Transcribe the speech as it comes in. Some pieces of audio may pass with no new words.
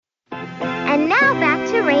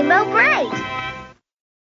Rainbow Bright.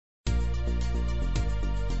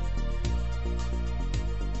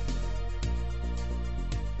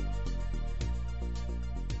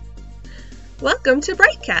 Welcome to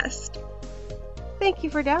Brightcast. Thank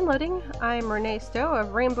you for downloading. I'm Renee Stowe of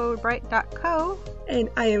RainbowBright.co. And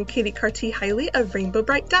I am Katie Carty-Hiley of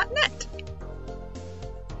RainbowBright.net.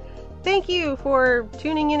 Thank you for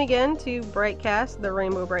tuning in again to Brightcast, the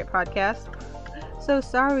Rainbow Bright podcast. So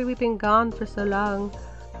sorry we've been gone for so long.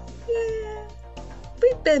 Yeah,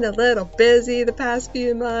 we've been a little busy the past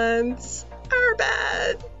few months. Our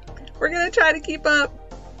bad. We're going to try to keep up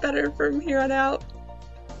better from here on out.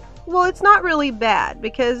 Well, it's not really bad,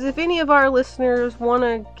 because if any of our listeners want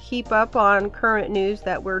to keep up on current news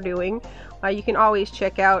that we're doing, you can always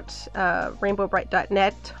check out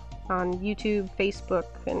RainbowBright.net on YouTube, Facebook,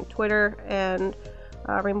 and Twitter, and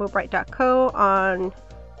RainbowBright.co on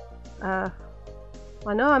I'm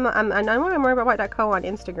RainbowBright.co on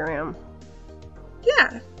Instagram.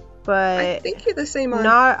 Yeah, but I think you're the same on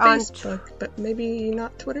not Facebook, but maybe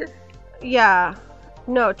not Twitter. Yeah,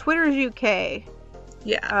 no, Twitter's UK.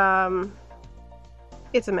 Yeah.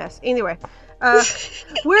 It's a mess. Anyway,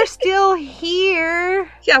 we're still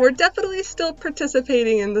here. Yeah, we're definitely still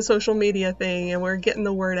participating in the social media thing, and we're getting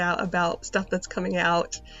the word out about stuff that's coming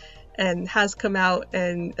out and has come out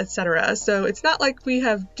and etc. So it's not like we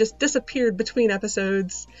have just disappeared between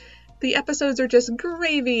episodes. The episodes are just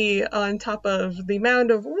gravy on top of the mound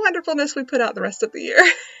of wonderfulness we put out the rest of the year.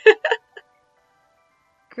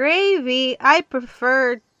 Gravy? I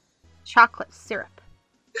prefer chocolate syrup.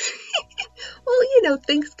 Well,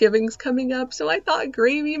 Thanksgiving's coming up, so I thought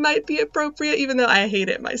gravy might be appropriate, even though I hate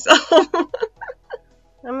it myself.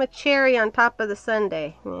 I'm a cherry on top of the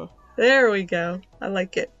sundae. There we go. I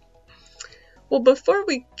like it. Well, before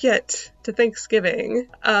we get to Thanksgiving,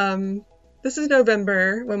 this is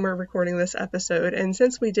November when we're recording this episode, and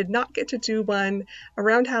since we did not get to do one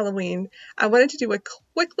around Halloween, I wanted to do a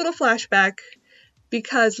quick little flashback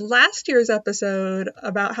because last year's episode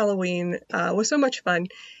about Halloween was so much fun,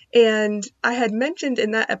 and I had mentioned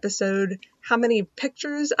in that episode how many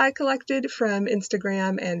pictures I collected from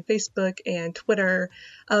Instagram and Facebook and Twitter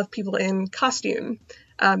of people in costume,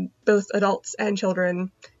 both adults and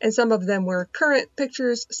children, and some of them were current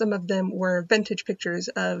pictures, some of them were vintage pictures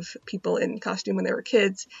of people in costume when they were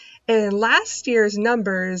kids. And last year's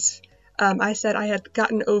numbers, I said I had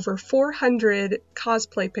gotten over 400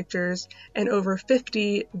 cosplay pictures and over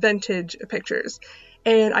 50 vintage pictures.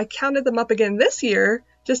 And I counted them up again this year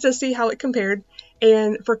just to see how it compared.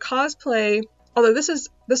 And for cosplay, although this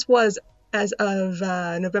was as of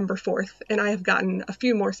November 4th, and I have gotten a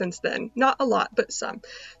few more since then. Not a lot, but some.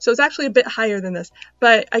 So it's actually a bit higher than this.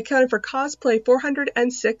 But I counted for cosplay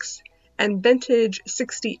 406 and vintage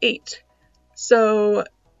 68. So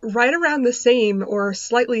right around the same or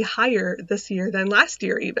slightly higher this year than last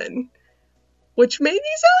year even, which made me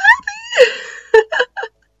so happy.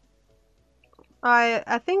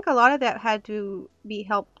 I think a lot of that had to be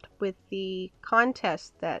helped with the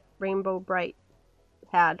contest that Rainbow Bright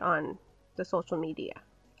had on the social media.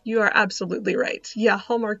 You are absolutely right. Yeah,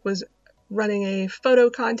 Hallmark was running a photo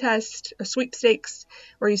contest, a sweepstakes,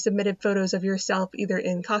 where you submitted photos of yourself either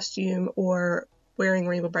in costume or wearing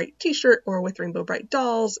Rainbow Bright t-shirt or with Rainbow Bright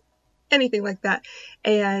dolls, anything like that.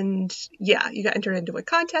 And yeah, you got entered into a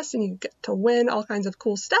contest and you get to win all kinds of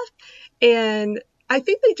cool stuff. And I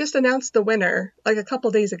think they just announced the winner like a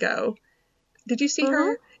couple days ago. Did you see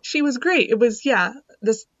her? She was great. It was,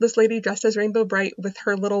 this lady dressed as Rainbow Bright with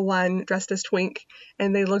her little one dressed as Twink,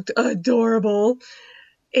 and they looked adorable.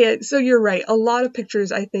 And so you're right. A lot of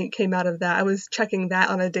pictures, I think, came out of that. I was checking that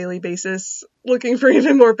on a daily basis, looking for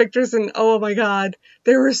even more pictures, and oh my god,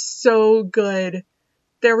 they were so good.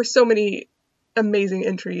 There were so many amazing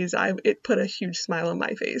entries. It put a huge smile on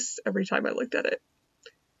my face every time I looked at it.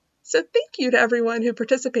 So thank you to everyone who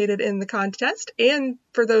participated in the contest, and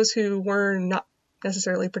for those who were not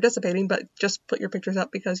necessarily participating, but just put your pictures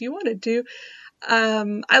up because you wanted to.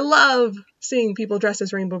 I love seeing people dressed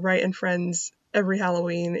as Rainbow Bright and friends every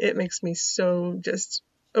Halloween. It makes me so just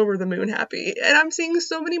over the moon happy. And I'm seeing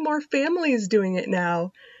so many more families doing it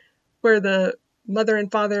now, where the mother and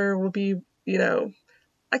father will be,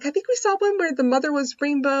 like I think we saw one where the mother was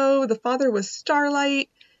Rainbow, the father was Starlight,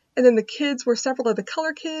 and then the kids were several of the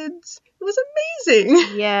color kids. It was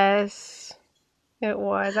amazing. Yes, it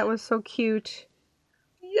was. That was so cute.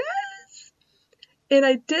 Yes. And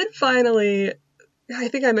I did finally, I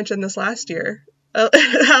think I mentioned this last year,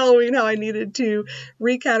 Halloween, how I needed to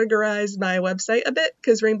recategorize my website a bit,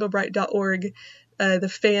 because rainbowbright.org the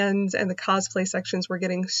fans and the cosplay sections were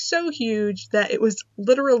getting so huge that it was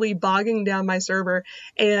literally bogging down my server,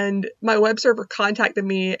 and my web server contacted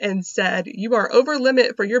me and said, "You are over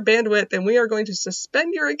limit for your bandwidth and we are going to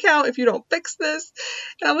suspend your account if you don't fix this."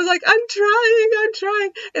 And I was like, I'm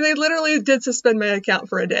trying. And they literally did suspend my account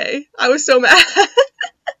for a day. I was so mad. I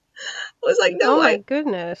was like, no, oh my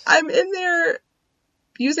goodness. I'm in there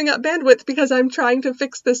using up bandwidth because I'm trying to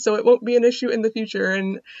fix this so it won't be an issue in the future.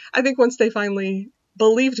 And I think once they finally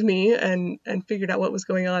believed me and figured out what was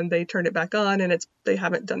going on, they turned it back on, and they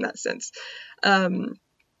haven't done that since.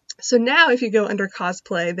 So now if you go under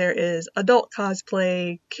cosplay, there is adult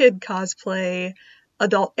cosplay, kid cosplay,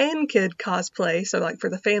 adult and kid cosplay, so like for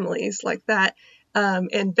the families like that,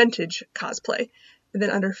 and vintage cosplay. And then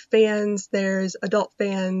under fans, there's adult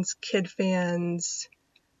fans, kid fans,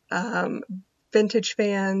 vintage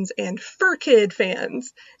fans, and fur kid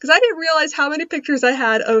fans. Because I didn't realize how many pictures I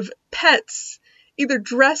had of pets either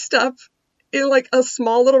dressed up in like a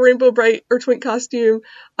small little Rainbow Brite or Twink costume,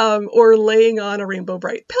 or laying on a Rainbow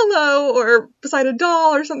Brite pillow or beside a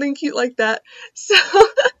doll or something cute like that. So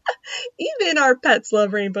even our pets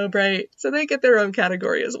love Rainbow Brite, so they get their own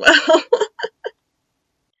category as well.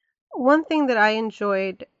 One thing that I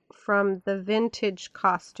enjoyed from the vintage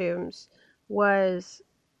costumes was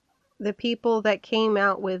the people that came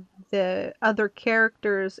out with the other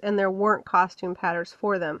characters, and there weren't costume patterns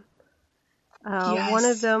for them. Yes. One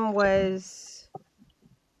of them was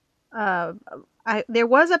there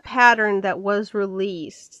was a pattern that was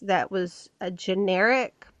released that was a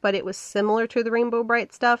generic, but it was similar to the Rainbow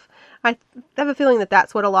Brite stuff. I have a feeling that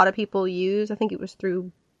that's what a lot of people use. I think it was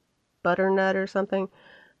through Butternut or something,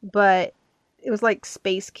 but it was like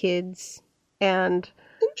Space Kids, and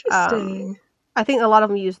Interesting. I think a lot of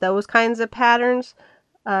them use those kinds of patterns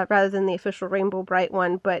rather than the official Rainbow Brite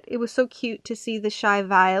one. But it was so cute to see the Shy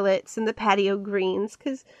Violets and the Patio Greens,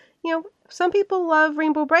 because, you know, some people love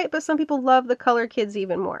Rainbow Brite, but some people love the Color Kids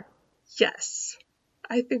even more. Yes.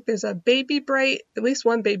 I think there's a Baby Brite, at least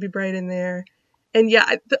one Baby Brite in there. And yeah,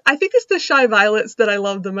 I think it's the Shy Violets that I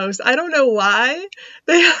love the most. I don't know why.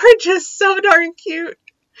 They are just so darn cute.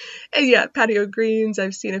 And yeah, Patio Greens,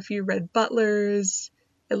 I've seen a few Red Butlers,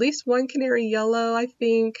 at least one Canary Yellow, I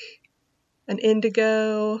think, an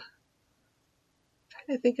Indigo. I'm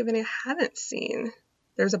trying to think of any I haven't seen.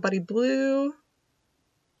 There's a Buddy Blue.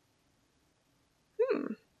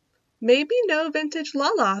 Maybe no vintage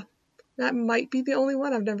Lala. That might be the only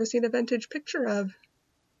one I've never seen a vintage picture of.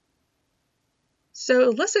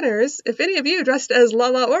 So listeners, if any of you dressed as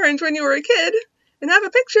Lala Orange when you were a kid and have a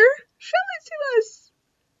picture, show it to us.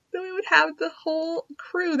 Then we would have the whole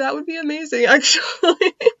crew. That would be amazing,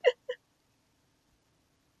 actually.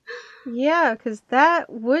 Yeah, because that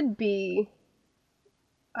would be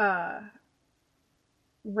rare,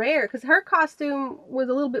 because her costume was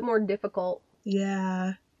a little bit more difficult.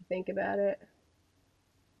 Yeah. Think about it.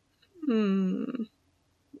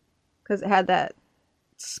 Because it had that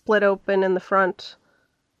split open in the front.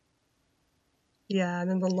 Yeah, and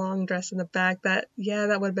then the long dress in the back. That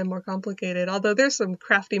would have been more complicated. Although there's some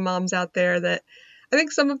crafty moms out there that I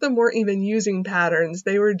think some of them weren't even using patterns.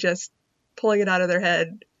 They were just pulling it out of their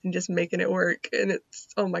head and just making it work. And it's,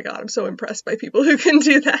 oh my God, I'm so impressed by people who can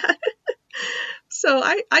do that. So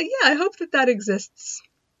I hope that exists.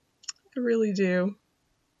 I really do.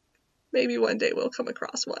 Maybe one day we'll come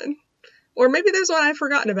across one. Or maybe there's one I've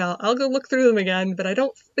forgotten about. I'll go look through them again, but I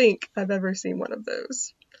don't think I've ever seen one of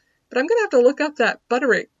those. But I'm going to have to look up that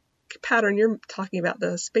Butterick pattern you're talking about,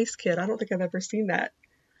 the Space Kid. I don't think I've ever seen that.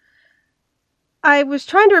 I was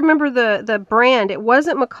trying to remember the brand. It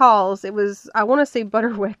wasn't McCall's. It was, I want to say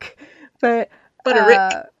Butterwick. But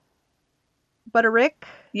Butterick. Butterick?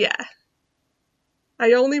 Yeah.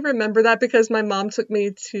 I only remember that because my mom took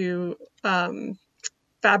me to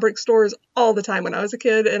fabric stores all the time when I was a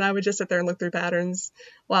kid, and I would just sit there and look through patterns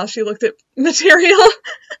while she looked at material.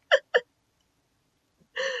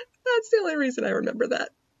 That's the only reason I remember that.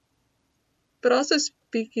 But also,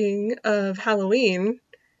 speaking of Halloween,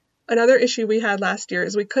 another issue we had last year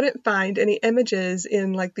is we couldn't find any images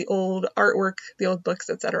in like the old artwork, the old books,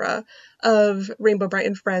 etc., of Rainbow Brite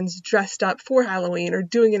and friends dressed up for Halloween or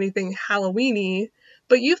doing anything Halloween-y.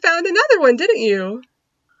 But you found another one, didn't you?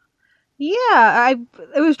 Yeah,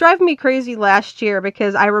 it was driving me crazy last year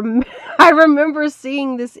because I remember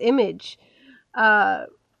seeing this image of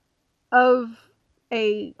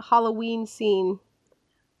a Halloween scene,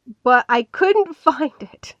 but I couldn't find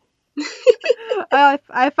it.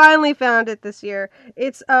 I finally found it this year.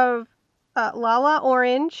 It's of Lala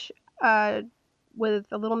Orange with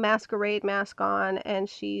a little masquerade mask on, and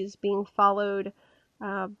she's being followed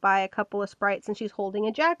by a couple of sprites, and she's holding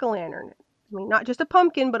a jack-o'-lantern. I mean, not just a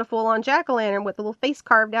pumpkin, but a full-on jack-o'-lantern with a little face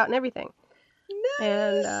carved out and everything.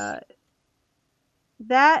 Nice. And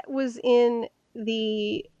that was in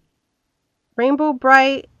the Rainbow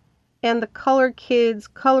Brite and the Color Kids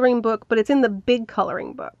coloring book, but it's in the big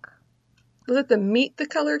coloring book. Was it the Meet the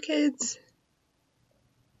Color Kids?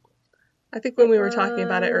 I think when we were talking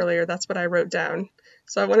about it earlier, that's what I wrote down.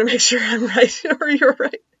 So I want to make sure I'm right or you're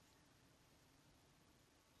right.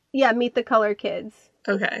 Yeah, Meet the Color Kids.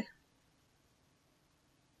 Okay.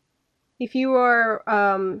 If you are,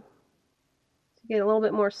 to get a little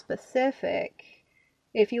bit more specific,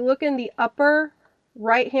 if you look in the upper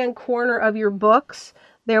right-hand corner of your books,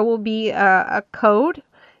 there will be a code,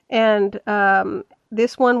 and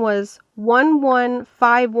this one was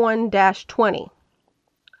 1151-20.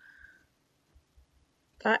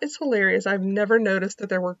 That is hilarious. I've never noticed that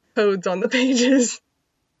there were codes on the pages.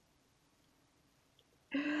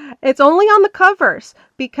 It's only on the covers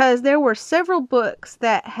because there were several books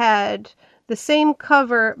that had the same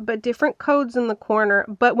cover but different codes in the corner,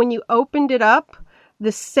 but when you opened it up,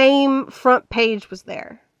 the same front page was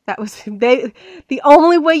there. That was the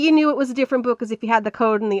only way you knew it was a different book is if you had the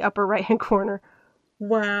code in the upper right-hand corner.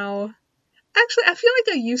 Wow. Actually, I feel like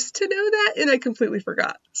I used to know that and I completely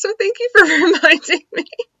forgot. So thank you for reminding me.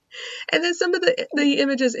 And then some of the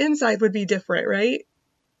images inside would be different, right?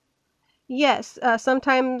 Yes,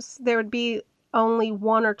 sometimes there would be only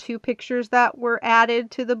 1 or 2 pictures that were added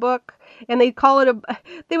to the book, and they would call it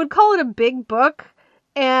a big book,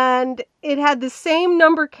 and it had the same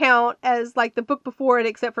number count as like the book before it,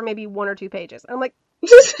 except for maybe 1 or 2 pages. I'm like,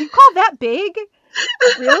 you call that big?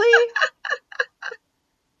 Really?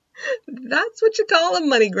 That's what you call a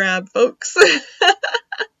money grab, folks.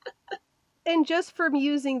 And just from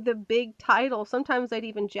using the big title, sometimes they'd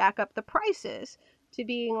even jack up the prices to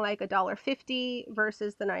being like $1.50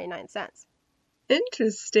 versus the 99 cents.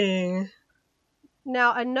 Interesting.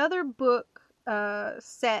 Now, another book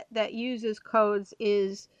set that uses codes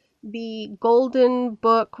is the Golden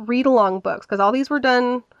Book read-along books, because all these were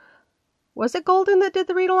done... Was it Golden that did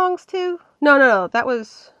the read-alongs too? No, that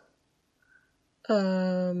was...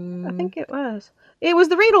 I think it was. It was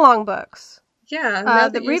the read-along books. Yeah,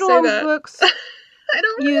 the read-along books I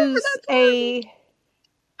don't use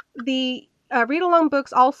the read-along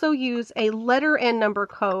books also use a letter and number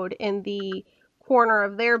code in the corner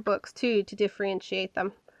of their books too to differentiate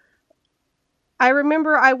them. I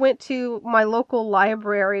remember I went to my local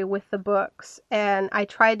library with the books and I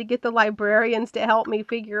tried to get the librarians to help me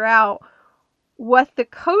figure out what the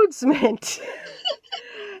codes meant.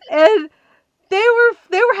 And they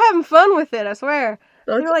were having fun with it, I swear.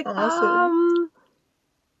 That's they were like, awesome.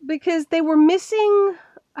 Because they were missing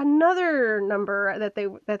another number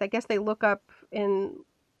that I guess they look up in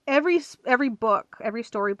every book. Every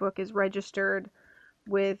storybook is registered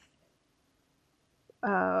with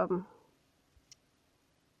not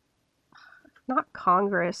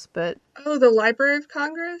Congress, but the Library of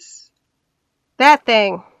Congress? That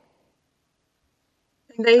thing.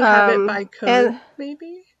 And they have it by code,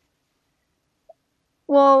 maybe?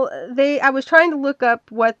 Well, I was trying to look up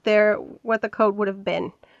what the code would have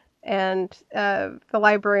been. And the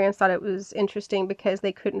librarians thought it was interesting because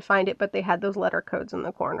they couldn't find it, but they had those letter codes in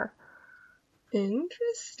the corner.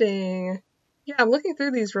 Interesting. Yeah, I'm looking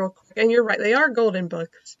through these real quick, and you're right, they are golden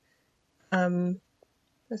books. I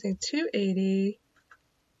think 280,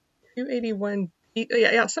 281,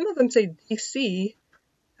 yeah, some of them say DC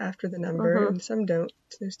after the number, and some don't.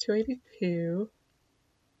 So there's 282,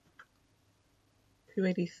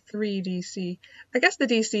 283 DC. I guess the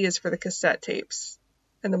DC is for the cassette tapes,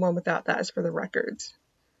 and the one without that is for the records.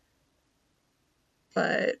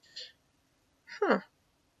 But,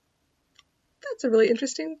 that's a really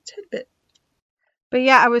interesting tidbit. But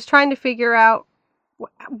yeah, I was trying to figure out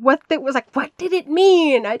what it was like. What did it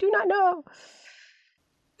mean? I do not know.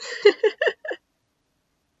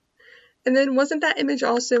 And then wasn't that image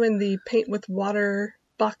also in the Paint with Water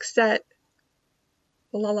box set?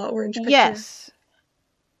 The Lala Orange picture? Yes.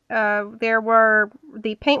 There were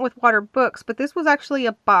the Paint with Water books, but this was actually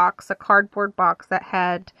a cardboard box that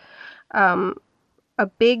had a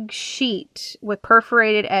big sheet with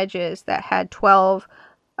perforated edges that had 12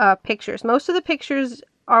 pictures. Most of the pictures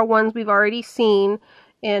are ones we've already seen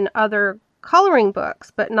in other coloring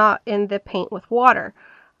books, but not in the Paint with Water.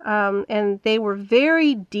 And they were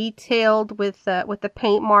very detailed with the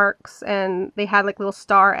paint marks, and they had like little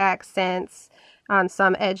star accents on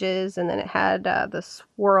some edges, and then it had the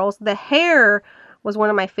swirls. The hair was one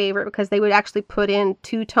of my favorite because they would actually put in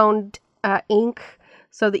two-toned ink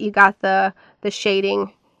so that you got the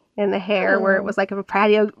shading in the hair, where it was like a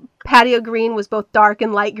patio green was both dark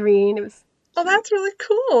and light green. It was... Oh, that's really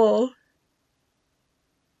cool.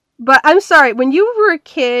 But I'm sorry, when you were a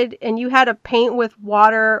kid and you had to paint with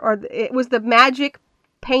water, or it was the magic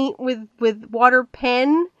paint with water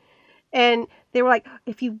pen, and they were like,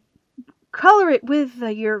 if you color it with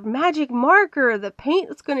your magic marker, the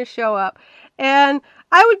paint is going to show up. And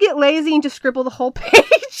I would get lazy and just scribble the whole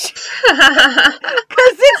page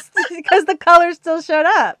because the color still showed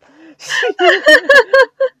up.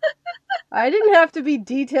 I didn't have to be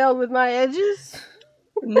detailed with my edges.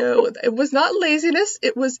 No, it was not laziness,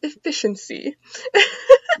 it was efficiency.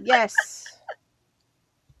 Yes.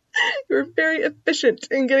 You were very efficient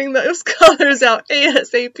in getting those colors out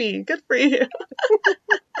ASAP. Good for you.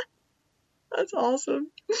 That's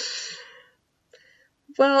awesome.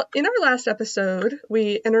 Well, in our last episode,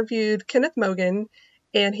 we interviewed Kenneth Mogan,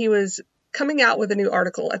 and he was coming out with a new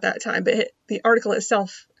article at that time, but the article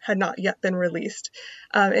itself had not yet been released.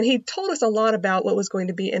 And he told us a lot about what was going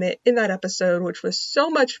to be in it in that episode, which was so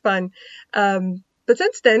much fun. But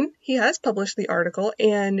since then, he has published the article,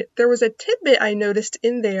 and there was a tidbit I noticed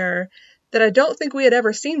in there that I don't think we had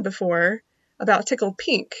ever seen before about Tickle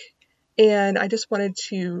Pink. And I just wanted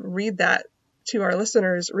to read that to our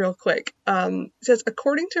listeners real quick. It says,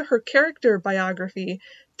 according to her character biography,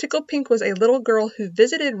 Tickle Pink was a little girl who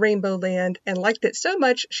visited Rainbow Land and liked it so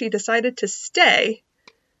much she decided to stay.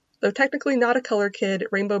 Though technically not a color kid,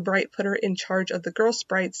 Rainbow Brite put her in charge of the girl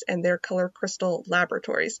sprites and their color crystal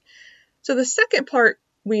laboratories. So the second part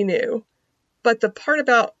we knew, but the part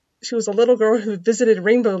about she was a little girl who visited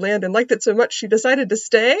Rainbow Land and liked it so much she decided to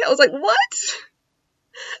stay, I was like, what?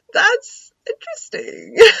 That's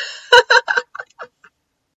interesting.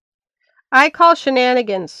 I call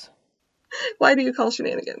shenanigans. Why do you call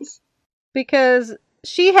shenanigans? Because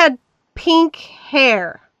she had pink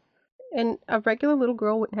hair. And a regular little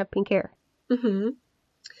girl wouldn't have pink hair. Mm-hmm.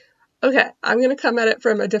 Okay, I'm going to come at it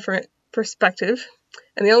from a different perspective.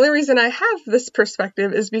 And the only reason I have this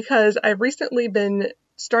perspective is because I've recently been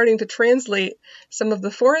starting to translate some of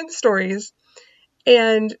the foreign stories.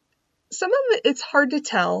 And some of it's hard to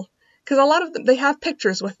tell, because a lot of them, they have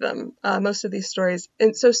pictures with them, most of these stories.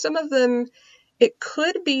 And so some of them, it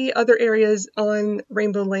could be other areas on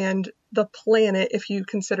Rainbow Land, the planet, if you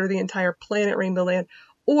consider the entire planet Rainbow Land,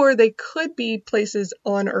 or they could be places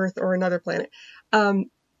on Earth or another planet.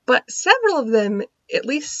 But several of them at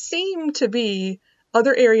least seem to be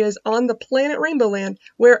other areas on the planet Rainbow Land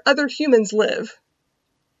where other humans live.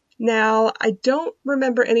 Now, I don't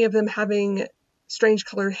remember any of them having strange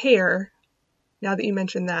colored hair, now that you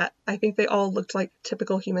mention that. I think they all looked like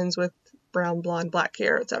typical humans with brown, blonde, black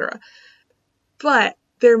hair, etc. But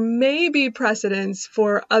there may be precedence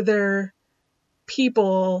for other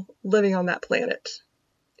people living on that planet.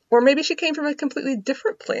 Or maybe she came from a completely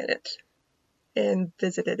different planet and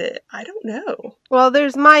visited it. I don't know. Well,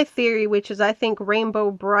 there's my theory, which is I think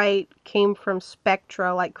Rainbow Brite came from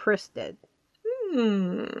Spectra like Chris did.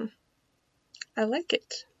 I like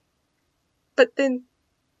it. But then,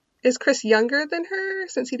 is Chris younger than her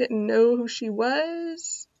since he didn't know who she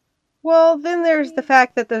was? Well, then there's the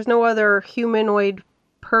fact that there's no other humanoid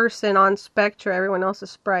person on Spectra. Everyone else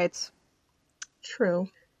is sprites. True.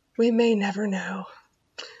 We may never know.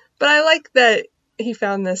 But I like that he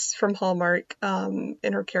found this from Hallmark in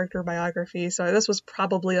her character biography. So this was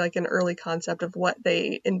probably like an early concept of what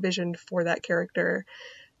they envisioned for that character.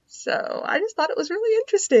 So I just thought it was really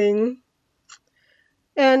interesting.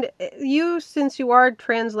 And you, since you are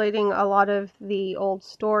translating a lot of the old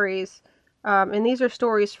stories, and these are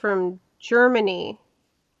stories from Germany,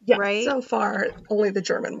 yeah, right? So far, only the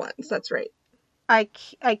German ones. That's right. I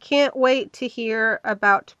can't wait to hear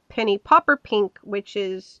about Penny Popperpink, which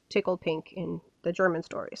is Tickle Pink in the German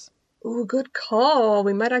stories. Ooh, good call.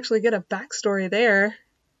 We might actually get a backstory there.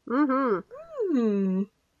 Mm-hmm.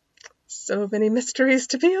 So many mysteries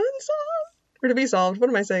to be unsolved. Or to be solved. What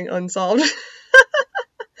am I saying? Unsolved.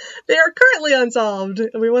 They are currently unsolved,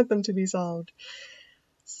 and we want them to be solved.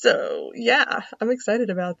 So, yeah, I'm excited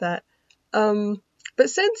about that. But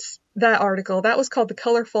since that article, that was called The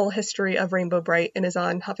Colorful History of Rainbow Brite and is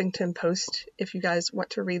on Huffington Post if you guys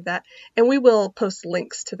want to read that. And we will post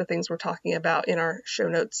links to the things we're talking about in our show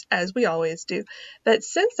notes, as we always do. But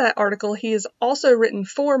since that article, he has also written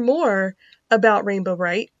 4 more about Rainbow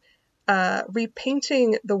Brite,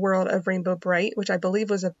 repainting the world of Rainbow Brite, which I believe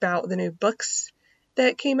was about the new books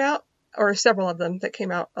that came out, or several of them that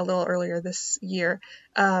came out a little earlier this year.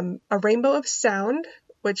 A Rainbow of Sound,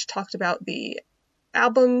 which talked about the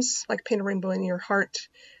albums, like Paint a Rainbow in Your Heart.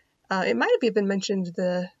 It might have even mentioned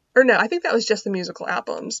I think that was just the musical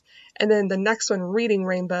albums. And then the next one, Reading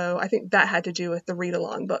Rainbow, I think that had to do with the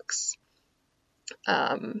read-along books.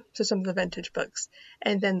 So some of the vintage books.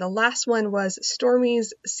 And then the last one was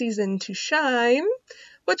Stormy's Season to Shine,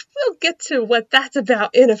 which we'll get to what that's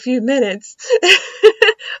about in a few minutes.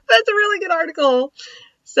 That's a really good article.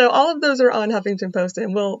 So all of those are on Huffington Post,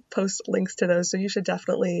 and we'll post links to those, so you should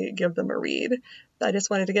definitely give them a read. I just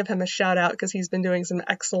wanted to give him a shout out because he's been doing some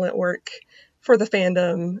excellent work for the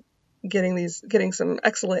fandom, getting some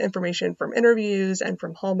excellent information from interviews and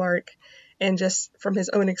from Hallmark, and just from his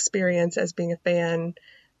own experience as being a fan.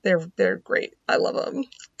 They're great. I love them.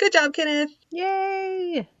 Good job, Kenneth.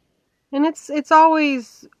 Yay! And it's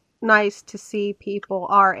always nice to see people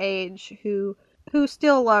our age who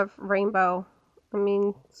still love Rainbow. I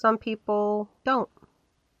mean, some people don't.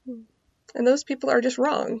 And those people are just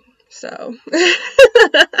wrong. So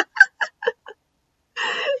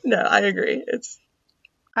no, I agree.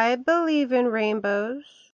 I believe in rainbows.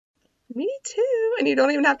 Me too. And you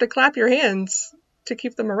don't even have to clap your hands to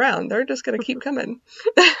keep them around. They're just going to keep coming.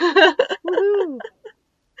 Woohoo!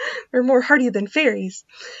 They're more hardy than fairies.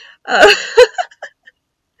 But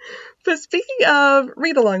speaking of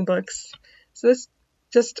read-along books, so this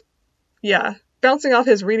just, bouncing off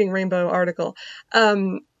his Reading Rainbow article,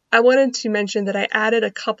 I wanted to mention that I added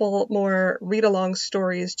a couple more read-along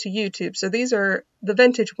stories to YouTube. So these are the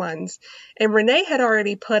vintage ones. And Renee had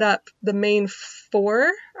already put up the main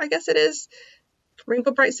 4, I guess it is.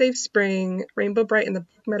 Rainbow Brite Saves Spring, Rainbow Brite and the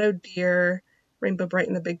Brook Meadow Deer, Rainbow Brite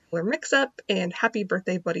and the Big Color Mix-Up, and Happy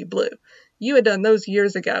Birthday Buddy Blue. You had done those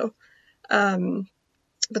years ago. But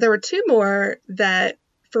there were 2 more that,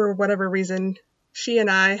 for whatever reason, she and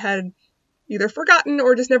I had either forgotten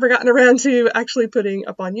or just never gotten around to actually putting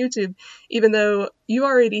up on YouTube, even though you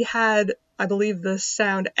already had, I believe, the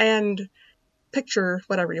sound and picture,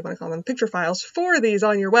 whatever you want to call them, picture files for these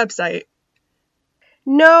on your website.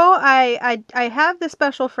 No, I have this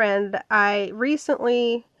special friend. I didn't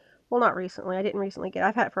recently get,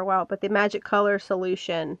 I've had it for a while, but the Magic Color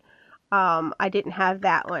Solution, I didn't have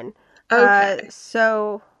that one. Okay.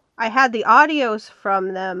 So I had the audios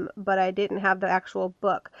from them, but I didn't have the actual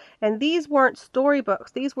book. And these weren't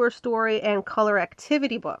storybooks. These were story and color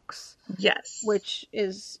activity books. Yes. Which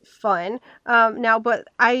is fun. But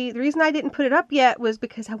the reason I didn't put it up yet was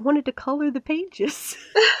because I wanted to color the pages.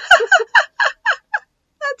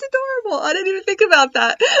 That's adorable. I didn't even think about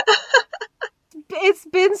that. It's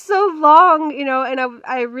been so long, and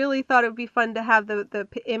I really thought it would be fun to have the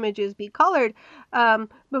images be colored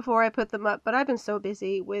before I put them up. But I've been so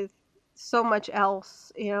busy with so much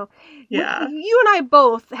else, Yeah. You and I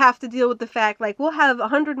both have to deal with the fact, like, we'll have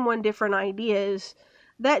 101 different ideas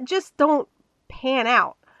that just don't pan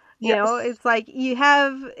out. You know, it's like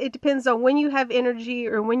it depends on when you have energy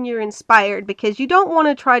or when you're inspired, because you don't want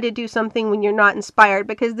to try to do something when you're not inspired,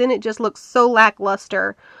 because then it just looks so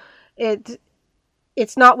lackluster.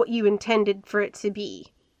 It's not what you intended for it to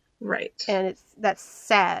be. Right. And that's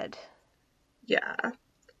sad. Yeah.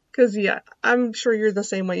 Because, I'm sure you're the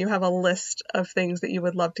same way. You have a list of things that you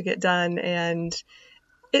would love to get done, and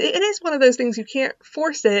it is one of those things you can't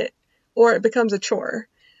force it or it becomes a chore.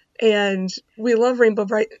 And we love Rainbow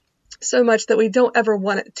Brite so much that we don't ever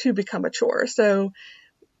want it to become a chore. So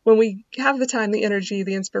when we have the time, the energy,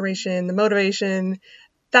 the inspiration, the motivation,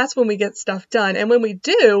 that's when we get stuff done. And when we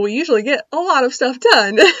do, we usually get a lot of stuff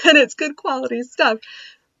done, and it's good quality stuff.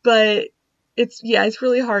 But it's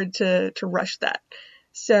really hard to rush that.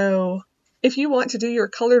 So if you want to do your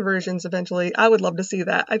color versions eventually, I would love to see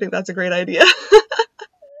that. I think that's a great idea.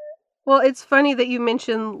 Well, it's funny that you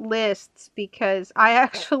mentioned lists, because I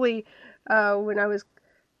actually, when I was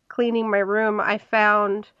cleaning my room, I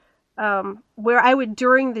found where I would,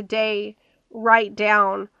 during the day, write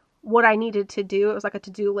down what I needed to do. It was like a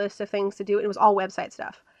to-do list of things to do. It was all website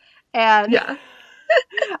stuff. And Yeah.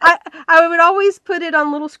 I would always put it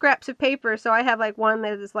on little scraps of paper. So I have like one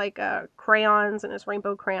that is like crayons, and it's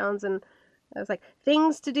rainbow crayons, and I was like,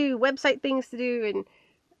 things to do, website things to do, and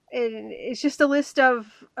it's just a list of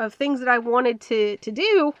things that I wanted to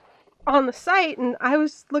do on the site. And I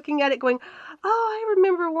was looking at it going, oh, I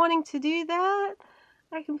remember wanting to do that.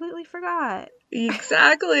 I completely forgot.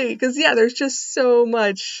 Exactly. Because, there's just so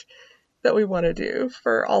much that we want to do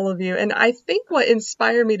for all of you. And I think what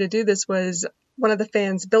inspired me to do this was one of the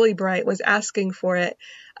fans, Billy Bright, was asking for it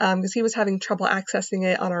because he was having trouble accessing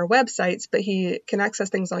it on our websites, but he can access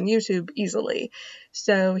things on YouTube easily.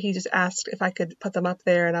 So he just asked if I could put them up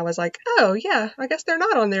there, and I was like, oh yeah, I guess they're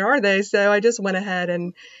not on there, are they? So I just went ahead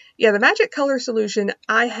and the Magic Color Solution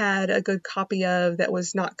I had a good copy of that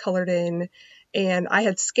was not colored in, and I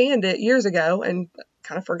had scanned it years ago and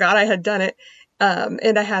kind of forgot I had done it.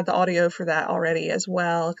 And I had the audio for that already as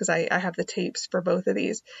well, because I have the tapes for both of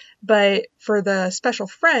these. But for the special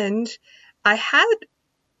friend, I had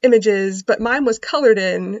images, but mine was colored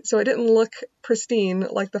in, so it didn't look pristine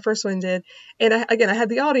like the first one did. And I had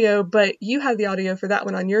the audio, but you had the audio for that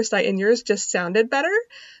one on your site, and yours just sounded better.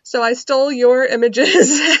 So I stole your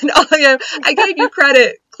images and audio. I gave you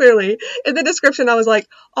credit, clearly. In the description, I was like,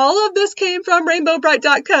 all of this came from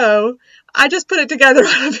rainbowbright.co. I just put it together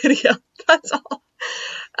on a video. That's all.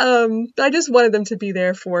 I just wanted them to be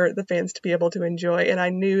there for the fans to be able to enjoy, and I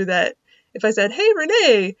knew that if I said, hey,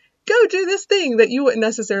 Renee, go do this thing, that you wouldn't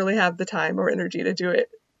necessarily have the time or energy to do it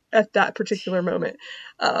at that particular moment.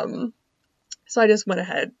 So I just went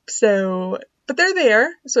ahead. But they're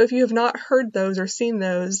there. So if you have not heard those or seen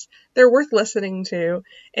those, they're worth listening to.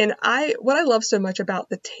 And what I love so much about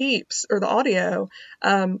the tapes or the audio,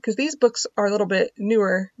 because these books are a little bit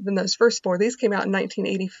newer than those first 4. These came out in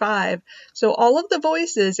 1985. So all of the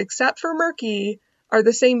voices, except for Murky, are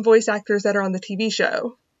the same voice actors that are on the TV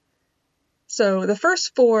show. So the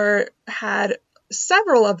first 4 had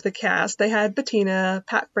several of the cast. They had Bettina,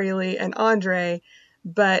 Pat Fraley, and Andre,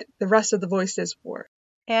 but the rest of the voices were.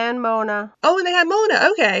 And Mona. Oh, and they had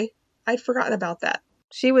Mona. Okay. I'd forgotten about that.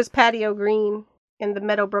 She was Patty O'Green in the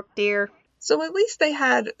Meadowbrook Deer. So at least they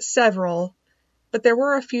had several, but there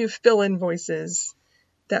were a few fill-in voices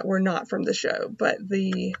that were not from the show. But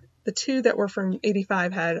the 2 that were from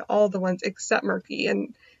 85 had all the ones except Murky,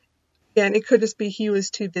 and it could just be he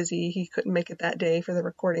was too busy. He couldn't make it that day for the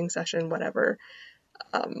recording session, whatever.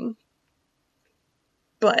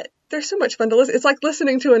 But they're so much fun to listen. It's like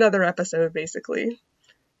listening to another episode, basically,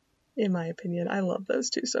 in my opinion. I love those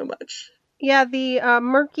 2 so much. Yeah, the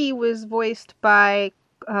Murky was voiced by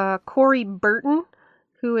Corey Burton,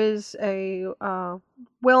 who is a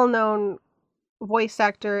well-known voice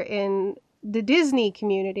actor in the Disney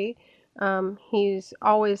community. He's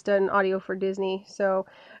always done audio for Disney, so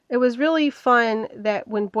it was really fun that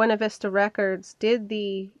when Buena Vista Records did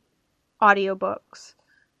the audiobooks,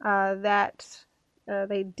 that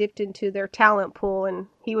they dipped into their talent pool, and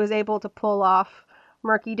he was able to pull off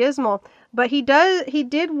Murky Dismal. But he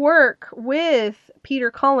did work with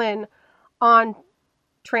Peter Cullen on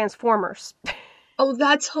Transformers. Oh,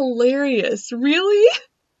 that's hilarious. Really?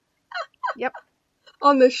 Yep.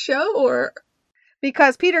 On the show, or?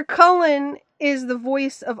 Because Peter Cullen is the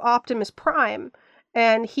voice of Optimus Prime,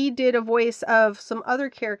 and he did a voice of some other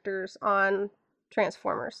characters on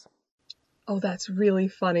Transformers. Oh, that's really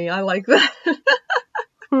funny. I like that.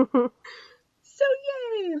 So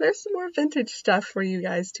yay! There's some more vintage stuff for you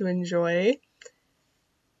guys to enjoy.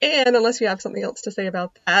 And unless you have something else to say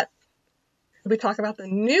about that, we talk about the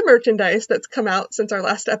new merchandise that's come out since our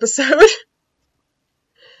last episode.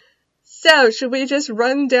 So, should we just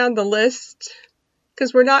run down the list?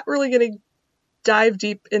 Because we're not really going to dive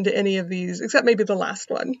deep into any of these, except maybe the last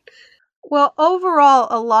one. Well, overall,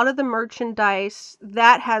 a lot of the merchandise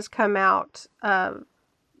that has come out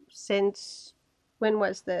since, when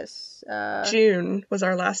was this? June was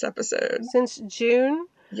our last episode. Since June?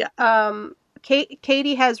 Yeah.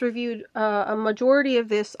 Katie has reviewed a majority of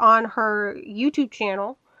this on her YouTube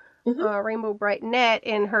channel, Rainbow Bright Net,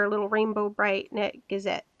 in her little Rainbow Bright Net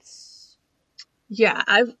Gazettes. Yeah,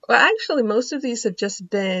 actually most of these have just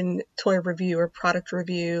been toy review or product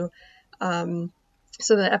review.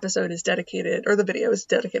 So the episode is dedicated, or the video is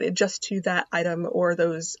dedicated just to that item or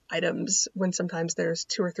those items, when sometimes there's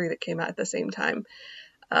 2 or 3 that came out at the same time.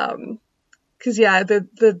 Because yeah,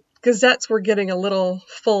 the Gazettes were getting a little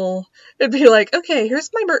full. It'd be like, okay, here's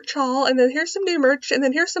my merch haul, and then here's some new merch, and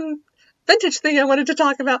then here's some vintage thing I wanted to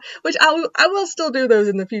talk about, which I will still do those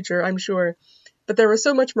in the future, I'm sure. But there was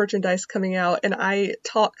so much merchandise coming out, and I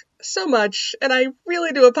talk so much, and I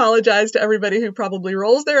really do apologize to everybody who probably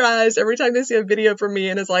rolls their eyes every time they see a video from me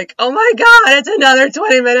and is like, oh my god, it's another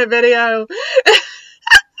 20-minute video.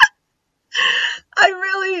 I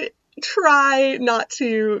really try not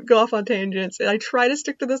to go off on tangents, and I try to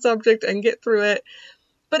stick to the subject and get through it.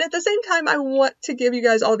 But at the same time, I want to give you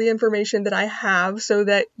guys all the information that I have so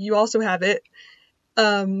that you also have it.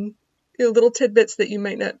 Little tidbits that you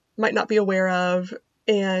might not be aware of,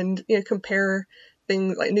 and compare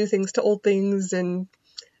things, like new things to old things. And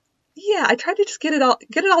yeah, I try to just get it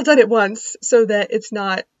all done at once, so that it's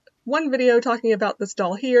not one video talking about this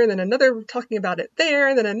doll here, and then another talking about it there,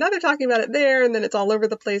 and then another talking about it there, and then it's all over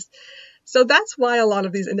the place. So that's why a lot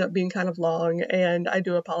of these end up being kind of long, and I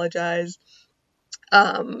do apologize.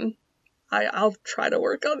 I'll try to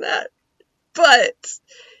work on that. But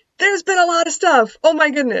there's been a lot of stuff. Oh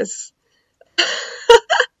my goodness.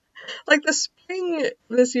 Like the spring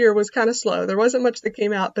this year was kind of slow. There wasn't much that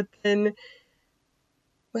came out, but then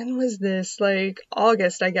when was this? Like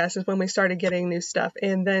August, I guess, is when we started getting new stuff,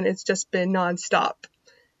 and then it's just been nonstop.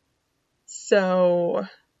 So,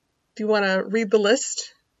 do you want to read the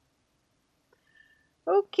list?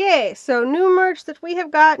 Okay, so new merch that we have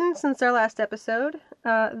gotten since our last episode.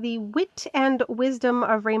 The Wit and Wisdom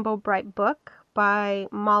of Rainbow Bright book by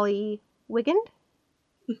Molly Wigand.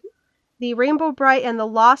 Mhm. The Rainbow Bright and the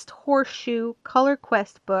Lost Horseshoe Color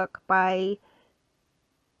Quest book by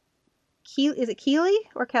is it Keeley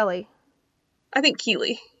or Kelly? I think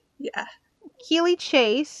Keeley. Yeah. Keeley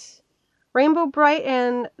Chase. Rainbow Bright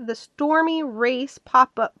and the Stormy Race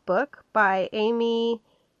pop-up book by Amy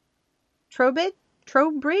Trowbridge?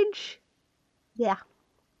 Yeah.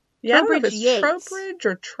 Yeah, I don't know if Trowbridge it's Yates. Trowbridge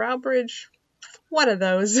or Trowbridge. One of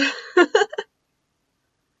those.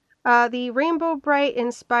 The Rainbow Bright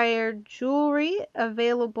inspired jewelry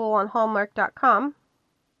available on Hallmark.com.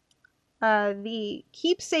 The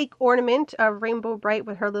keepsake ornament of Rainbow Bright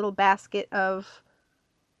with her little basket of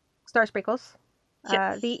star sprinkles.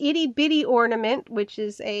 Yes. The itty bitty ornament, which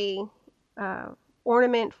is a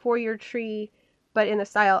ornament for your tree, but in the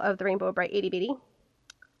style of the Rainbow Bright itty bitty.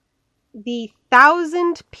 The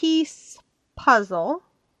 1,000-piece puzzle.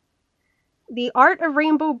 The Art of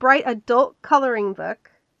Rainbow Bright adult coloring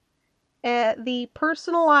book. The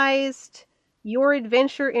personalized Your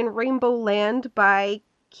Adventure in Rainbow Land by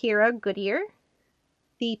Kira Goodyear.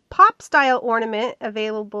 The Pop Style ornament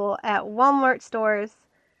available at Walmart stores.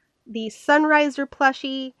 The Sunriser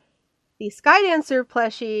plushie. The Skydancer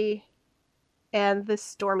plushie. And the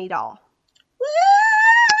Stormy doll.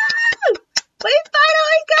 Woo! We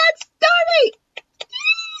finally got Stormy!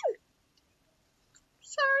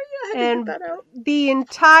 Sorry, I had to get that out. The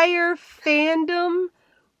entire fandom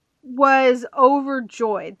was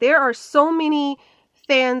overjoyed. There are so many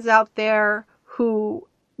fans out there who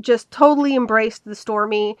just totally embraced the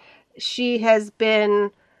Stormy. She has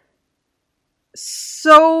been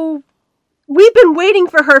so... We've been waiting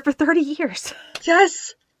for her for 30 years.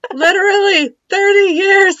 Yes, literally 30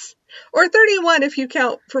 years. Or 31 if you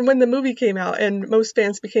count from when the movie came out and most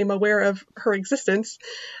fans became aware of her existence.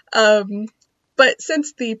 But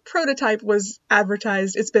since the prototype was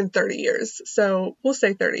advertised, it's been 30 years. So we'll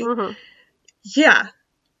say 30. Mm-hmm. Yeah.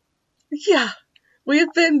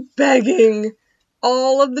 We've been begging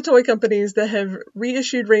all of the toy companies that have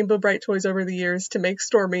reissued Rainbow Bright toys over the years to make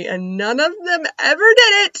Stormy, and none of them ever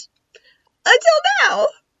did it until now.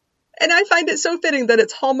 And I find it so fitting that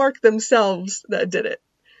it's Hallmark themselves that did it.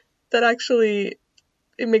 That actually,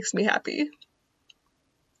 it makes me happy.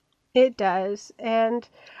 It does. And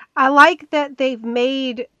I like that they've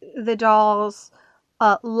made the dolls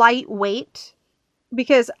lightweight.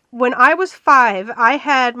 Because when I was 5, I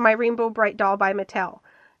had my Rainbow Bright doll by Mattel.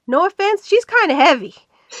 No offense, she's kind of heavy.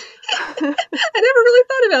 I never really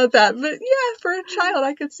thought about that, but yeah, for a child,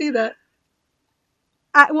 I could see that.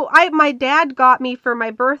 My dad got me for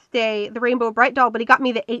my birthday the Rainbow Bright doll, but he got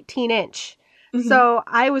me the 18-inch. Mm-hmm. So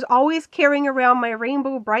I was always carrying around my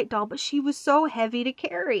Rainbow Bright doll, but she was so heavy to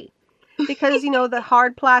carry. Because, the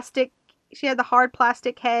hard plastic, she had the hard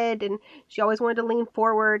plastic head, and she always wanted to lean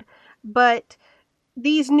forward. But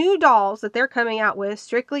these new dolls that they're coming out with,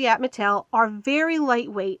 strictly at Mattel, are very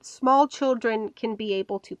lightweight. Small children can be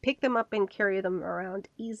able to pick them up and carry them around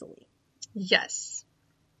easily. Yes.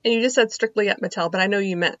 And you just said strictly at Mattel, but I know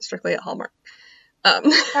you meant strictly at Hallmark.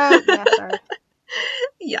 Yeah, sorry.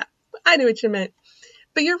 Yeah, I knew what you meant.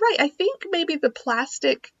 But you're right. I think maybe the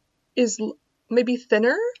plastic is maybe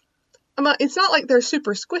thinner. It's not like they're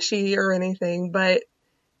super squishy or anything, but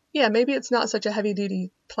yeah, maybe it's not such a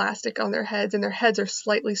heavy-duty plastic on their heads, and their heads are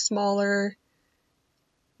slightly smaller.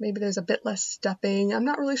 Maybe there's a bit less stuffing. I'm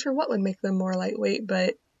not really sure what would make them more lightweight,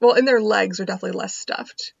 and their legs are definitely less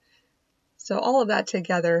stuffed. So all of that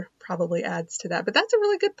together probably adds to that. But that's a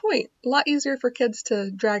really good point. A lot easier for kids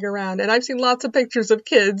to drag around. And I've seen lots of pictures of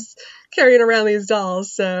kids carrying around these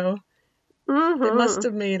dolls, so they must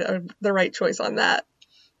have made the right choice on that.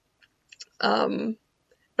 And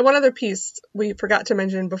one other piece we forgot to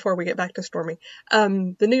mention before we get back to Stormy.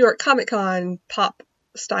 The New York Comic Con pop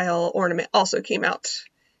style ornament also came out.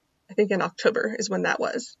 I think in October is when that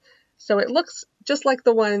was. So it looks just like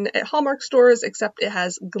the one at Hallmark stores, except it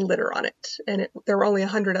has glitter on it. And there were only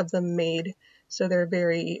 100 of them made, so they're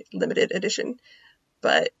very limited edition.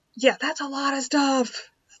 But yeah, that's a lot of stuff.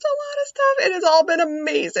 And it's all been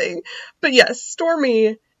amazing. But yes,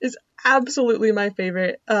 Stormy is absolutely my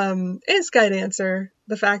favorite. And Skydancer,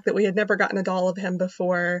 the fact that we had never gotten a doll of him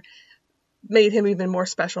before made him even more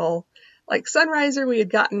special. Like Sunriser, we had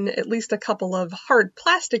gotten at least a couple of hard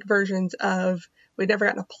plastic versions of. We'd never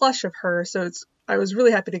gotten a plush of her, so I was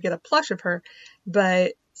really happy to get a plush of her.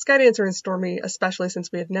 But Skydancer and Stormy, especially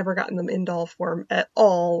since we had never gotten them in doll form at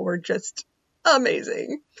all, were just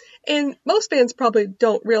amazing. And most fans probably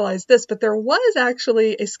don't realize this, but there was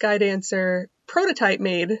actually a Skydancer prototype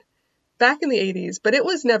made back in the 80s, but it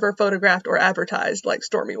was never photographed or advertised like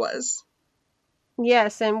Stormy was.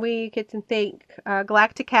 Yes, and we get to thank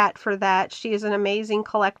Galactic Cat for that. She is an amazing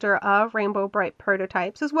collector of Rainbow Bright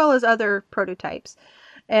prototypes as well as other prototypes.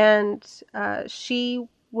 And she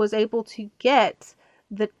was able to get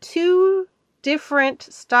the two different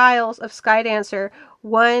styles of Skydancer,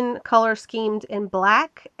 one color schemed in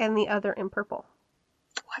black and the other in purple.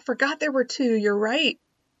 Oh, I forgot there were two. You're right.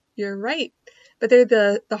 But they're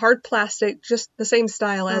the hard plastic, just the same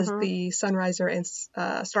style as the Sunriser and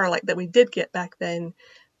Starlight that we did get back then.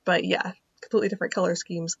 But yeah, completely different color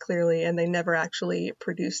schemes, clearly, and they never actually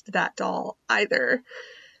produced that doll either.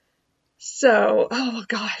 So, oh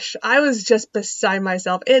gosh, I was just beside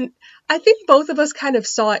myself. And I think both of us kind of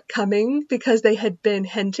saw it coming because they had been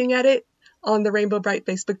hinting at it on the Rainbow Bright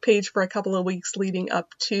Facebook page for a couple of weeks leading up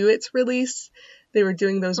to its release. They were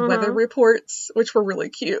doing those weather reports, which were really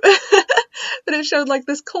cute. But it showed like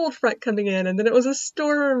this cold front coming in, and then it was a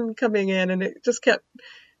storm coming in, and it just kept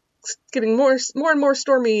getting more and more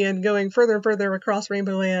stormy and going further and further across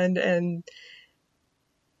Rainbow Land, and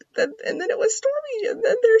then it was stormy, and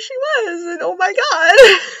then there she was, and oh my god.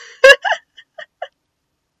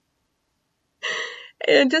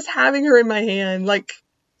 And just having her in my hand, like,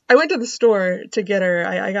 I went to the store to get her.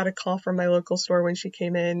 I got a call from my local store when she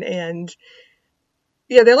came in, and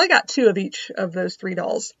yeah, they only got 2 of each of those 3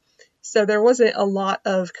 dolls. So there wasn't a lot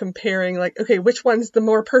of comparing, like, okay, which one's the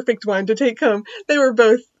more perfect one to take home? They were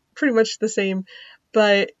both pretty much the same,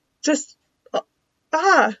 but just,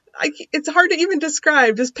 it's hard to even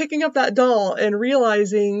describe just picking up that doll and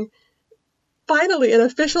realizing finally an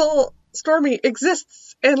official Stormy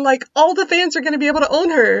exists, and like all the fans are going to be able to own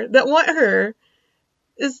her that want her.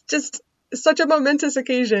 It's just such a momentous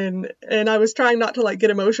occasion, and I was trying not to like get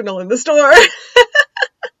emotional in the store.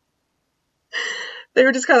 They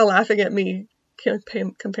were just kind of laughing at me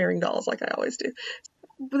comparing dolls like I always do.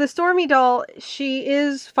 The Stormy doll, she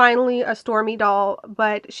is finally a Stormy doll,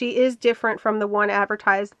 but she is different from the one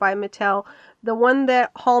advertised by Mattel. The one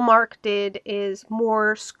that Hallmark did is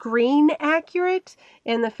more screen accurate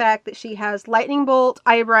in the fact that she has lightning bolt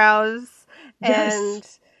eyebrows,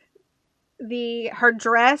 Yes. and her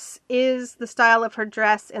dress is the style of her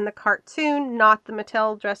dress in the cartoon, not the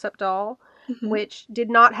Mattel dress-up doll. Which did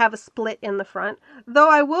not have a split in the front. Though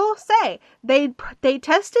I will say, they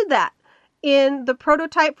tested that in the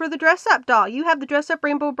prototype for the dress-up doll. You have the dress-up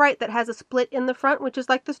Rainbow Bright that has a split in the front, which is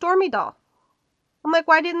like the Stormy doll. I'm like,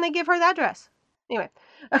 why didn't they give her that dress? Anyway.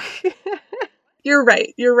 You're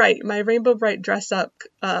right. My Rainbow Bright dress-up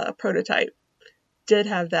prototype did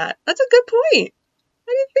have that. That's a good point.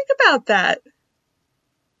 I didn't think about that.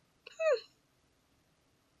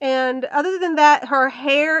 And other than that, her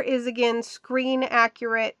hair is again screen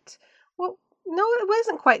accurate. Well, no, it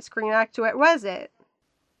wasn't quite screen accurate, was it?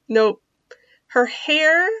 Nope. Her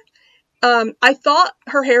hair, I thought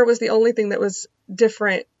her hair was the only thing that was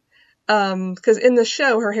different, because in the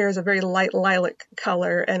show her hair is a very light lilac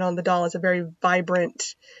color, and on the doll it's a very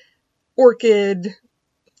vibrant orchid.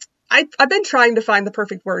 I've been trying to find the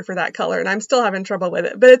perfect word for that color, and I'm still having trouble with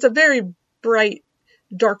it, but it's a very bright,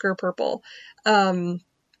 darker purple.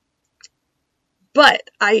 But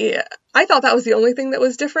I thought that was the only thing that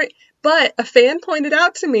was different. But a fan pointed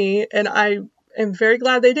out to me, and I am very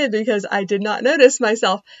glad they did because I did not notice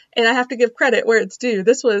myself, and I have to give credit where it's due.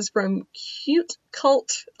 This was from Cute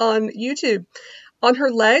Cult on YouTube. On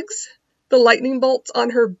her legs, the lightning bolts on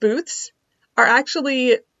her boots are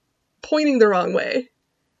actually pointing the wrong way.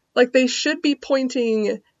 Like they should be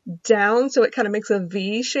pointing down, so it kind of makes a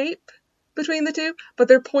V shape between the two, but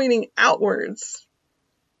they're pointing outwards.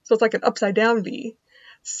 So it's like an upside down V.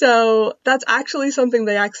 So that's actually something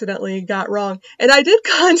they accidentally got wrong. And I did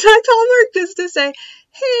contact Hallmark just to say,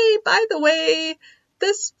 hey, by the way,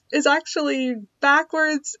 this is actually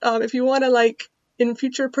backwards. If you want to like in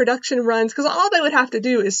future production runs, because all they would have to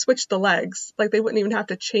do is switch the legs. Like they wouldn't even have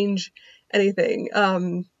to change anything.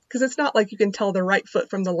 Because it's not like you can tell the right foot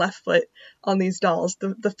from the left foot on these dolls.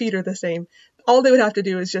 The feet are the same. All they would have to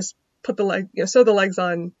do is just put the leg, sew the legs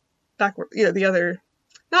on backward, the other,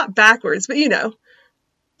 not backwards, but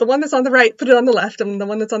the one that's on the right, put it on the left, and the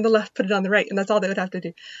one that's on the left, put it on the right, and that's all they would have to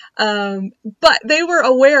do. But they were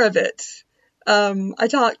aware of it. I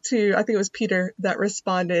talked to, I think it was Peter that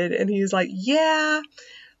responded, and he's like, yeah,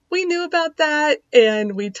 we knew about that,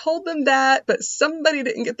 and we told them that, but somebody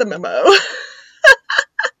didn't get the memo.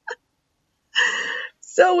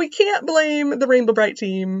 So we can't blame the Rainbow Bright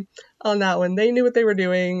team on that one. They knew what they were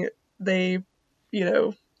doing. They,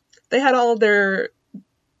 they had all their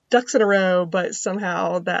ducks in a row, but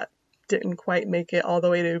somehow that didn't quite make it all the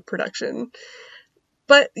way to production.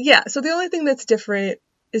 But yeah, so the only thing that's different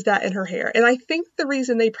is that in her hair. And I think the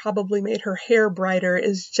reason they probably made her hair brighter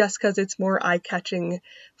is just because it's more eye-catching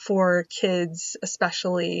for kids,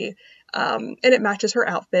 especially, and it matches her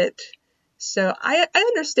outfit. So I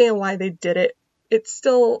understand why they did it. It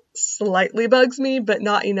still slightly bugs me, but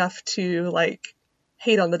not enough to, like,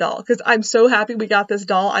 hate on the doll. Because I'm so happy we got this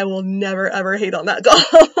doll, I will never, ever hate on that doll.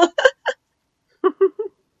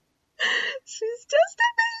 She's just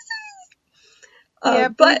amazing. Yeah,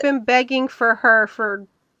 we've been begging for her for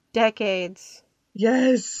decades.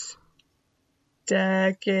 Yes.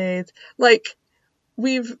 Decades. Like,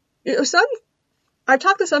 I've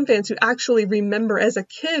talked to some fans who actually remember as a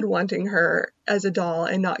kid wanting her as a doll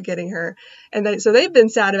and not getting her. And so they've been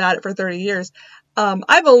sad about it for 30 years.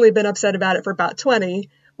 I've only been upset about it for about 20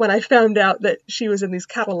 when I found out that she was in these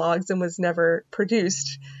catalogs and was never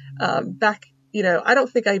produced. Back, I don't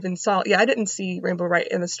think I even I didn't see Rainbow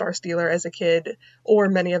Rite and the Star Stealer as a kid or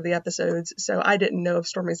many of the episodes, so I didn't know of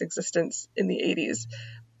Stormy's existence in the 80s.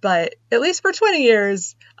 But at least for 20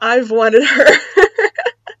 years, I've wanted her.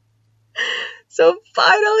 So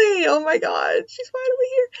finally, oh my God, she's finally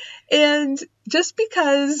here. And just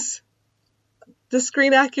because the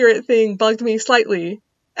screen accurate thing bugged me slightly,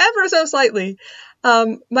 ever so slightly,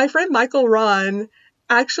 my friend Michael Ron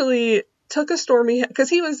actually took a Stormy, because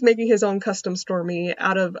he was making his own custom Stormy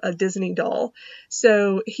out of a Disney doll.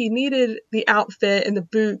 So he needed the outfit and the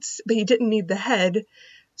boots, but he didn't need the head.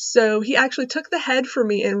 So he actually took the head for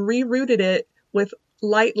me and rerouted it with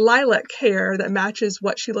light lilac hair that matches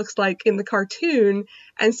what she looks like in the cartoon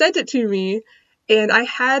and sent it to me. And I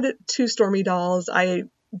had 2 Stormy dolls. I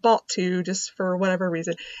bought 2 just for whatever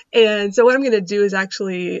reason. And so what I'm going to do is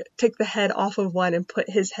actually take the head off of one and put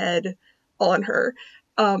his head on her.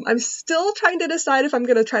 I'm still trying to decide if I'm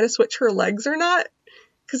going to try to switch her legs or not,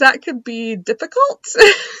 because that could be difficult.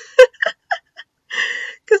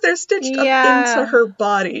 Because they're stitched up into her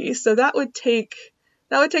body. So that would take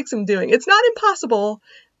some doing. It's not impossible,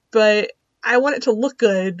 but I want it to look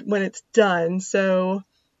good when it's done. So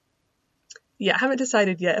yeah, I haven't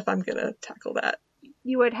decided yet if I'm going to tackle that.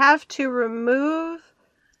 You would have to remove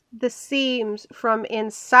the seams from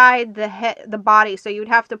inside the body. So you'd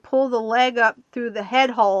have to pull the leg up through the head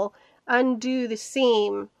hole, undo the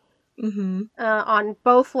seam on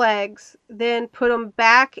both legs, then put them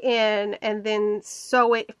back in, and then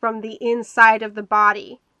sew it from the inside of the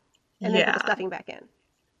body, and then put the stuffing back in.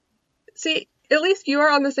 See, at least you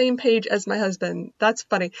are on the same page as my husband. That's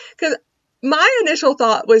funny. Because my initial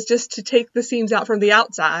thought was just to take the seams out from the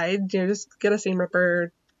outside, just get a seam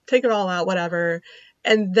ripper, take it all out, whatever,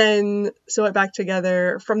 and then sew it back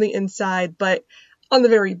together from the inside. But on the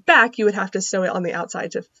very back, you would have to sew it on the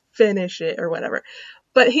outside to finish it or whatever.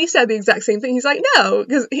 But he said the exact same thing. He's like, no,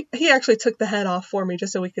 because he actually took the head off for me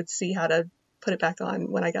just so we could see how to put it back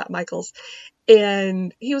on when I got Michael's.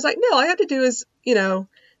 And he was like, no, all I have to do is,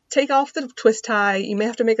 take off the twist tie. You may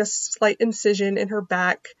have to make a slight incision in her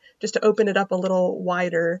back just to open it up a little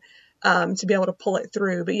wider to be able to pull it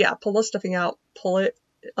through. But yeah, pull the stuffing out, pull it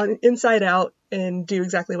inside out, and do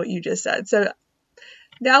exactly what you just said. So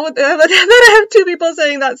now that I have 2 people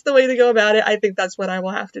saying that's the way to go about it, I think that's what I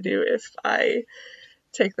will have to do if I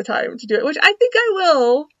take the time to do it, which I think I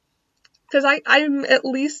will, because I'm at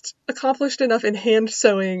least accomplished enough in hand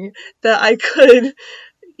sewing that I could,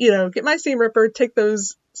 get my seam ripper, take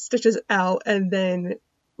those stitches out, and then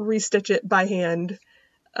restitch it by hand.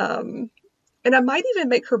 And I might even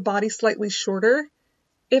make her body slightly shorter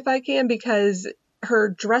if I can, because her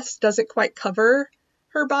dress doesn't quite cover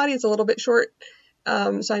her body. It's a little bit short.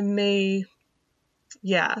 So I may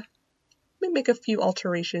make a few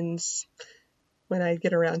alterations when I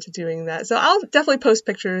get around to doing that. So I'll definitely post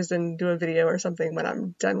pictures and do a video or something when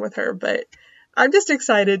I'm done with her, but I'm just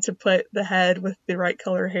excited to put the head with the right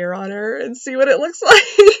color hair on her and see what it looks like.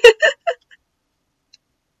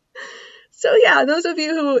 So yeah, those of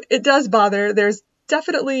you who it does bother, there's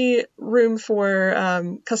definitely room for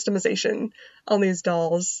customization on these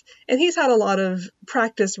dolls. And he's had a lot of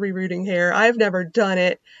practice rerouting hair. I've never done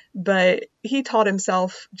it, but he taught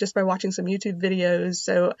himself just by watching some YouTube videos.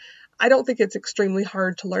 So I don't think it's extremely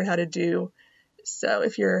hard to learn how to do. So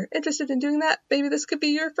if you're interested in doing that, maybe this could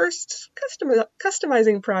be your first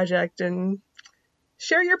customizing project, and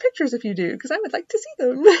share your pictures if you do, because I would like to see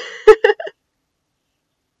them.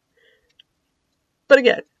 But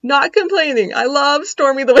again, not complaining. I love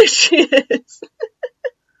Stormy the way she is.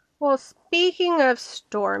 Well, speaking of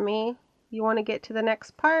Stormy, you want to get to the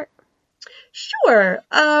next part? Sure.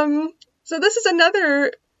 So this is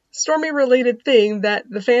another Stormy-related thing that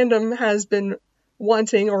the fandom has been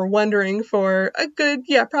wanting or wondering for a good,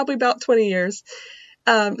 probably about 20 years.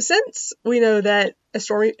 Since we know that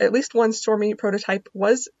at least one Stormy prototype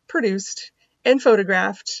was produced and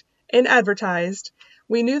photographed and advertised,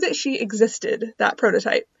 we knew that she existed, that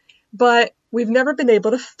prototype, but we've never been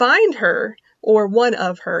able to find her or one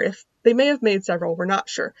of her. If they may have made several, we're not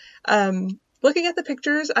sure. Looking at the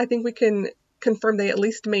pictures, I think we can confirm they at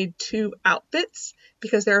least made 2 outfits,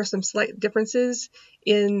 because there are some slight differences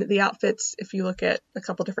in the outfits if you look at a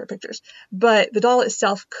couple different pictures. But the doll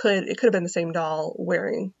itself could have been the same doll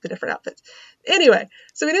wearing the different outfits. Anyway,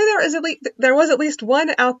 so we knew there was at least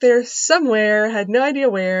one out there somewhere, had no idea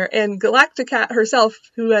where, and Galacticat herself,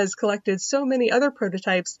 who has collected so many other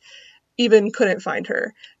prototypes, even couldn't find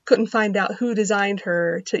her. Couldn't find out who designed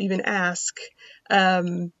her to even ask.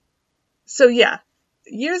 So yeah,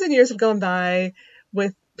 years and years have gone by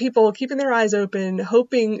with people keeping their eyes open,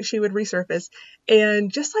 hoping she would resurface.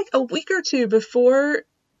 And just like a week or 2 before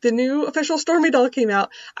the new official Stormy doll came out,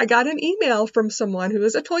 I got an email from someone who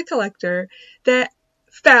is a toy collector that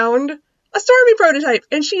found a Stormy prototype.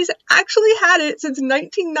 And she's actually had it since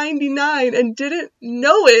 1999 and didn't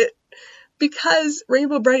know it, because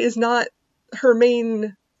Rainbow Brite is not her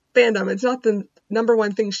main fandom. It's not the number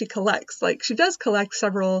one thing she collects. Like, she does collect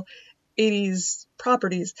several 80s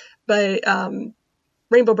properties, but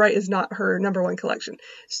Rainbow Brite is not her number one collection.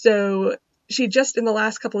 So she just in the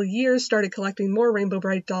last couple of years started collecting more Rainbow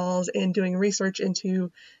Brite dolls and doing research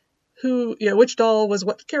into which doll was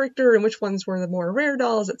what character and which ones were the more rare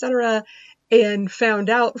dolls, etc. And found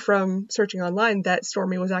out from searching online that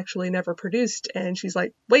Stormy was actually never produced. And she's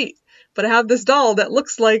like, wait, but I have this doll that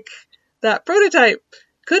looks like that prototype.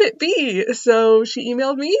 Could it be? So she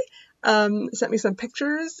emailed me, sent me some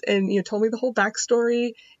pictures, and told me the whole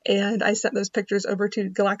backstory, and I sent those pictures over to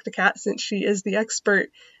Galacticat since she is the expert.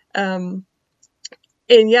 And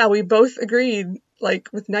yeah, we both agreed, like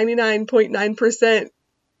with 99.9%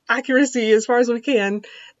 accuracy as far as we can,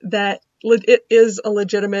 that it is a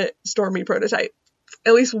legitimate Stormy prototype.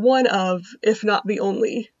 At least one of, if not the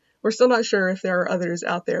only. We're still not sure if there are others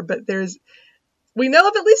out there, but we know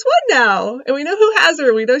of at least one now, and we know who has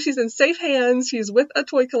her. We know she's in safe hands. She's with a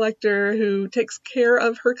toy collector who takes care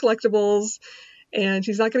of her collectibles, and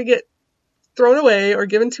she's not going to get thrown away or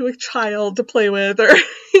given to a child to play with, or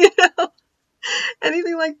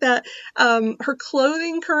anything like that. Her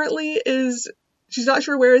clothing currently she's not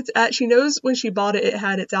sure where it's at. She knows when she bought it, it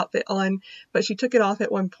had its outfit on, but she took it off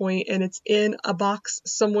at one point, and it's in a box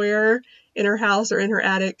somewhere in her house or in her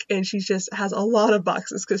attic, and she just has a lot of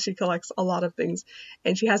boxes because she collects a lot of things,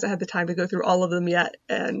 and she hasn't had the time to go through all of them yet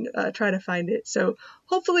and try to find it. So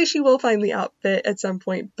hopefully she will find the outfit at some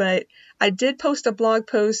point. But I did post a blog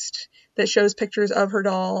post that shows pictures of her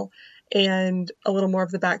doll and a little more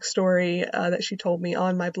of the backstory that she told me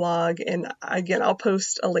on my blog. And again, I'll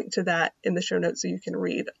post a link to that in the show notes so you can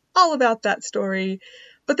read all about that story.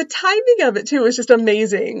 But the timing of it too is just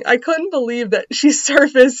amazing. I couldn't believe that she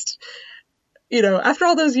surfaced, after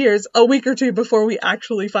all those years, a week or 2 before we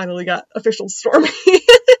actually finally got official Stormy.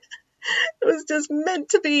 It was just meant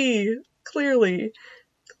to be. Clearly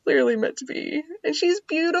meant to be. And she's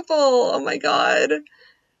beautiful. Oh my God.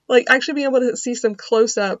 Like, actually being able to see some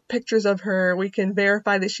close-up pictures of her, we can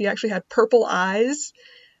verify that she actually had purple eyes,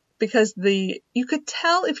 because you could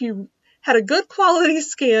tell if you had a good quality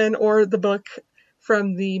scan or the book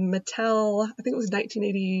from the Mattel, I think it was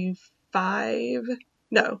 1985.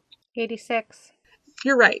 No. 86.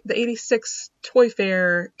 You're right, the 86 Toy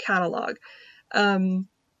Fair catalog.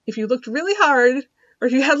 If you looked really hard, or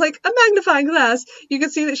if you had like a magnifying glass, you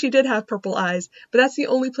could see that she did have purple eyes, but that's the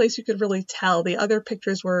only place you could really tell. The other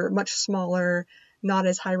pictures were much smaller, not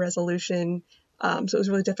as high resolution, so it was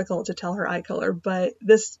really difficult to tell her eye color. But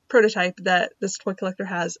this prototype that this toy collector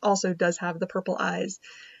has also does have the purple eyes.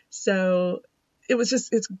 So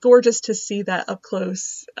it's gorgeous to see that up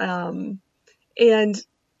close. And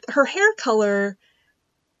her hair color,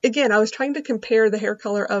 again, I was trying to compare the hair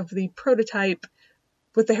color of the prototype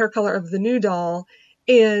with the hair color of the new doll.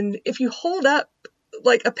 And if you hold up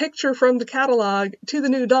like a picture from the catalog to the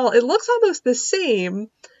new doll, it looks almost the same.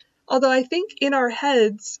 Although I think in our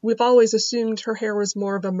heads, we've always assumed her hair was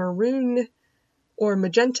more of a maroon or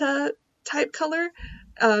magenta type color.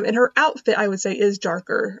 And her outfit, I would say, is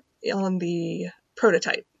darker on the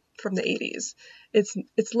prototype from the 80s.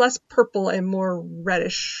 It's less purple and more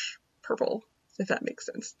reddish purple, if that makes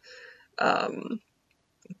sense.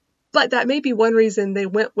 But that may be one reason they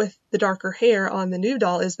went with the darker hair on the new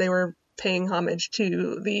doll, is they were paying homage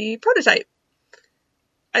to the prototype.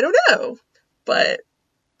 I don't know, but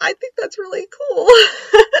I think that's really cool.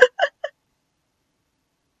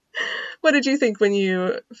 What did you think when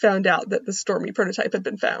you found out that the Stormy prototype had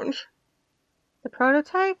been found? The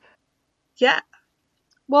prototype? Yeah.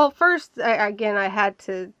 Well, first, again, I had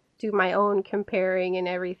to do my own comparing and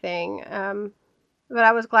everything. But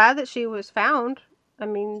I was glad that she was found. I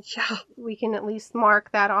mean, Yeah. we can at least mark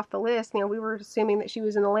that off the list. We were assuming that she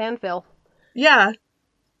was in the landfill. Yeah,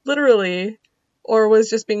 literally. Or was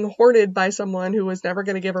just being hoarded by someone who was never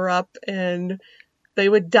going to give her up, and they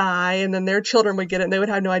would die, and then their children would get it, and they would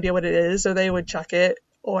have no idea what it is, so they would chuck it,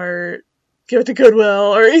 or give it to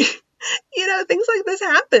Goodwill, or, things like this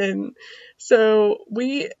happen. So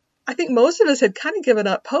I think most of us had kind of given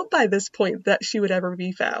up hope by this point that she would ever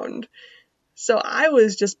be found. So I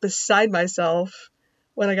was just beside myself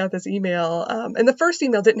when I got this email. And the first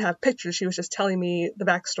email didn't have pictures. She was just telling me the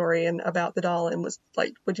backstory and about the doll and was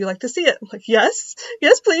like, would you like to see it? I'm like, yes,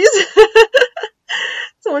 please.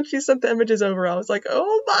 So when she sent the images over, I was like,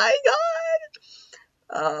 oh my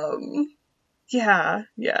God. Yeah,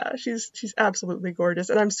 she's absolutely gorgeous.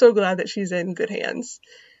 And I'm so glad that she's in good hands.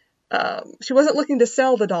 She wasn't looking to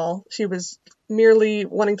sell the doll. She was merely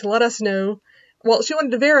wanting to let us know. Well, she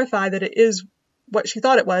wanted to verify that it is what she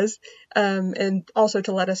thought it was, and also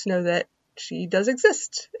to let us know that she does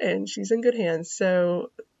exist and she's in good hands.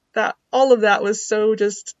 So that all of that was so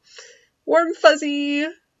just warm, fuzzy,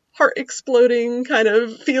 heart exploding kind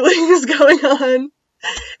of feelings going on.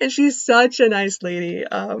 And she's such a nice lady.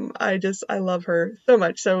 I love her so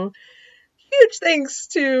much. So huge thanks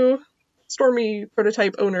to Stormy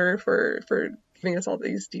Prototype owner for giving us all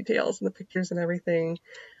these details and the pictures and everything.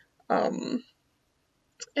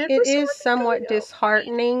 It is somewhat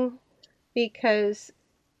disheartening because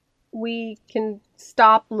we can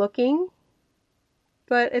stop looking,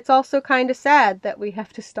 but it's also kind of sad that we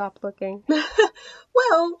have to stop looking.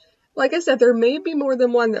 Well, like I said, there may be more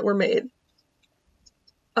than one that were made.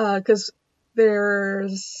 Because I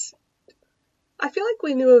feel like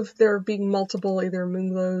we knew of there being multiple either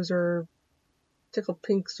Moonglows or Tickle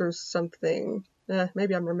Pinks or something.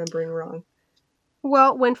 Maybe I'm remembering wrong.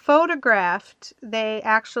 Well, when photographed, they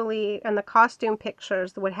actually, in the costume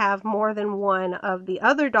pictures, would have more than one of the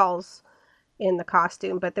other dolls in the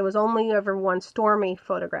costume, but there was only ever one Stormy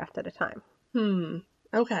photographed at a time.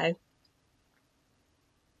 Okay.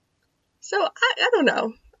 So, I don't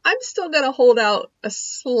know. I'm still going to hold out a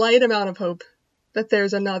slight amount of hope that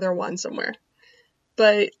there's another one somewhere.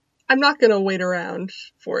 But I'm not going to wait around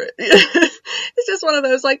for it. It's just one of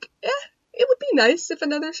those, like, it would be nice if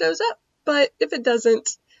another shows up. But if it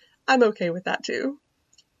doesn't, I'm okay with that too.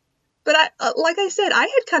 But like I said, I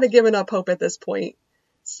had kind of given up hope at this point.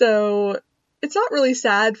 So it's not really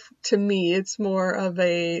sad to me. It's more of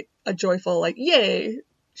a joyful, like, yay,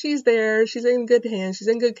 she's there. She's in good hands. She's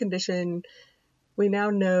in good condition. We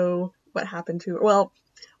now know what happened to her. Well,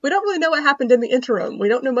 we don't really know what happened in the interim. We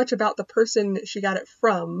don't know much about the person she got it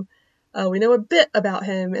from. We know a bit about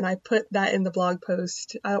him, and I put that in the blog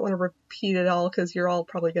post. I don't want to repeat it all because you're all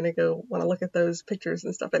probably going to go want to look at those pictures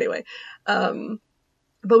and stuff anyway.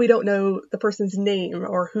 But we don't know the person's name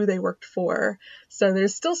or who they worked for. So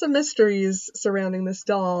there's still some mysteries surrounding this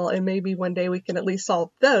doll, and maybe one day we can at least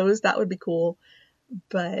solve those. That would be cool.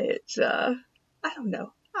 But I don't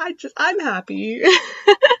know. I'm happy.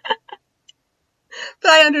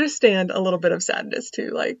 But I understand a little bit of sadness too.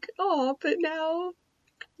 Like, oh, but now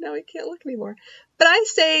we can't look anymore. But I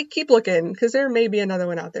say keep looking, because there may be another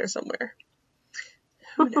one out there somewhere.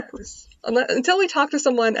 Who knows? Until we talk to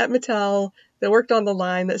someone at Mattel that worked on the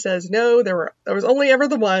line that says, no, there was only ever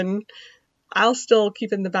the one, I'll still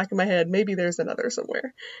keep in the back of my head, maybe there's another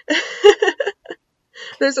somewhere.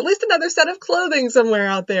 There's at least another set of clothing somewhere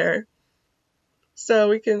out there. So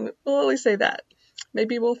we'll always say that.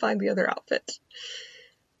 Maybe we'll find the other outfit.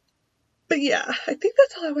 But yeah, I think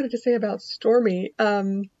that's all I wanted to say about Stormy. I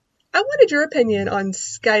wanted your opinion on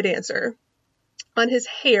Skydancer, on his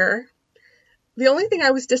hair. The only thing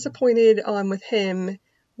I was disappointed on with him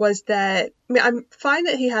was that, I'm fine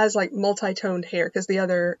that he has like multi-toned hair because the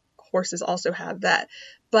other horses also have that.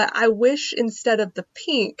 But I wish instead of the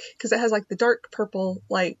pink, because it has like the dark purple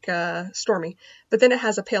like Stormy, but then it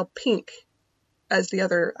has a pale pink as the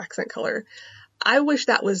other accent color. I wish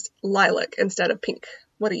that was lilac instead of pink.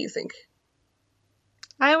 What do you think?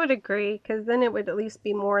 I would agree, because then it would at least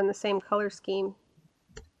be more in the same color scheme.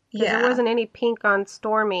 Yeah. There wasn't any pink on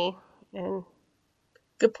Stormy. And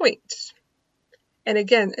good point. And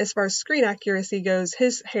again, as far as screen accuracy goes,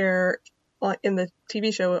 his hair in the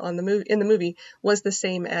TV show in the movie was the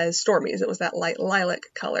same as Stormy's. It was that light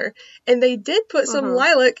lilac color. And they did put some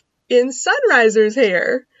lilac in Sunriser's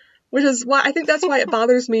hair, which is why I think that's why it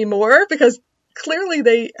bothers me more, because clearly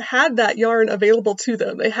they had that yarn available to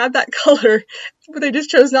them. They had that color, but they just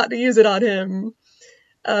chose not to use it on him.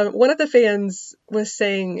 One of the fans was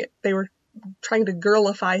saying they were trying to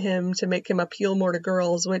girlify him to make him appeal more to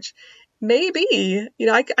girls, which maybe,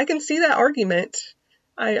 I can see that argument.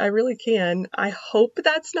 I really can. I hope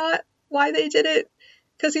that's not why they did it,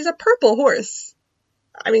 because he's a purple horse.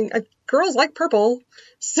 I mean, girls like purple,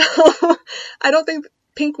 so I don't think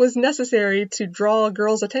pink was necessary to draw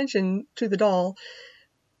girls' attention to the doll,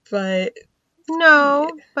 but...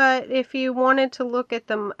 No, but if you wanted to look at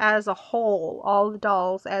them as a whole, all the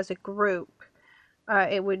dolls as a group,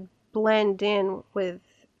 it would blend in with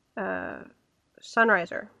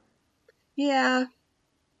Sunriser. Yeah.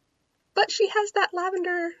 But she has that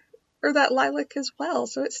lavender, or that lilac as well,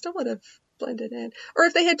 so it still would have blended in. Or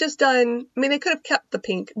if they had just done, I mean, they could have kept the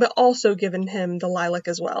pink, but also given him the lilac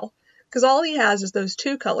as well. Because all he has is those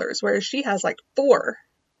 2 colors, whereas she has like 4.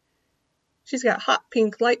 She's got hot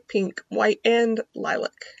pink, light pink, white, and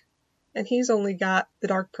lilac. And he's only got the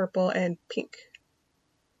dark purple and pink.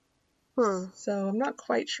 So I'm not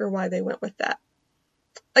quite sure why they went with that.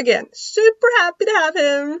 Again, super happy to have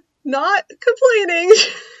him. Not complaining.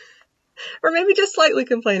 Or maybe just slightly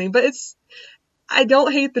complaining. But I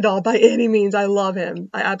don't hate the doll by any means. I love him.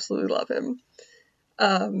 I absolutely love him.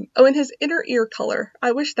 And his inner ear color.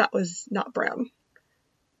 I wish that was not brown.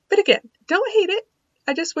 But again, don't hate it.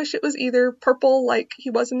 I just wish it was either purple like he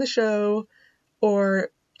was in the show, or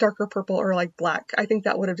darker purple or like black. I think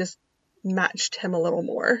that would have just matched him a little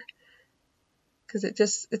more. Because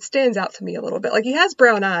it stands out to me a little bit. Like, he has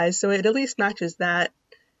brown eyes, so it at least matches that.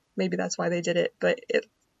 Maybe that's why they did it, but it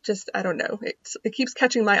just, I don't know. It keeps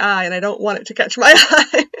catching my eye, and I don't want it to catch my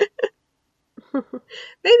eye.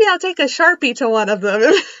 Maybe I'll take a Sharpie to one of them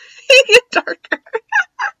and make it darker.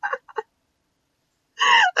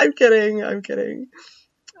 I'm kidding.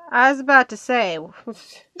 I was about to say. Well,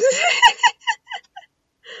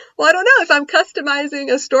 I don't know. If I'm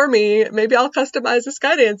customizing a Stormy, maybe I'll customize a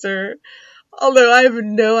Skydancer. Although I have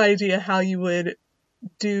no idea how you would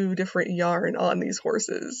do different yarn on these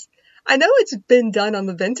horses. I know it's been done on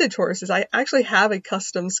the vintage horses. I actually have a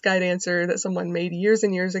custom Skydancer that someone made years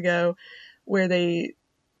and years ago, where they,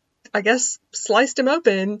 I guess, sliced him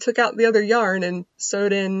open, took out the other yarn, and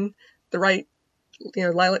sewed in the right,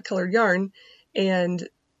 lilac colored yarn, and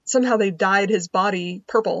somehow they dyed his body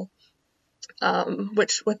purple,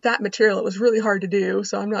 which with that material, it was really hard to do,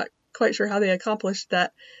 so I'm not quite sure how they accomplished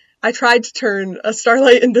that. I tried to turn a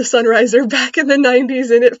Starlight into Sunriser back in the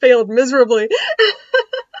 90s, and it failed miserably.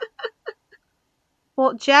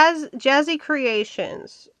 Well, Jazzy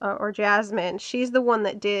Creations, or Jasmine, she's the one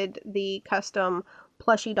that did the custom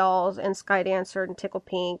plushie dolls and Skydancer and Tickle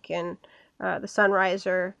Pink and the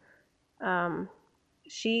Sunriser.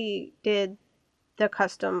 She did the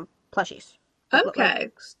custom plushies. Okay.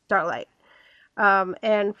 Like Starlight.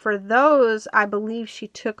 And for those, I believe she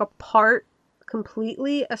took apart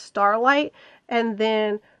completely a Starlight and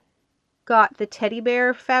then got the teddy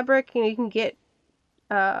bear fabric. You can get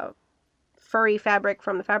furry fabric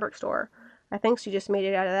from the fabric store. I think she just made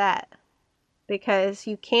it out of that, because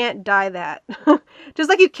you can't dye that. Just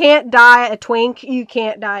like you can't dye a twink, you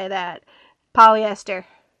can't dye that. Polyester.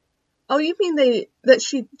 Oh, you mean that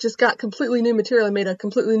she just got completely new material and made a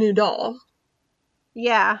completely new doll?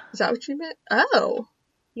 Yeah. Is that what you meant? Oh.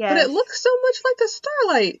 Yes. But it looks so much like the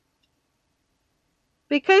Starlight.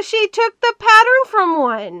 Because she took the pattern from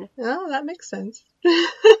one. Oh, that makes sense.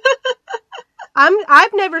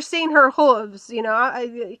 I've never seen her hooves,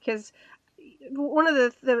 because one of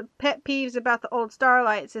the pet peeves about the old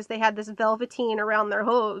Starlights is they had this velveteen around their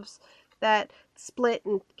hooves that split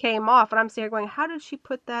and came off, and I'm sitting here going, how did she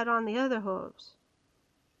put that on the other hooves?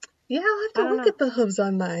 Yeah, I'll have to look at the hooves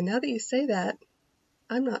on mine. Now that you say that,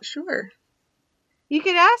 I'm not sure. You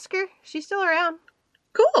could ask her. She's still around.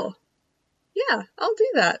 Cool. Yeah, I'll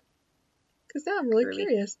do that. Because now I'm really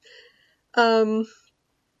curious. But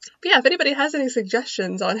yeah, if anybody has any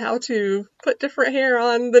suggestions on how to put different hair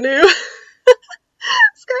on the new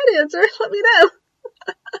Skydancer, let me know.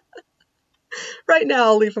 Right now,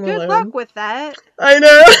 I'll leave them alone. Good luck with that. I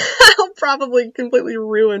know. I'll probably completely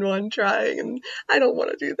ruin one trying, and I don't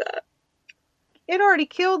want to do that. It already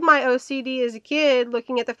killed my OCD as a kid,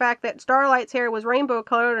 looking at the fact that Starlight's hair was rainbow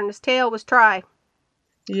colored and his tail was tri.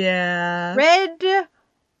 Yeah. Red,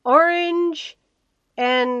 orange,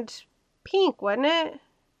 and pink, wasn't it?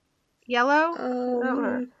 Yellow? I don't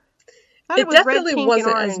know. It definitely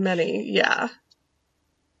wasn't as many. Yeah.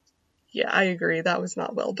 Yeah, I agree. That was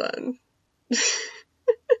not well done.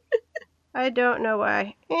 I don't know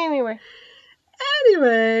why. Anyway.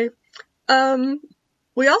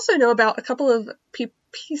 We also know about a couple of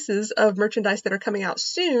pieces of merchandise that are coming out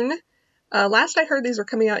soon. Last I heard, these were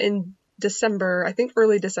coming out in December, I think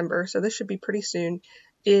early December, so this should be pretty soon,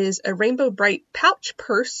 is a Rainbow Brite pouch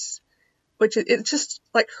purse which it's just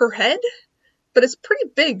like her head, but it's pretty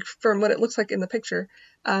big from what it looks like in the picture,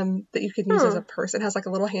 that you could use as a purse. It has like a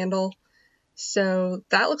little handle. So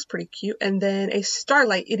that looks pretty cute. And then a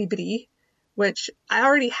Starlight itty bitty, which I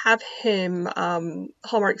already have him.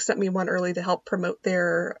 Hallmark sent me one early to help promote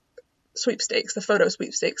their sweepstakes, the photo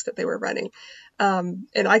sweepstakes that they were running. And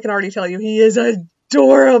I can already tell you, he is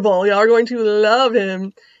adorable. Y'all are going to love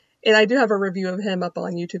him. And I do have a review of him up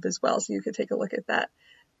on YouTube as well, so you could take a look at that.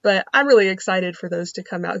 But I'm really excited for those to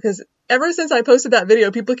come out, because ever since I posted that video,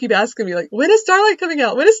 people keep asking me, like, when is Starlight coming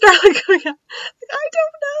out? When is Starlight coming out? Like, I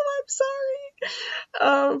don't know. I'm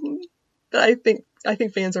sorry. But I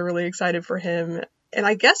think fans are really excited for him. And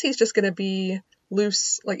I guess he's just going to be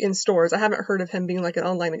loose, like, in stores. I haven't heard of him being like an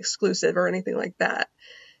online exclusive or anything like that.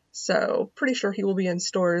 So pretty sure he will be in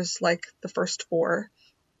stores like the first 4.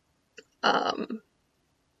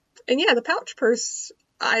 And yeah, the pouch purse,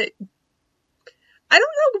 I don't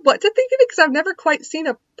know what to think of it, because I've never quite seen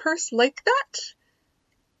a purse like that.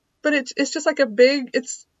 But it's just like a big,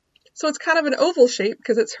 it's kind of an oval shape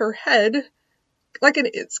because it's her head.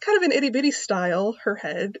 It's kind of an itty bitty style, her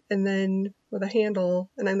head, and then with a handle,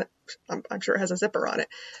 and then I'm sure it has a zipper on it.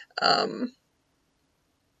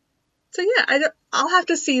 So yeah, I'll have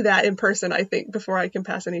to see that in person, I think, before I can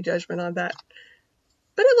pass any judgment on that.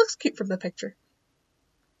 But it looks cute from the picture.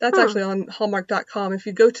 That's actually on Hallmark.com. If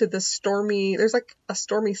you go to the Stormy, there's like a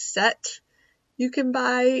Stormy set you can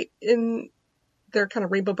buy in their kind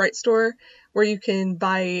of Rainbow Brite store, where you can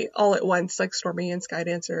buy all at once, like Stormy and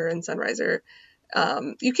Skydancer and Sunriser.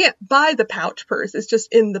 You can't buy the pouch purse. It's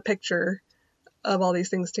just in the picture of all these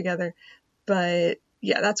things together. But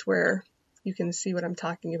yeah, that's where you can see what I'm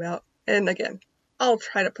talking about. And again, I'll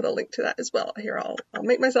try to put a link to that as well. Here, I'll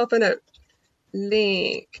make myself a note.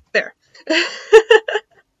 Link. There.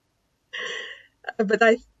 But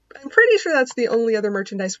I'm pretty sure that's the only other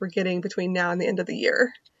merchandise we're getting between now and the end of the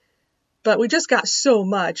year. But we just got so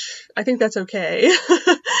much. I think that's okay.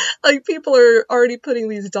 Like, people are already putting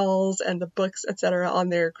these dolls and the books, etc., on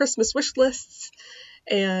their Christmas wish lists.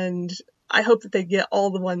 And I hope that they get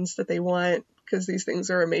all the ones that they want, because these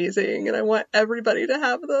things are amazing and I want everybody to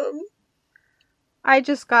have them. I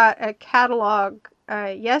just got a catalog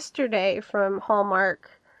yesterday from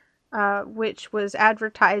Hallmark, which was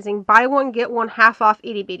advertising buy one, get one half off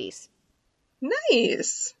itty bitties.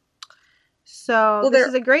 Nice. So this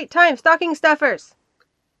is a great time. Stocking stuffers.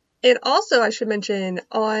 And also, I should mention,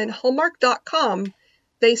 on Hallmark.com,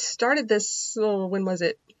 they started this, when was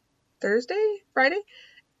it? Thursday? Friday?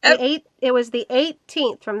 It was the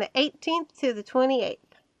 18th, from the 18th to the 28th.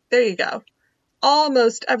 There you go.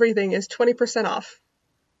 Almost everything is 20% off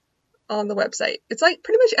on the website. It's like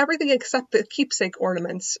pretty much everything except the keepsake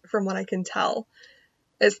ornaments, from what I can tell.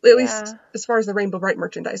 At least as far as the Rainbow Brite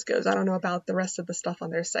merchandise goes. I don't know about the rest of the stuff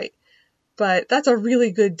on their site. But that's a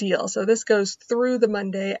really good deal. So this goes through the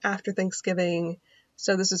Monday after Thanksgiving.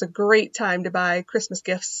 So this is a great time to buy Christmas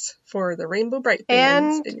gifts for the Rainbow Brite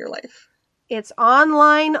fans in your life. It's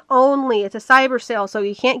online only. It's a cyber sale, so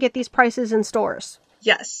you can't get these prices in stores.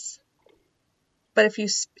 Yes. But if you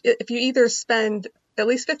either spend at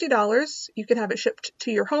least $50, you can have it shipped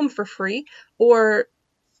to your home for free, or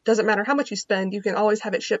doesn't matter how much you spend, you can always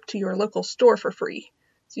have it shipped to your local store for free.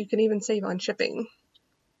 So you can even save on shipping.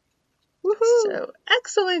 Woohoo! So,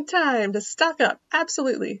 excellent time to stock up.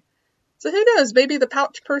 Absolutely. So who knows, maybe the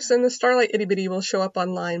pouch purse and the Starlight itty bitty will show up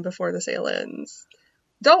online before the sale ends.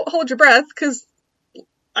 Don't hold your breath, because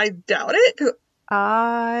I doubt it.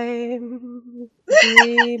 I'm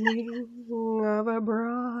dreaming of a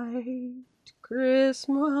bright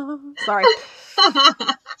Christmas. Sorry.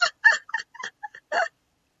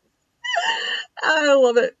 I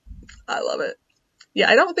love it. I love it.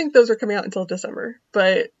 Yeah, I don't think those are coming out until December,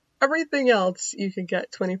 but everything else you can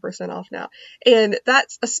get 20% off now. And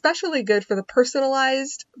that's especially good for the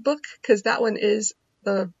personalized book, because that one is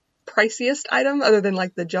the priciest item other than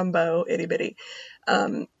like the jumbo itty bitty.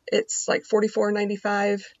 It's like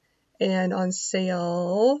 $44.95, and on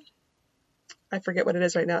sale, I forget what it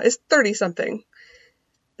is right now. It's 30 something.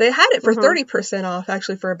 They had it for 30% off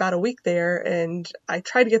actually for about a week there, and I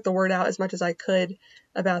tried to get the word out as much as I could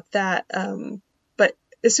about that. But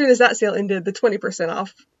as soon as that sale ended, the 20%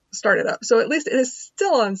 off started up. So at least it is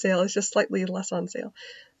still on sale. It's just slightly less on sale.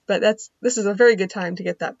 But this is a very good time to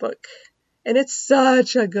get that book. And it's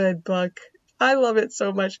such a good book. I love it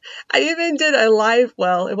so much. I even did a live,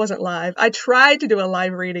 well, it wasn't live. I tried to do a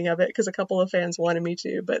live reading of it because a couple of fans wanted me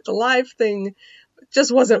to, but the live thing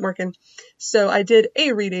just wasn't working. So I did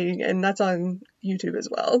a reading, and that's on YouTube as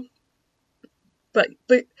well. But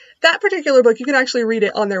that particular book, you can actually read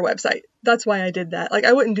it on their website. That's why I did that. Like,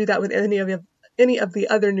 I wouldn't do that with any of any of the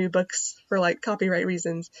other new books for like copyright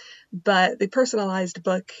reasons, but the personalized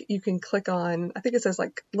book you can click on, I think it says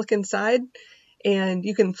like look inside, and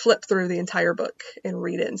you can flip through the entire book and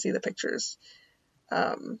read it and see the pictures,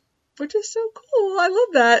 which is so cool. I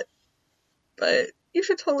love that. But you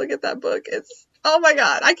should totally get that book. It's, oh my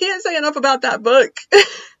God, I can't say enough about that book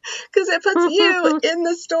because it puts you in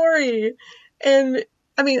the story. And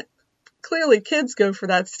I mean, clearly kids go for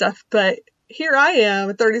that stuff, but here I am,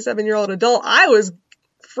 a 37-year-old adult. I was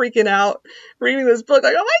freaking out reading this book,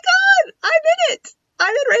 like, oh my God, I'm in it.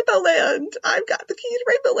 I'm in Rainbow Land. I've got the key to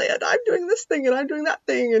Rainbow Land. I'm doing this thing and I'm doing that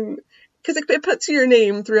thing. And because it puts your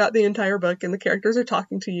name throughout the entire book and the characters are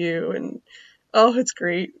talking to you. And oh, it's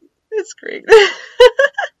great. It's great.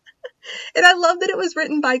 And I love that it was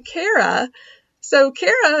written by Kara. So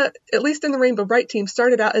Kara, at least in the Rainbow Bright team,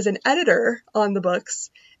 started out as an editor on the books.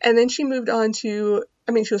 And then she moved on to,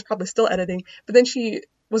 I mean, she was probably still editing, but then she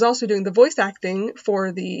was also doing the voice acting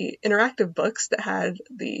for the interactive books that had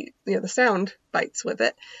the, you know, the sound bites with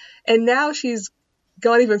it. And now she's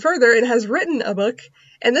gone even further and has written a book.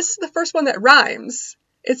 And this is the first one that rhymes.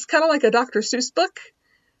 It's kind of like a Dr. Seuss book.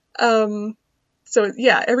 So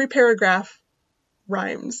yeah, every paragraph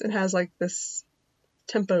rhymes and has like this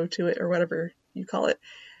tempo to it or whatever you call it,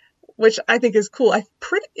 which I think is cool. Is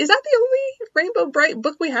that the only Rainbow Bright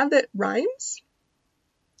book we have that rhymes?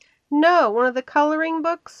 No, one of the coloring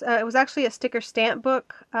books, it was actually a sticker stamp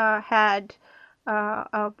book, it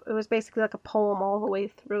was basically like a poem all the way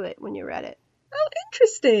through it when you read it. Oh,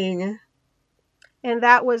 interesting. And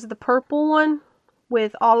that was the purple one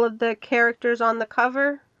with all of the characters on the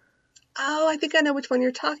cover. Oh, I think I know which one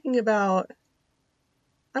you're talking about.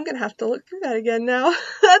 I'm going to have to look through that again now.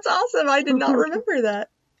 That's awesome. I did not remember that.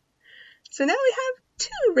 So now we have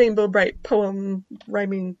 2 Rainbow Bright poem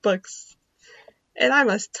rhyming books. And I'm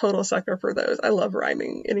a total sucker for those. I love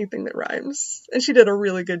rhyming, anything that rhymes. And she did a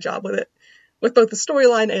really good job with it, with both the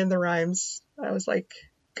storyline and the rhymes. I was like,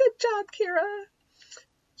 good job, Kara.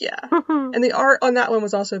 Yeah. And the art on that one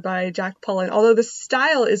was also by Jack Pullen, although the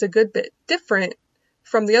style is a good bit different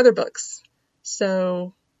from the other books.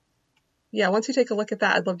 So, yeah, once you take a look at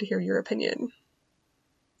that, I'd love to hear your opinion.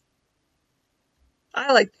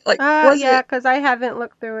 I like yeah, because I haven't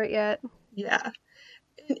looked through it yet. Yeah.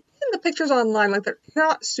 And even the pictures online, like, they're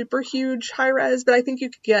not super huge high res, but I think you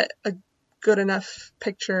could get a good enough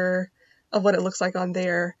picture of what it looks like on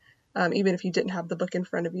there, even if you didn't have the book in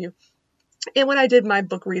front of you. And when I did my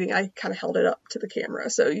book reading, I kind of held it up to the camera,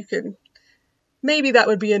 so you could, maybe that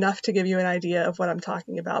would be enough to give you an idea of what I'm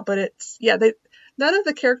talking about. But it's, yeah, none of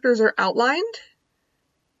the characters are outlined,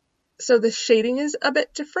 so the shading is a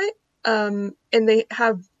bit different, and they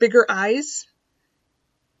have bigger eyes.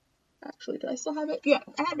 Actually, do I still have it? Yeah,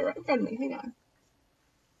 I have it right in front of me. Hang on.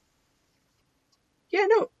 Yeah,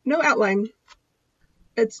 no outline.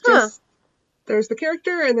 It's just, there's the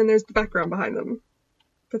character and then there's the background behind them.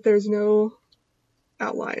 But there's no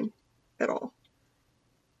outline at all.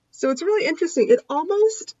 So it's really interesting. It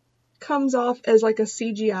almost comes off as like a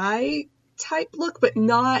CGI type look, but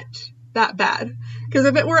not that bad. Because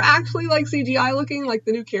if it were actually like CGI looking, like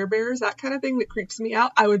the new Care Bears, that kind of thing that creeps me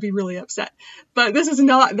out, I would be really upset. But this is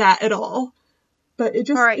not that at all. But it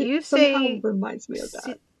just somehow reminds me of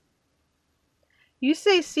that. You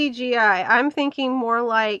say CGI. I'm thinking more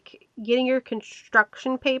like getting your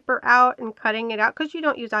construction paper out and cutting it out, because you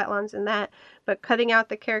don't use outlines in that, but cutting out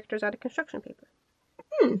the characters out of construction paper.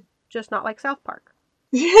 Just not like South Park.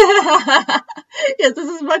 Yes, this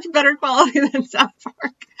is much better quality than South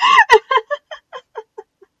Park.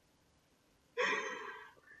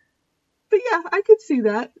 But yeah, I could see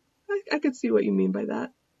that. I could see what you mean by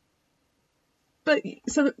that. But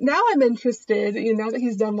so now I'm interested, now that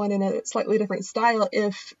he's done one in a slightly different style,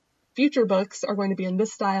 if future books are going to be in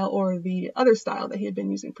this style or the other style that he had been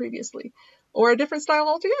using previously, or a different style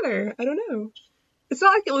altogether. I don't know. It's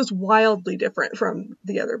not like it was wildly different from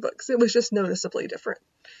the other books. It was just noticeably different.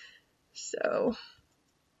 So,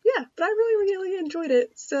 yeah, but I really, really enjoyed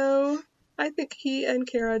it. So I think he and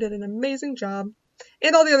Kara did an amazing job.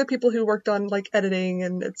 And all the other people who worked on, like, editing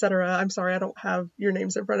and etc. I'm sorry, I don't have your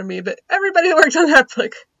names in front of me, but everybody who worked on that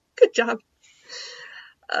book, good job.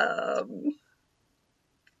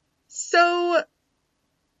 So,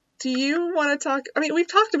 do you want to talk? I mean, we've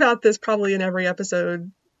talked about this probably in every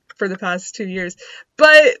episode for the past 2 years,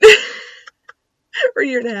 but or a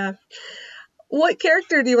year and a half. What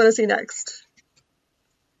character do you want to see next?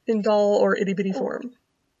 In doll or itty bitty form?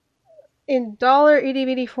 In doll or itty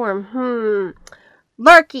bitty form?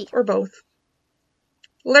 Lurky. Or both.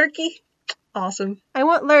 Lurky? Awesome. I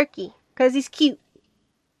want Lurky, because he's cute.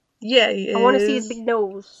 Yeah, he is. I want to see his big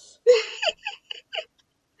nose.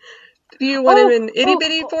 Do you want him in itty oh,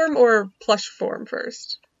 bitty oh. form or plush form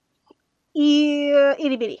first? Yeah,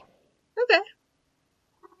 itty bitty. Okay.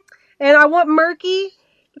 And I want Murky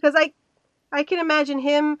because I can imagine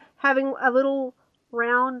him having a little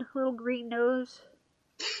round, little green nose.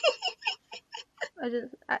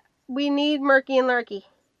 We need Murky and Larky.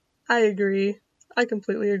 I agree. I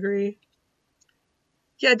completely agree.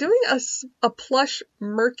 Yeah, doing a plush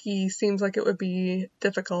Murky seems like it would be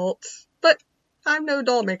difficult, but I'm no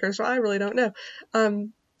doll maker, so I really don't know.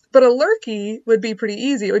 But a Lurky would be pretty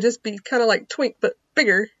easy. It would just be kind of like Twink, but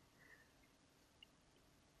bigger.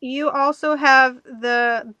 You also have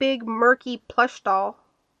the big Murky plush doll.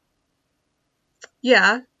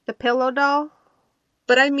 Yeah. The pillow doll.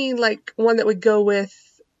 But I mean like one that would go with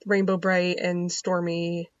Rainbow Brite and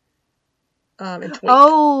Stormy and Twink.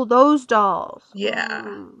 Oh, those dolls.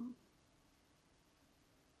 Yeah.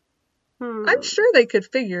 I'm sure they could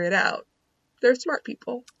figure it out. They're smart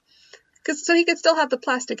people. So he could still have the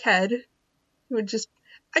plastic head. It would just,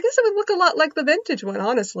 I guess it would look a lot like the vintage one,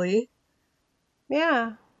 honestly.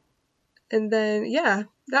 Yeah. And then, yeah,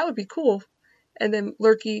 that would be cool. And then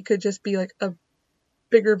Lurky could just be like a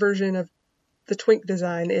bigger version of the Twink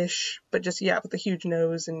design-ish, but just, yeah, with a huge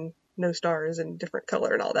nose and no stars and different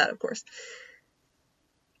color and all that, of course.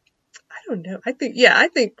 I don't know. I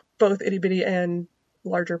think both Itty Bitty and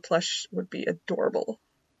larger plush would be adorable.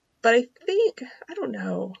 But I don't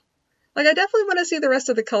know. Like, I definitely want to see the rest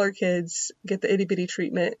of the color kids get the Itty Bitty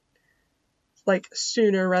treatment, like,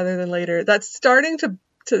 sooner rather than later. That's starting to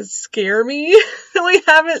scare me that we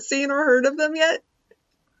haven't seen or heard of them yet.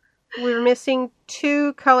 We're missing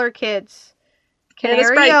 2 color kids.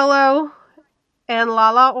 Canary Yellow and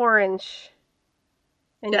Lala Orange.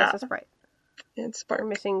 And yes, a Sprite. And Spark. We're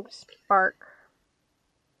missing Spark.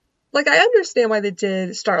 Like, I understand why they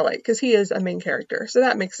did Starlight, because he is a main character, so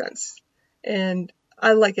that makes sense. And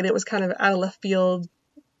I like it. It was kind of out of left field.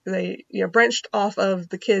 They, branched off of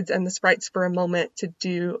the kids and the sprites for a moment to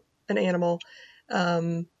do an animal.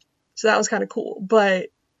 So that was kind of cool. But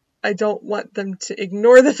I don't want them to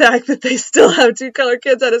ignore the fact that they still have 2 color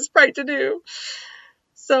kids and a sprite to do.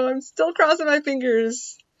 So I'm still crossing my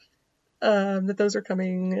fingers that those are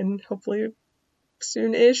coming, and hopefully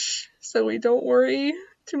soon-ish, so we don't worry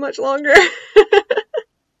too much longer.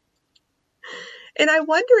 And I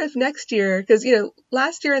wonder if next year, because,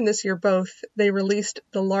 last year and this year both, they released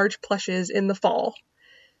the large plushes in the fall.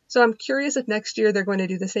 So I'm curious if next year they're going to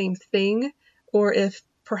do the same thing, or if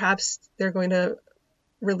perhaps they're going to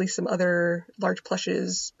release some other large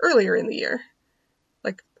plushes earlier in the year.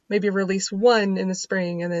 Like, maybe release one in the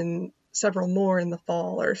spring and then several more in the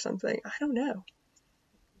fall or something. I don't know.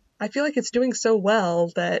 I feel like it's doing so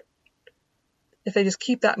well that if they just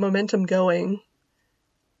keep that momentum going,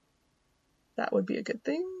 that would be a good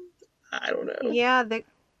thing. I don't know. Yeah,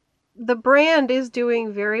 the brand is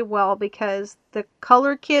doing very well because the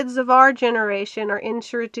color kids of our generation are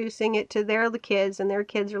introducing it to their kids, and their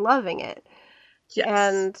kids are loving it.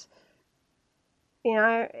 Yes.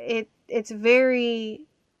 And it's very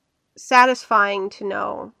satisfying to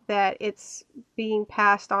know that it's being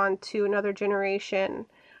passed on to another generation.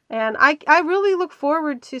 And I really look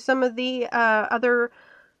forward to some of the other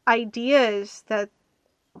ideas that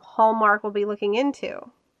Hallmark will be looking into.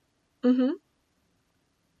 Mm-hmm.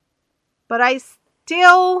 But I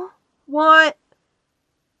still want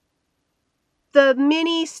the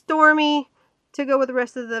mini Stormy to go with the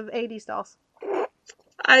rest of the 80s dolls.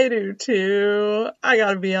 I do too. I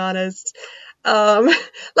gotta be honest. I'm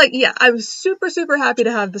super, super happy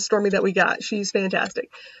to have the Stormy that we got. She's fantastic.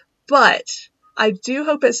 But I do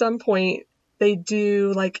hope at some point they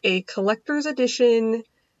do like a collector's edition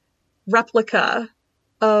replica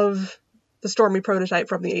of the Stormy prototype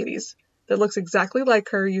from the 80s that looks exactly like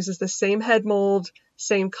her, uses the same head mold,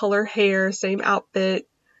 same color hair, same outfit,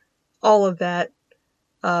 all of that,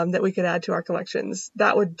 that we could add to our collections.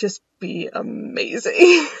 That would just be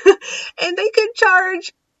amazing. And they could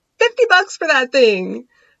charge $50 for that thing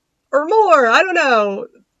or more. I don't know.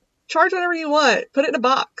 Charge whatever you want. Put it in a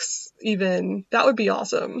box even. That would be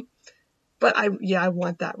awesome. But I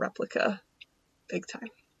want that replica big time.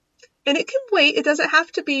 And it can wait. It doesn't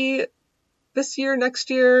have to be this year, next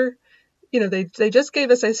year. They just gave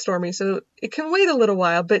us a Stormy, so it can wait a little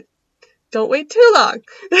while, but don't wait too long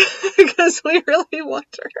because we really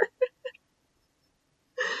want her.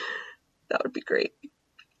 That would be great.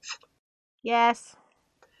 Yes.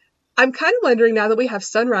 I'm kind of wondering now that we have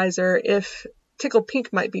Sunriser if Tickle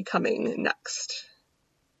Pink might be coming next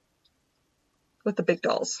with the big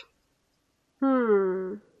dolls.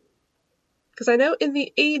 Because I know in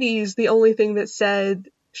the 80s, the only thing that said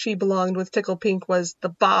she belonged with Tickle Pink was the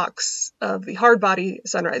box of the hard body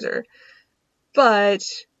Sunriser. But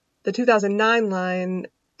the 2009 line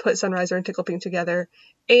put Sunriser and Tickle Pink together,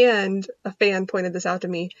 and a fan pointed this out to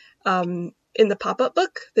me. In the pop-up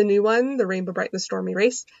book, the new one, the Rainbow Brite and the Stormy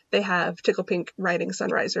race, they have Tickle Pink riding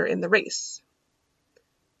Sunriser in the race.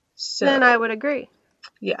 So then I would agree.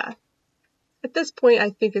 Yeah. At this point, I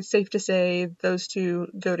think it's safe to say those two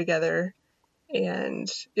go together,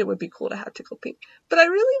 and it would be cool to have Tickle Pink. But I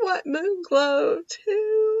really want Moonglow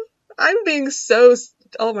too. I'm being so,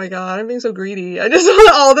 oh my god, I'm being so greedy. I just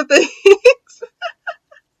want all the things.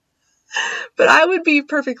 But I would be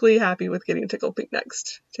perfectly happy with getting Tickle Pink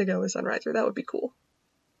next to go with Sunriser. That would be cool.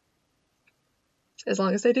 As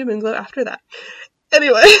long as they do Moonglow after that.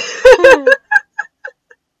 Anyway.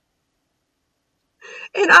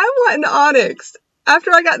 And I want an Onyx.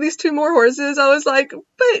 After I got these two more horses, I was like,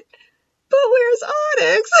 but where's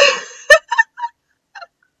Onyx?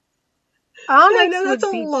 Onyx I know that's would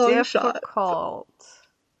a be long difficult. shot.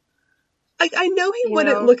 I know he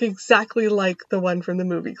wouldn't look exactly like the one from the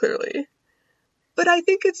movie, clearly. But I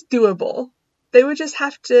think it's doable. They would just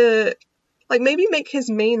have to, like, maybe make his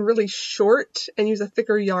mane really short and use a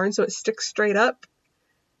thicker yarn so it sticks straight up.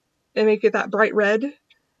 And make it that bright red.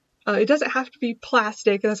 It doesn't have to be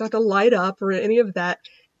plastic. It doesn't have to light up or any of that.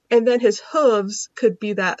 And then his hooves could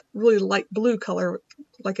be that really light blue color,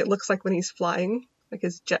 like it looks like when he's flying, like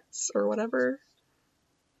his jets or whatever.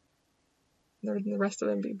 And the rest of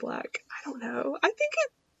them be black. I don't know. I think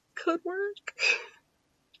it could work.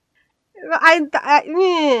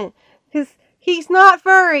 Because he's not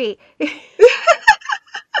furry.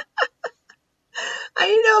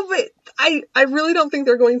 I know, but I really don't think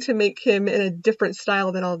they're going to make him in a different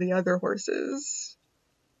style than all the other horses.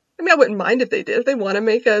 I mean, I wouldn't mind if they did. If they want to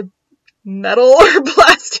make a metal or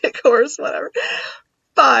plastic horse, whatever,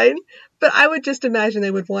 fine. But I would just imagine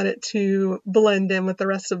they would want it to blend in with the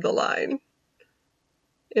rest of the line.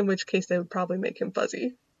 In which case they would probably make him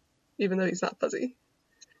fuzzy, even though he's not fuzzy.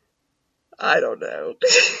 I don't know.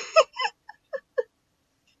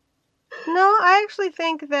 No, I actually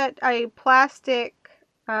think that a plastic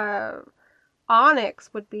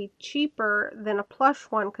Onyx would be cheaper than a plush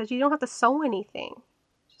one because you don't have to sew anything.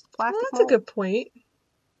 Just plastic Well, that's mold. a good point.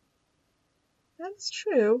 That's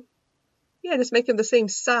true. Yeah, just make them the same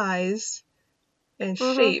size and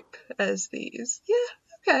shape as these.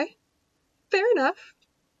 Yeah, okay. Fair enough.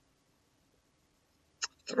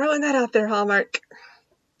 Throwing that out there, Hallmark.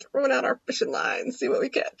 Throwing out our fishing line, see what we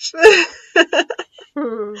catch.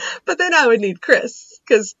 But then I would need Chris,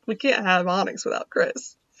 because we can't have Onyx without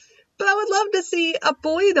Chris. But I would love to see a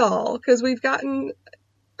boy doll, because we've gotten,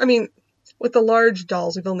 I mean, with the large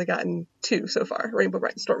dolls, we've only gotten 2 so far, Rainbow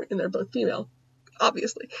Brite and Stormy, and they're both female,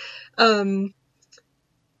 obviously. So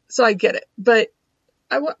I get it, but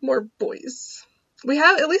I want more boys. We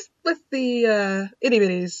have, at least with the itty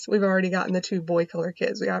bitties, we've already gotten the 2 boy color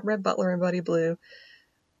kids. We got Red Butler and Buddy Blue.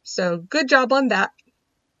 So good job on that.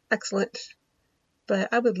 Excellent.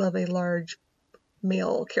 But I would love a large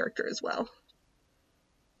male character as well.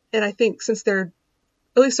 And I think since they're,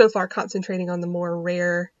 at least so far, concentrating on the more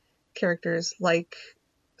rare characters like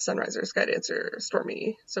Sunriser, Skydancer,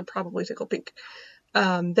 Stormy, so probably Tickle Pink,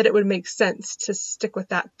 that it would make sense to stick with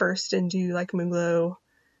that first and do like Moonglow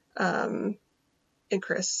and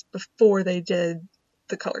Chris before they did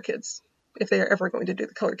the color kids. If they are ever going to do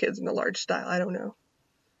the color kids in the large style, I don't know.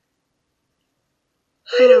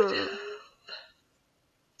 I don't know.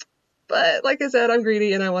 But like I said, I'm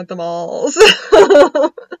greedy and I want them all. So.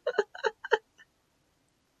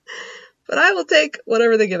 But I will take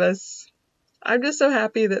whatever they give us. I'm just so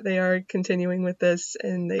happy that they are continuing with this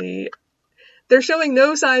and they're showing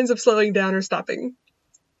no signs of slowing down or stopping.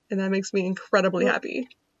 And that makes me incredibly happy.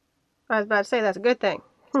 I was about to say that's a good thing.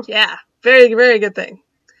 Yeah, very, very good thing.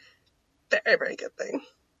 Very, very good thing.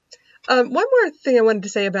 One more thing I wanted to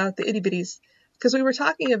say about the itty bitties, because we were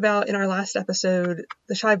talking about in our last episode,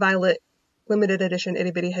 the Shy Violet limited edition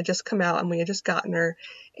itty bitty had just come out and we had just gotten her,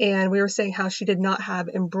 and we were saying how she did not have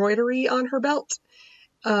embroidery on her belt.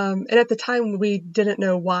 And at the time we didn't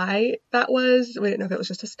know why that was. We didn't know if it was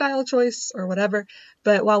just a style choice or whatever.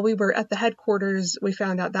 But while we were at the headquarters, we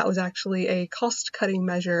found out that was actually a cost-cutting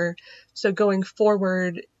measure. So going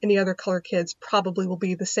forward, any other color kids probably will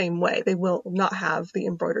be the same way. They will not have the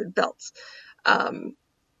embroidered belts.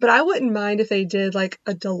 But I wouldn't mind if they did like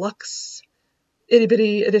a deluxe itty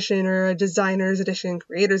bitty edition or a designer's edition,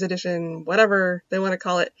 creator's edition, whatever they want to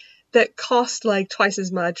call it, that cost like twice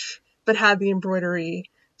as much but had the embroidery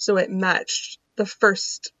so it matched the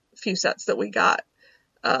first few sets that we got.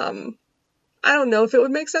 I don't know if it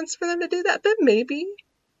would make sense for them to do that, but maybe.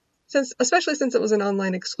 Especially since it was an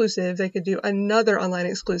online exclusive, they could do another online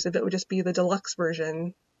exclusive. It would just be the deluxe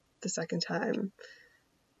version the second time.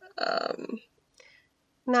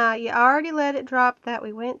 Nah, you already let it drop that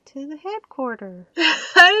we went to the headquarters.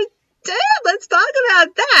 I did. Let's talk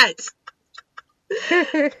about that.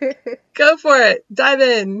 Go for it. Dive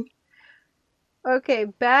in. Okay,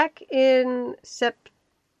 back in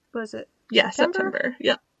was it September.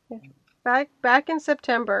 Yeah. Back in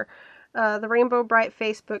September, the Rainbow Brite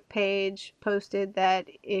Facebook page posted that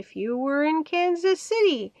if you were in Kansas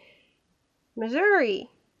City, Missouri,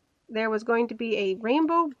 there was going to be a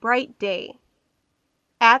Rainbow Brite Day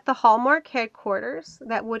at the Hallmark headquarters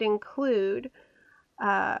that would include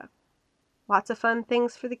lots of fun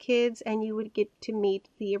things for the kids, and you would get to meet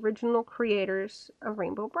the original creators of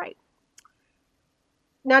Rainbow Brite.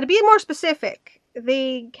 Now, to be more specific,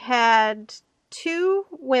 they had 2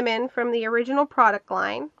 women from the original product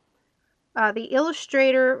line, the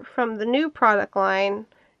illustrator from the new product line,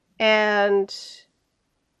 and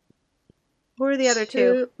who are the other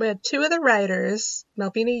 2? We had 2 of the writers,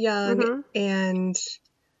 Malvina Young and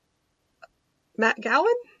Matt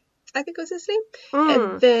Gowan, I think was his name.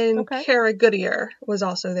 And then Kara Goodyear was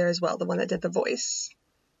also there as well, the one that did the voice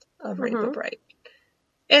of Rainbow Brite.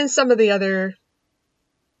 And some of the other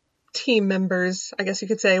team members, I guess you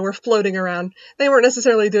could say, were floating around. They weren't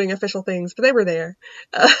necessarily doing official things, but they were there.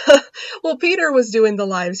 Well, Peter was doing the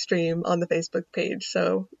live stream on the Facebook page,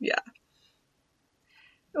 so yeah.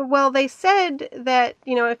 Well, they said that,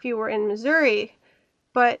 if you were in Missouri,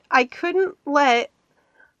 but I couldn't let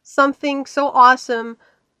something so awesome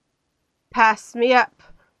pass me up.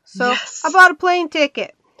 So I bought a plane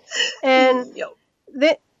ticket. And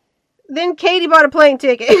then Katie bought a plane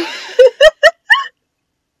ticket.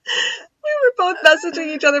 We were both messaging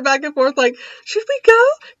each other back and forth like, should we go?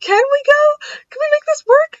 Can we go? Can we make this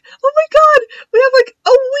work? Oh my god, we have like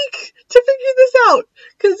a week to figure this out.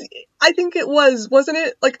 Because I think wasn't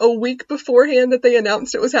it like a week beforehand that they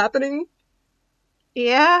announced it was happening?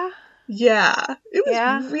 Yeah. Yeah. It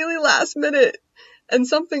was really last minute. And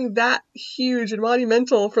something that huge and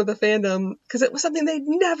monumental for the fandom, because it was something they'd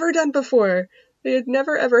never done before. They had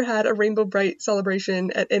never ever had a Rainbow Brite celebration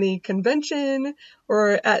at any convention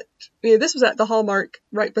or this was at the Hallmark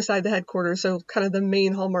right beside the headquarters, so kind of the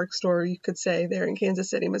main Hallmark store, you could say, there in Kansas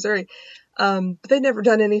City, Missouri. But they'd never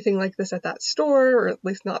done anything like this at that store, or at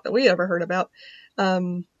least not that we ever heard about.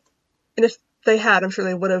 And if they had, I'm sure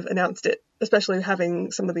they would have announced it, especially having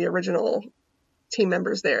some of the original team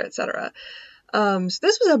members there, etc. So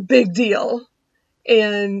this was a big deal.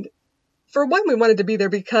 And for one, we wanted to be there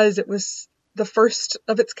because it was the first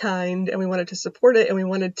of its kind, and we wanted to support it, and we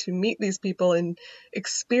wanted to meet these people and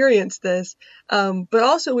experience this. But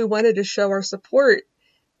also we wanted to show our support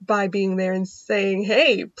by being there and saying,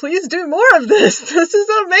 hey, please do more of this. This is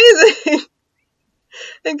amazing.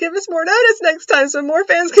 And give us more notice next time so more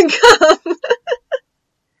fans can come.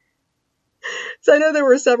 So I know there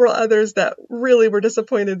were several others that really were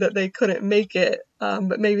disappointed that they couldn't make it,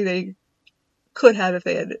 but maybe they could have if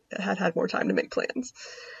they had more time to make plans.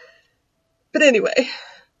 But anyway,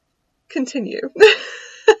 continue.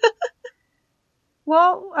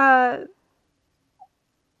 Well,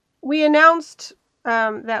 we announced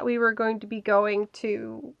that we were going to be going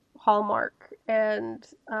to Hallmark, and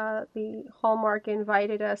the Hallmark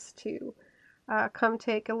invited us to come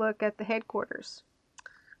take a look at the headquarters.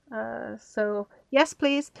 So, yes,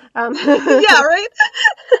 please. Yeah, right?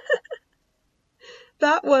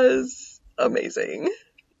 That was amazing.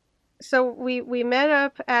 So we met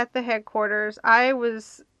up at the headquarters. I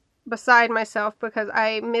was beside myself because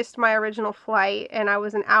I missed my original flight and I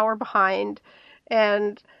was an hour behind.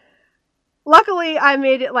 And luckily I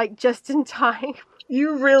made it like just in time.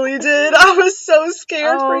 You really did. I was so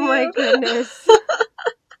scared for you. Oh my goodness.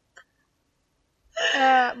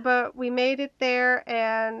 But we made it there,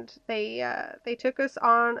 and they took us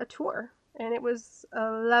on a tour, and it was a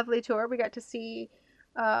lovely tour. We got to see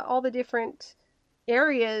all the different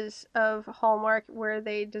areas of Hallmark where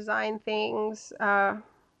they design things,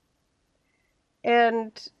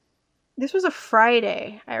 and this was a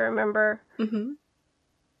Friday, I remember. Mm-hmm.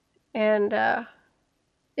 And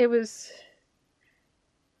it was,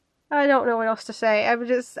 I don't know what else to say.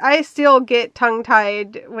 I still get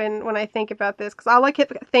tongue-tied when I think about this, because all I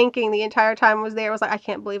kept thinking the entire time I was there was like, I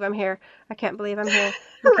can't believe I'm here. I can't believe I'm here.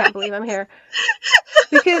 I can't believe I'm here.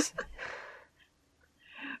 Because,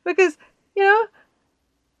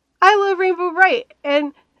 I love Rainbow Brite,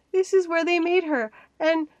 and this is where they made her,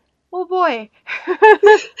 and oh boy.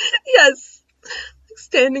 Yes.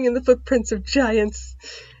 Standing in the footprints of giants.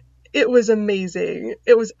 It was amazing.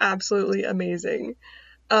 It was absolutely amazing.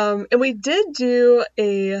 And we did do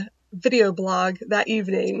a video blog that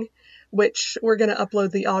evening which we're going to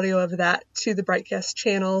upload the audio of that to the Brightcast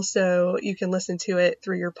channel so you can listen to it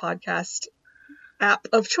through your podcast app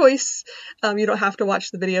of choice. You don't have to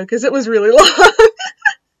watch the video because it was really long.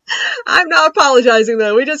 I'm not apologizing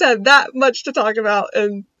though. We just had that much to talk about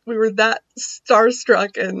and we were that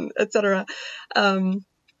starstruck and etc.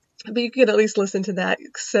 But you can at least listen to that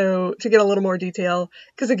so to get a little more detail,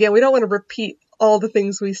 because again, we don't want to repeat all the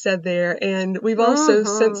things we said there. And we've also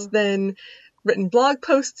since then written blog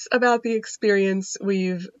posts about the experience.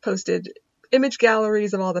 We've posted image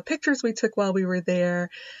galleries of all the pictures we took while we were there.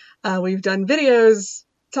 We've done videos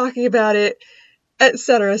talking about it,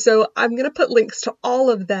 etc. So I'm going to put links to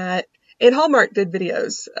all of that. And Hallmark did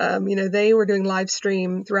videos. They were doing live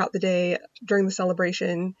stream throughout the day during the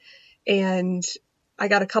celebration. And I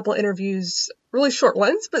got a couple interviews, really short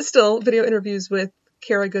ones, but still video interviews with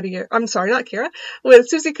Kara Goodyear. I'm sorry, not Kara, with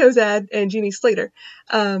Susie Kozad and Jeannie Slater,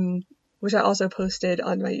 which I also posted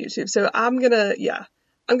on my YouTube. So I'm going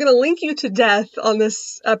to link you to death on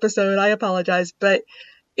this episode. I apologize, but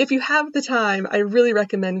if you have the time, I really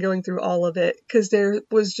recommend going through all of it because there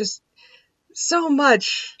was just so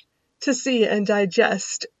much to see and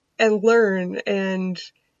digest and learn, and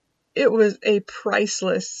it was a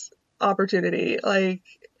priceless opportunity. Like,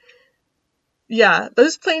 yeah,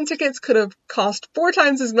 those plane tickets could have cost 4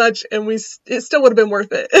 times as much and it still would have been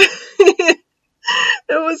worth it. It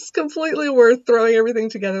was completely worth throwing everything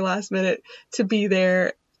together last minute to be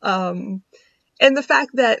there. And the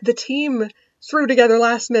fact that the team threw together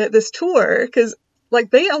last minute this tour, because like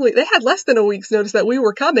they had less than a week's notice that we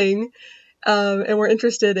were coming, and were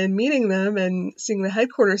interested in meeting them and seeing the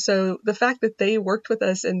headquarters. So the fact that they worked with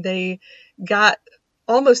us and they got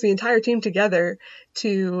almost the entire team together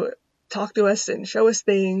to talk to us and show us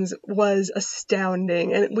things was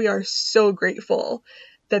astounding. And we are so grateful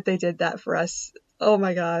that they did that for us. Oh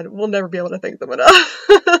my God, we'll never be able to thank them enough.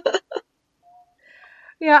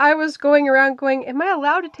 Yeah, I was going around going, am I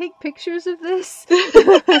allowed to take pictures of this?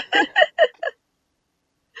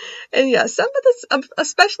 And yeah, some of this,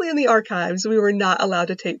 especially in the archives, we were not allowed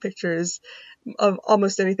to take pictures of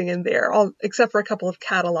almost anything in there, except for a couple of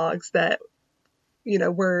catalogs that,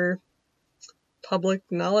 were public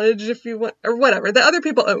knowledge, if you want, or whatever, that other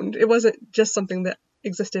people owned. It wasn't just something that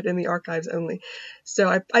existed in the archives only.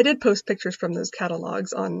 So I did post pictures from those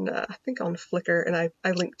catalogs on, I think on Flickr, and I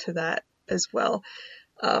linked to that as well.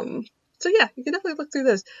 So yeah, you can definitely look through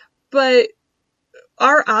those. But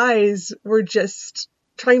our eyes were just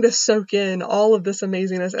trying to soak in all of this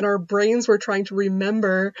amazingness, and our brains were trying to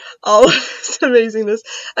remember all of this amazingness.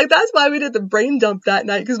 Like, that's why we did the brain dump that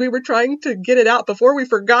night, because we were trying to get it out before we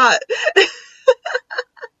forgot.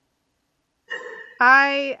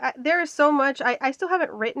 There is so much. I still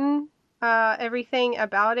haven't written everything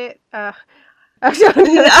about it. No,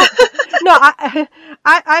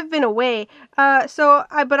 I've been away. But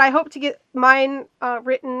I hope to get mine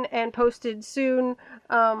written and posted soon.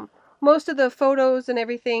 Most of the photos and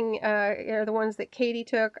everything are the ones that Katie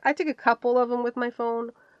took. I took a couple of them with my phone,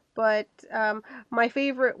 but my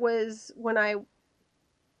favorite was when I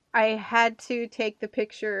had to take the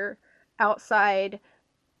picture outside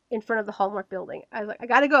in front of the Hallmark building. I was like, I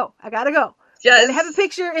gotta go. Yes. I have a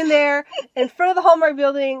picture in there in front of the Hallmark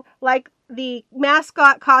building, like the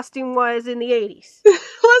mascot costume was in the 80s.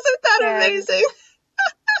 Wasn't that amazing?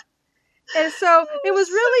 And so it was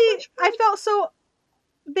really, I felt so,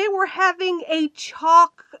 they were having a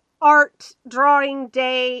chalk art drawing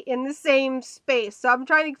day in the same space. So I'm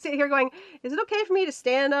trying to sit here going, is it okay for me to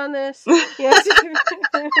stand on this? Yes.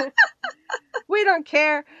 We don't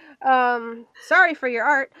care. Sorry for your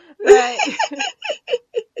art.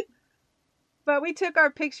 But we took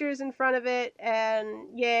our pictures in front of it,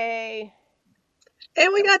 and yay.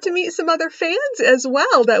 And we got to meet some other fans as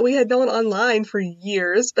well that we had known online for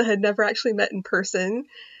years, but had never actually met in person.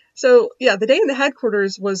 So yeah, the day in the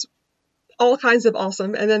headquarters was all kinds of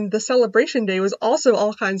awesome. And then the celebration day was also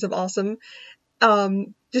all kinds of awesome,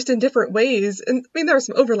 just in different ways. And I mean, there was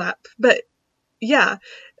some overlap, but yeah.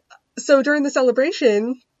 So during the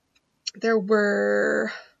celebration, there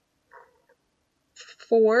were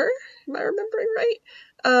 4, am I remembering right?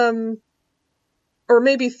 Or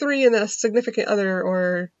maybe 3 and a significant other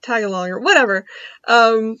or tag along or whatever.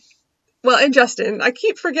 Well, and Justin, I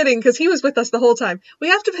keep forgetting because he was with us the whole time. We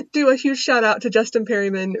have to do a huge shout out to Justin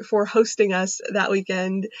Perryman for hosting us that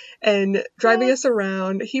weekend and driving us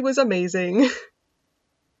around. He was amazing.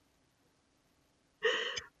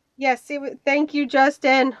 Yes, thank you,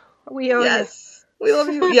 Justin. We owe you. We love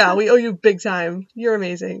you. Yeah, we owe you big time. You're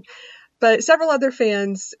amazing. But several other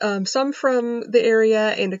fans, some from the area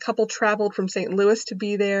and a couple traveled from St. Louis to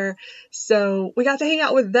be there. So we got to hang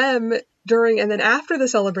out with them during and then after the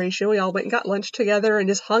celebration, we all went and got lunch together and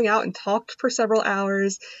just hung out and talked for several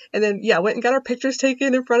hours. And then, yeah, went and got our pictures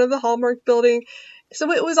taken in front of the Hallmark building.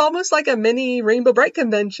 So it was almost like a mini Rainbow Brite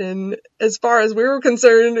convention as far as we were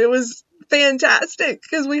concerned. It was fantastic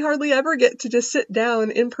because we hardly ever get to just sit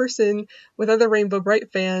down in person with other Rainbow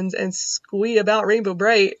Brite fans and squee about Rainbow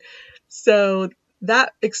Brite. So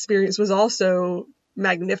that experience was also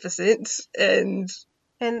magnificent and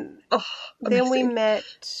oh, then we amazing.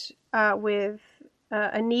 met with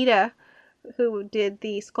Anita, who did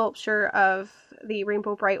the sculpture of the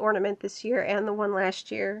Rainbow Brite ornament this year and the one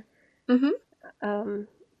last year. Mm-hmm.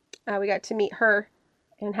 We got to meet her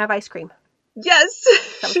and have ice cream. Yes,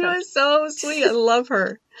 Was she fun. was so sweet. I love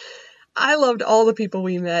her. I loved all the people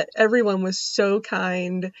we met. Everyone was so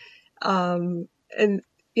kind. And,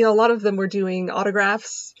 you know, a lot of them were doing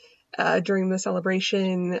autographs during the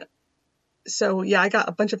celebration. So, yeah, I got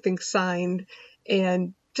a bunch of things signed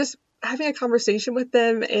and just having a conversation with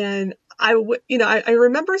them. And I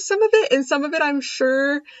remember some of it, and some of it I'm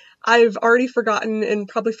sure I've already forgotten and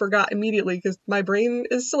probably forgot immediately because my brain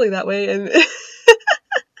is silly that way. And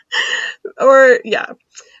or yeah,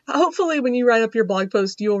 hopefully when you write up your blog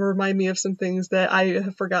post, you'll remind me of some things that I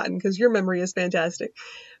have forgotten because your memory is fantastic.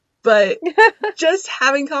 But just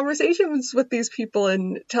having conversations with these people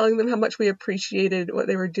and telling them how much we appreciated what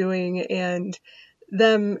they were doing and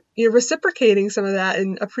them, you know, reciprocating some of that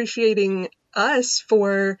and appreciating us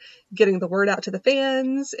for getting the word out to the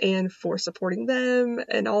fans and for supporting them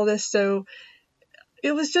and all this. So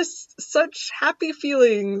it was just such happy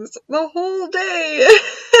feelings the whole day.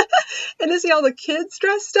 And to see all the kids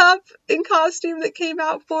dressed up in costume that came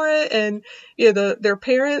out for it and, you know, their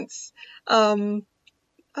parents.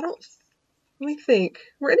 I don't, let me think.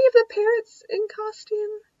 Were any of the parents in costume?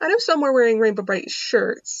 I know some were wearing Rainbow Brite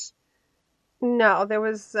shirts. No, there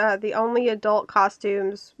was the only adult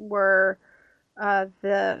costumes were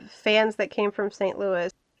the fans that came from St.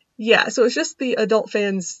 Louis. Yeah, so it's just the adult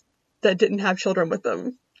fans that didn't have children with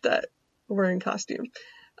them that were in costume.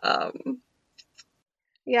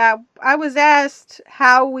 Yeah, I was asked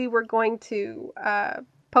how we were going to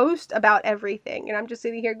post about everything, and I'm just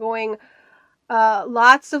sitting here going,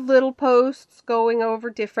 lots of little posts going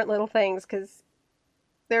over different little things because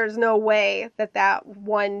there's no way that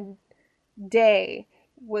one day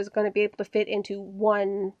was going to be able to fit into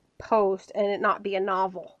one post and it not be a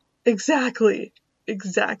novel. Exactly.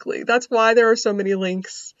 That's why there are so many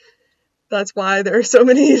links. That's why there are so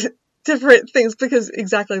many different things, because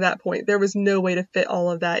exactly that point, there was no way to fit all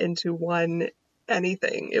of that into one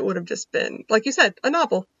anything. It would have just been, like you said, a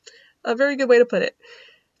novel. A very good way to put it.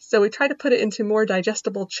 So we tried to put it into more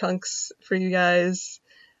digestible chunks for you guys,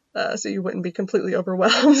 so you wouldn't be completely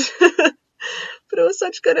overwhelmed. But it was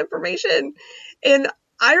such good information. And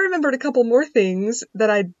I remembered a couple more things that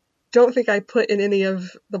I don't think I put in any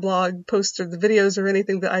of the blog posts or the videos or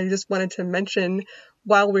anything that I just wanted to mention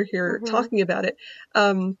while we're here talking about it.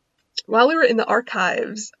 While we were in the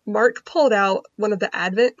archives, Mark pulled out one of the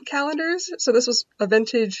advent calendars. So this was a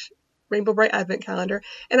vintage Rainbow Brite advent calendar.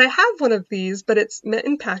 And I have one of these, but it's meant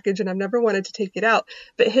in package and I've never wanted to take it out.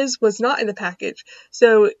 But his was not in the package.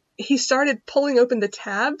 So he started pulling open the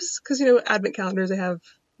tabs because, you know, advent calendars, they have,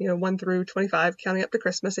 you know, 1 through 25 counting up to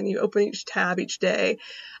Christmas, and you open each tab each day.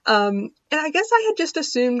 And I guess I had just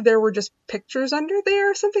assumed there were just pictures under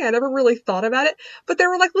there or something. I never really thought about it, but there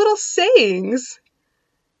were like little sayings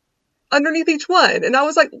underneath each one. And I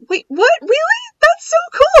was like, wait, what? Really? That's so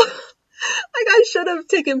cool. Like, I should have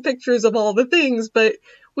taken pictures of all the things, but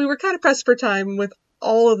we were kind of pressed for time with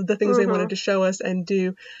all of the things they wanted to show us and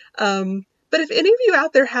do. But if any of you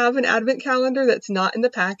out there have an advent calendar that's not in the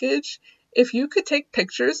package, if you could take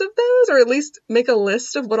pictures of those, or at least make a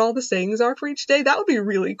list of what all the sayings are for each day, that would be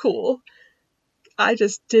really cool. I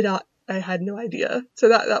had no idea. So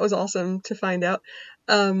that was awesome to find out.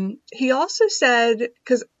 He also said,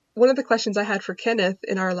 because one of the questions I had for Kenneth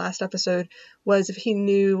in our last episode was if he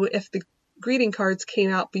knew if the greeting cards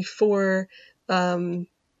came out before the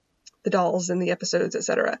dolls and the episodes,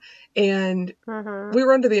 etc. And we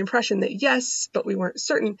were under the impression that yes, but we weren't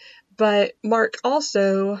certain. But Mark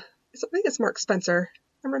also, I think it's Mark Spencer.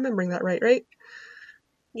 I'm remembering that right?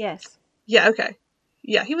 Yes. Yeah, okay.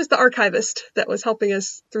 Yeah, he was the archivist that was helping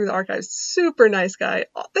us through the archives. Super nice guy.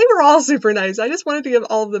 They were all super nice. I just wanted to give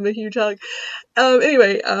all of them a huge hug.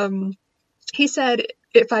 Anyway, he said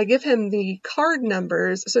if I give him the card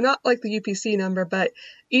numbers, so not like the UPC number, but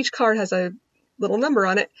each card has a little number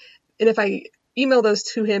on it, and if I email those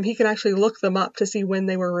to him, he can actually look them up to see when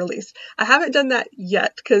they were released. I haven't done that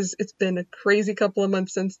yet because it's been a crazy couple of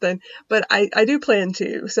months since then, but I do plan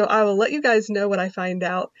to. So I will let you guys know what I find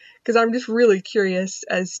out, because I'm just really curious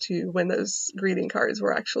as to when those greeting cards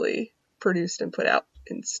were actually produced and put out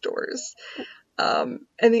in stores. And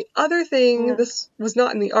the other thing, this was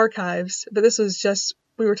not in the archives, but this was just,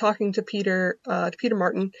 we were talking to Peter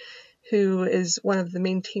Martin, who is one of the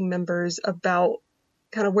main team members, about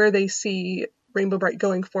kind of where they see Rainbow Brite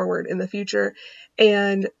going forward in the future.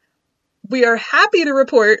 And we are happy to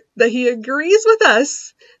report that he agrees with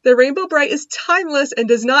us that Rainbow Brite is timeless and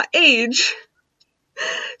does not age.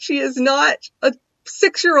 She is not a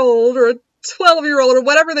 6-year-old or a 12-year-old or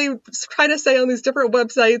whatever they try to say on these different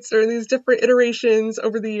websites or in these different iterations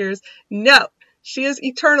over the years. No, she is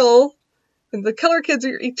eternal, and the Color Kids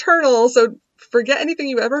are eternal, so forget anything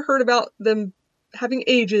you've ever heard about them having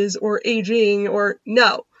ages or aging, or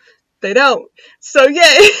no, they don't. So yay!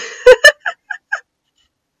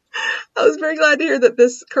 I was very glad to hear that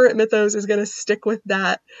this current mythos is going to stick with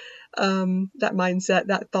that mindset,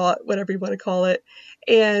 that thought, whatever you want to call it.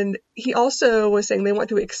 And he also was saying they want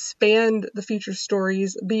to expand the future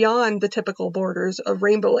stories beyond the typical borders of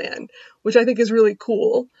Rainbow Land, which I think is really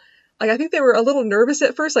cool. Like, I think they were a little nervous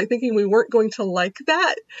at first, like thinking we weren't going to like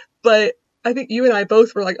that, but I think you and I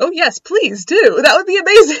both were like, oh yes, please do. That would be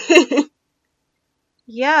amazing.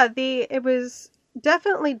 Yeah, it was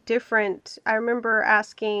definitely different. I remember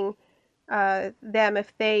asking them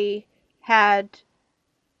if they had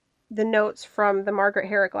the notes from the Margaret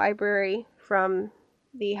Herrick Library from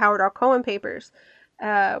the Howard R. Cohen papers,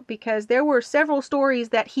 because there were several stories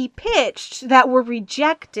that he pitched that were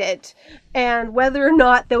rejected, and whether or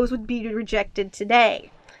not those would be rejected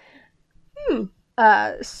today.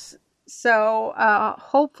 So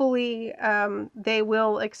hopefully they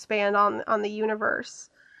will expand on the universe.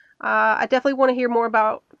 I definitely want to hear more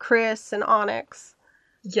about Chris and Onyx.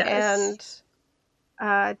 Yes.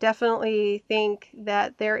 And definitely think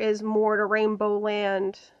that there is more to Rainbow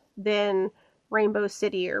Land than Rainbow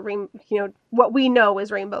City, or what we know as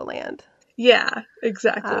Rainbow Land. Yeah,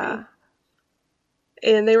 exactly.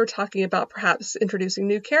 And they were talking about perhaps introducing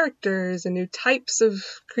new characters and new types of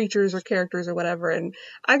creatures or characters or whatever, and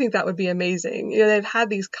I think that would be amazing. They've had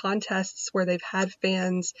these contests where they've had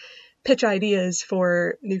fans pitch ideas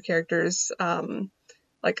for new characters,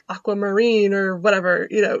 like aquamarine or whatever,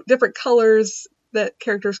 different colors that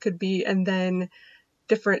characters could be, and then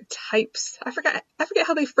different types. I forget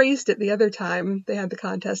how they phrased it the other time they had the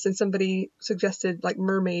contest, and somebody suggested like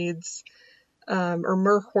mermaids, or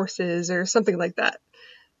mer horses or something like that.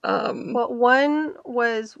 Well, one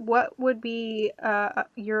was what would be a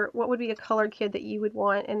colored kid that you would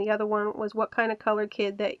want, and the other one was what kind of colored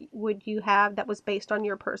kid that would you have that was based on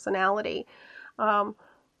your personality.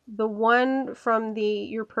 The one from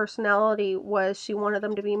your personality was she wanted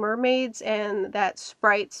them to be mermaids, and that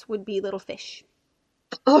sprites would be little fish.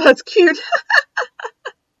 Oh, that's cute.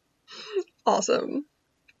 Awesome.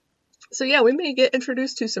 So yeah, we may get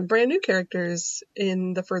introduced to some brand new characters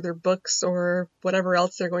in the further books or whatever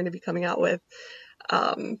else they're going to be coming out with.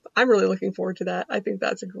 I'm really looking forward to that. I think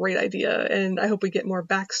that's a great idea, and I hope we get more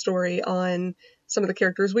backstory on some of the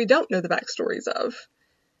characters we don't know the backstories of.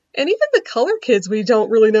 And even the Color Kids we don't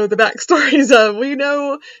really know the backstories of. We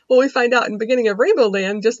know, well, we find out in the beginning of Rainbow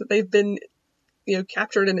Land just that they've been,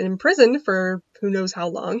 captured and imprisoned for who knows how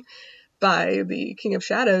long by the King of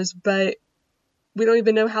Shadows, but we don't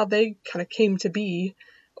even know how they kind of came to be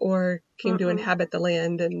or came to inhabit the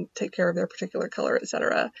land and take care of their particular color,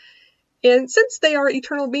 etc. And since they are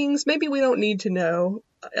eternal beings, maybe we don't need to know.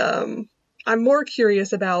 I'm more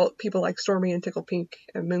curious about people like Stormy and Tickle Pink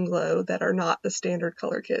and Moonglow that are not the standard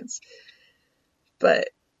Color Kids. But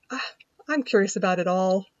I'm curious about it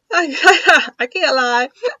all. I can't lie.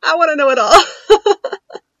 I want to know it all.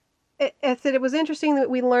 I said it was interesting that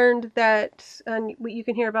we learned that, and you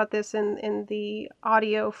can hear about this in the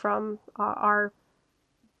audio from our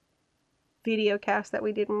video cast that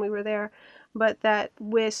we did when we were there, but that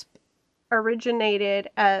Wisp originated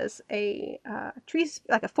as a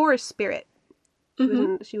like a forest spirit.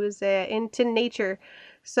 She was into nature,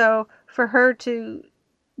 so for her to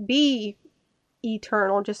be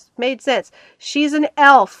eternal just made sense. She's an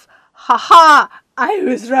elf. Ha ha! I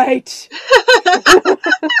was right.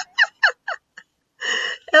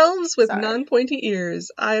 Elves with non-pointy ears.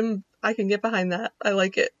 I can get behind that. I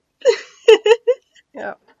like it.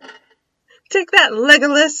 Yeah. Take that,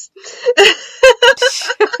 Legolas.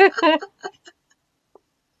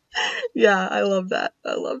 Yeah, I love that.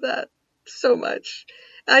 I love that so much.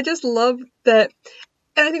 I just love that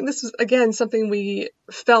And I think this was, again, something we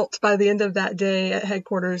felt by the end of that day at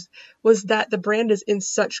headquarters, was that the brand is in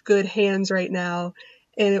such good hands right now.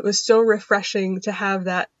 And it was so refreshing to have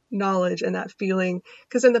that knowledge and that feeling.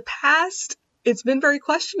 Because in the past, it's been very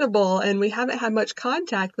questionable and we haven't had much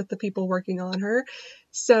contact with the people working on her.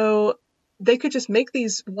 So they could just make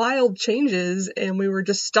these wild changes and we were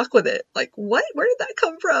just stuck with it. Like, what? Where did that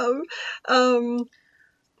come from?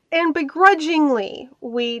 And begrudgingly,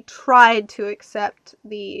 we tried to accept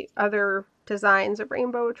the other designs of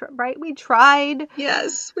Rainbow Brite. We tried.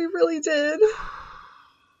 Yes, we really did.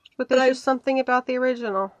 But there's just something about the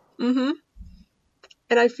original. Mm-hmm.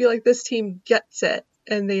 And I feel like this team gets it.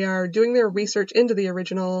 And they are doing their research into the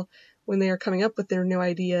original when they are coming up with their new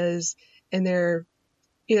ideas. And they're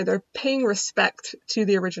paying respect to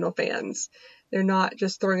the original fans. They're not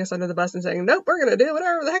just throwing us under the bus and saying, nope, we're going to do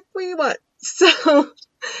whatever the heck we want. So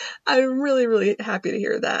I'm really, really happy to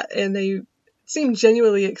hear that. And they seem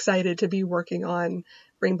genuinely excited to be working on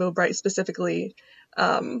Rainbow Brite specifically.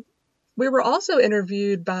 We were also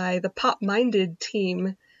interviewed by the Pop Minded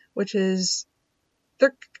team, which is,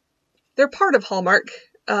 they're part of Hallmark,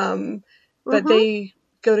 but they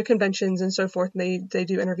go to conventions and so forth, and they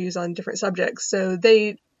do interviews on different subjects. So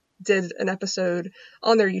they did an episode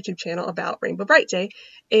on their YouTube channel about Rainbow Brite Day.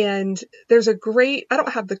 And there's a great, I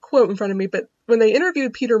don't have the quote in front of me, but when they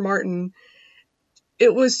interviewed Peter Martin,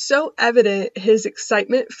 it was so evident his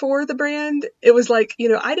excitement for the brand. It was like,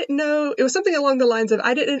 I didn't know, it was something along the lines of,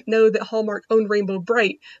 I didn't know that Hallmark owned Rainbow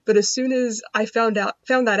Brite, but as soon as I found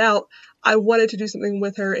that out, I wanted to do something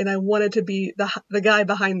with her and I wanted to be the guy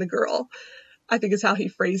behind the girl, I think is how he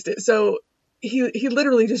phrased it. So he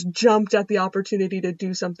literally just jumped at the opportunity to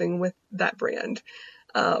do something with that brand,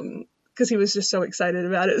 because he was just so excited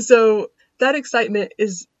about it. So that excitement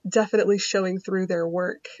is definitely showing through their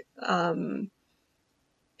work. And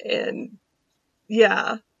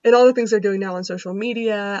yeah, and all the things they're doing now on social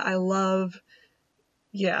media, I love.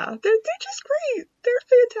 Yeah, they're just great. They're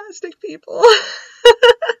fantastic people.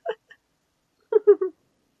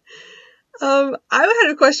 I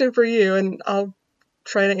had a question for you, and I'll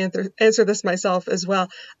try to answer this myself as well.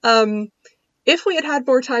 If we had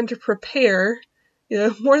more time to prepare,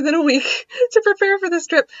 more than a week to prepare for this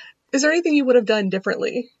trip, is there anything you would have done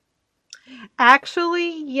differently?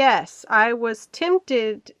 Actually, yes. I was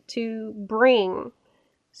tempted to bring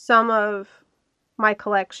some of my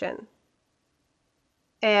collection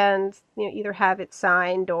and either have it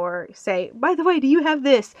signed or say, by the way, do you have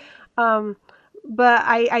this? But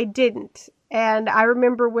I didn't. And I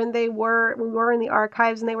remember when we were in the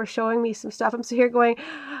archives and they were showing me some stuff, I'm sitting here going,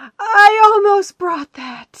 I almost brought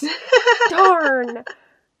that. Darn.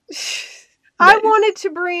 Nice. I wanted to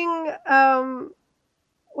bring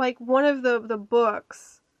like one of the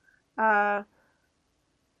books, but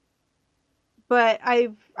I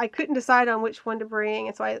couldn't decide on which one to bring,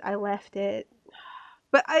 and so I left it.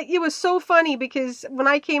 But it was so funny because when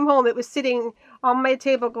I came home, it was sitting on my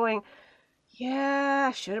table going, yeah,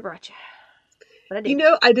 I should have brought you. But I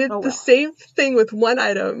didn't. I did the same thing with one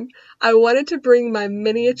item. I wanted to bring my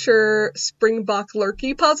miniature Springbok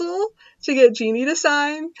Lurkey puzzle to get Jeannie to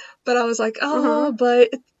sign, but I was like, but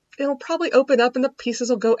it'll probably open up and the pieces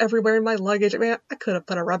will go everywhere in my luggage. I mean, I could have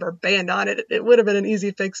put a rubber band on it. It would have been an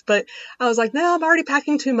easy fix, but I was like, no, I'm already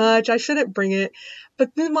packing too much. I shouldn't bring it. But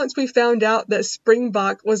then once we found out that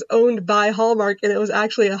Springbok was owned by Hallmark and it was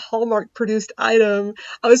actually a Hallmark produced item,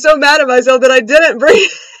 I was so mad at myself that I didn't bring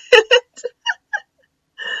it.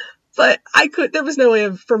 But there was no way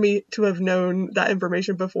for me to have known that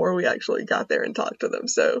information before we actually got there and talked to them.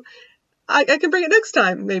 So I can bring it next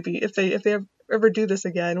time, maybe, if they ever do this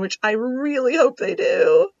again, which I really hope they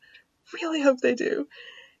do. Really hope they do.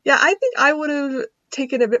 Yeah, I think I would have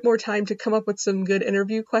taken a bit more time to come up with some good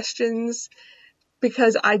interview questions,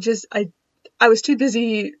 because I was too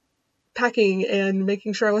busy packing and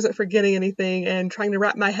making sure I wasn't forgetting anything and trying to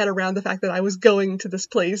wrap my head around the fact that I was going to this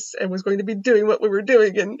place and was going to be doing what we were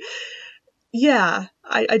doing. And yeah,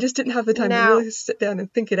 I just didn't have the time to really sit down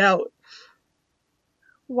and think it out.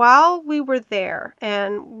 While we were there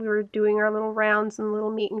and we were doing our little rounds and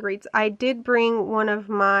little meet and greets, I did bring one of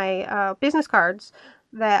my business cards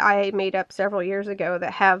that I made up several years ago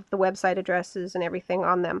that have the website addresses and everything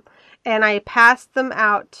on them. And I passed them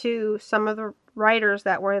out to some of the writers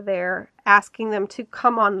that were there, asking them to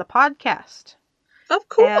come on the podcast. Oh,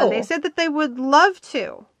 cool. And they said that they would love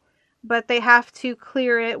to, but they have to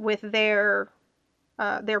clear it with their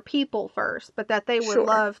people first, but that they would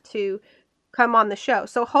love to come on the show.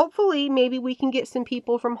 So hopefully maybe we can get some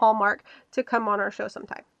people from Hallmark to come on our show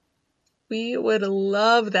sometime. We would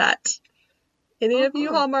love that. Any of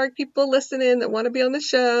you Hallmark people listening that want to be on the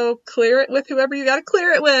show, clear it with whoever you got to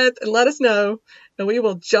clear it with and let us know, and we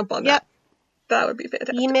will jump on that. That would be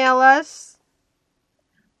fantastic. Email us,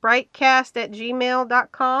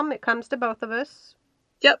 brightcast@gmail.com. It comes to both of us.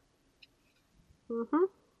 Yep. Mm-hmm.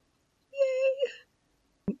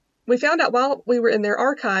 Yay. We found out while we were in their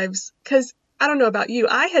archives, because I don't know about you,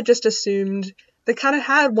 I had just assumed they kind of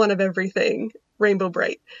had one of everything, Rainbow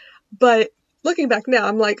Brite. But looking back now,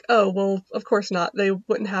 I'm like, oh, well, of course not. They'd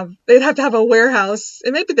have to have a warehouse,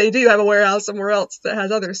 and maybe they do have a warehouse somewhere else that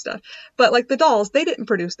has other stuff. But like the dolls, they didn't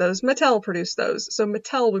produce those. Mattel produced those. So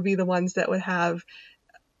Mattel would be the ones that would have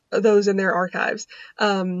those in their archives.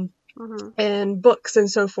 And books and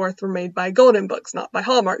so forth were made by Golden Books, not by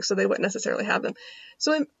Hallmark, so they wouldn't necessarily have them.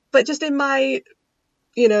 But just in my,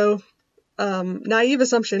 naive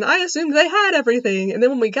assumption, I assumed they had everything. And then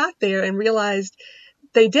when we got there and realized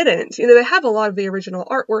they didn't, they have a lot of the original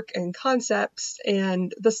artwork and concepts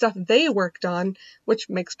and the stuff they worked on, which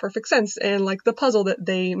makes perfect sense. And like the puzzle that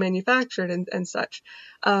they manufactured and such,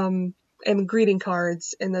 and greeting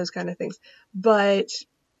cards and those kind of things. But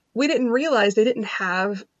we didn't realize they didn't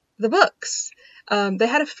have the books. They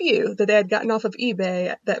had a few that they had gotten off of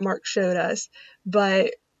eBay that Mark showed us,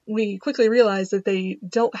 but we quickly realized that they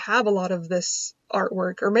don't have a lot of this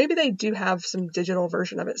artwork, or maybe they do have some digital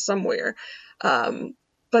version of it somewhere.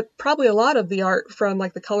 But probably a lot of the art from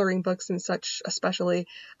like the coloring books and such, especially,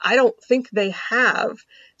 I don't think they have.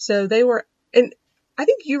 So they were, and I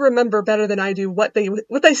think you remember better than I do what they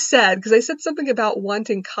said, because they said something about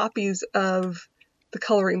wanting copies of the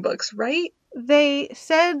coloring books, right? They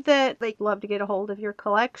said that they'd love to get a hold of your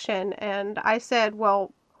collection, and I said,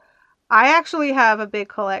 well, I actually have a big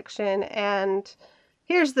collection, and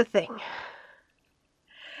here's the thing.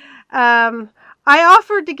 I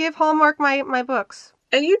offered to give Hallmark my books.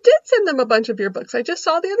 And you did send them a bunch of your books. I just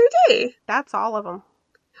saw the other day. That's all of them.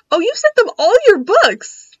 Oh, you sent them all your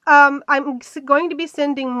books? I'm going to be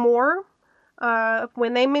sending more.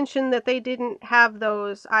 When they mentioned that they didn't have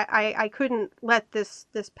those, I couldn't let this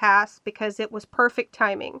pass because it was perfect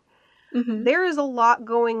timing. Mm-hmm. There is a lot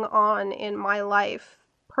going on in my life,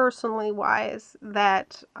 personally wise,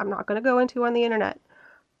 that I'm not going to go into on the internet.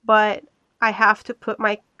 But I have to put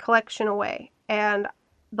my collection away. And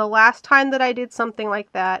the last time that I did something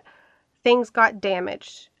like that, things got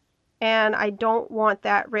damaged. And I don't want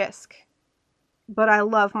that risk. But I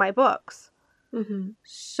love my books. Mm-hmm.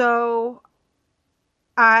 So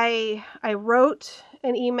I wrote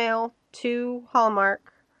an email to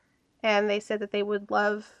Hallmark, and they said that they would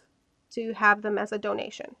love to have them as a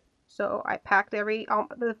donation. So I packed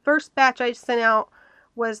the first batch I sent out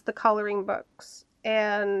was the coloring books.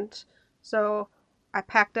 And so I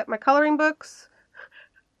packed up my coloring books,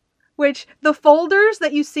 which the folders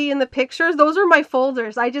that you see in the pictures, those are my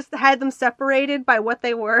folders. I just had them separated by what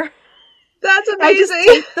they were. That's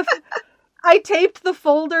amazing. I taped the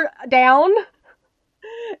folder down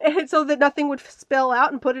and so that nothing would spill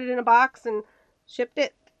out, and put it in a box and shipped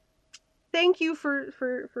it. Thank you for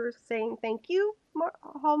saying thank you,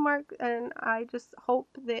 Hallmark, and I just hope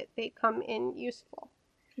that they come in useful.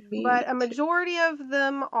 But a majority of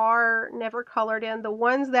them are never colored in. The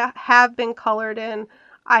ones that have been colored in,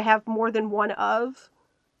 I have more than one of,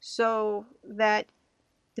 so that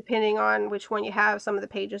depending on which one you have, some of the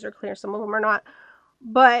pages are clear, some of them are not.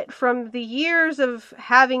 But from the years of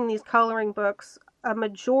having these coloring books, a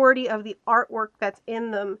majority of the artwork that's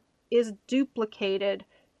in them is duplicated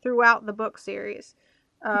throughout the book series.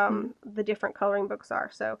 The different coloring books are.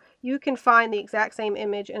 So you can find the exact same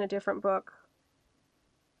image in a different book.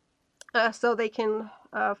 So they can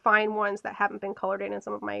find ones that haven't been colored in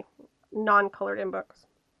some of my non-colored in books.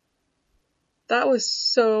 That was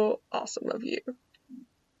so awesome of you.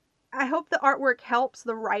 I hope the artwork helps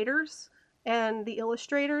the writers and the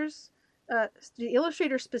illustrators. The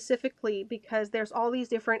illustrators specifically, because there's all these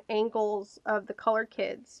different angles of the colored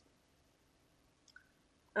kids.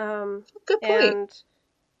 Good point.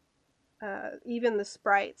 And even the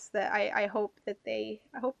sprites, that I hope that they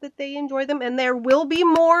enjoy them, and there will be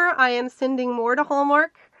more. I am sending more to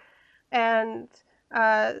Hallmark, and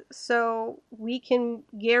so we can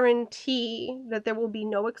guarantee that there will be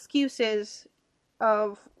no excuses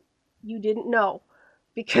of you didn't know,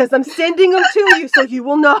 because I'm sending them to you, so you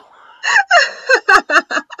will know.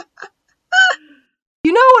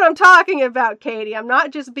 You know what I'm talking about, Katie. I'm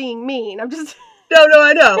not just being mean. I'm just... No,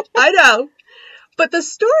 I know. But the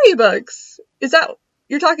storybooks, is that...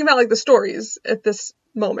 You're talking about, like, the stories at this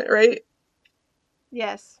moment, right?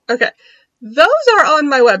 Yes. Okay. Those are on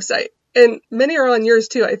my website. And many are on yours,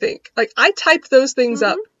 too, I think. Like, I typed those things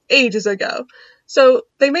up ages ago. So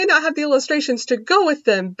they may not have the illustrations to go with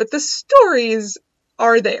them, but the stories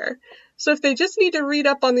are there. So if they just need to read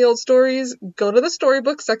up on the old stories, go to the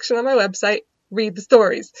storybook section on my website, read the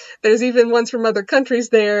stories. There's even ones from other countries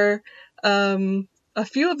there. A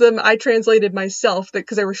few of them I translated myself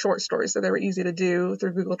because they were short stories, so they were easy to do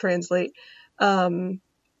through Google Translate.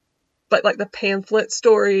 But like the pamphlet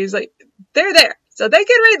stories, like they're there, so they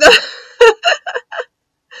can read them.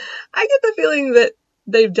 I get the feeling that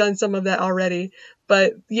they've done some of that already,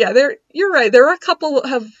 but yeah, you're right. There are a couple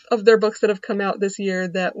of their books that have come out this year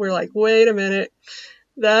that were like, wait a minute,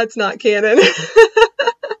 that's not canon.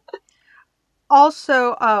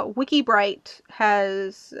 Also, Wikibright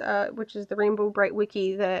has, which is the Rainbow Bright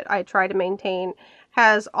wiki that I try to maintain,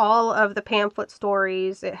 has all of the pamphlet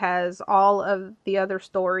stories. It has all of the other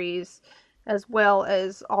stories, as well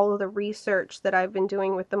as all of the research that I've been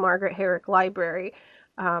doing with the Margaret Herrick Library.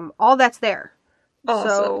 All that's there.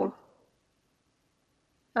 Awesome.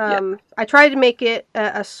 So, I try to make it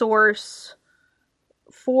a source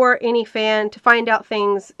for any fan to find out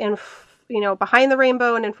things behind the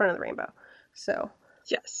rainbow and in front of the rainbow. So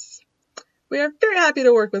yes, we are very happy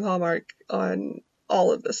to work with Hallmark on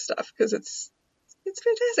all of this stuff because it's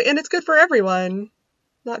fantastic and it's good for everyone,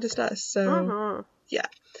 not just us. So yeah.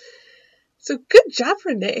 So good job,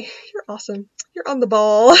 Renee. You're awesome. You're on the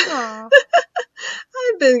ball.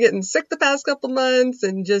 I've been getting sick the past couple months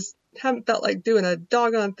and just haven't felt like doing a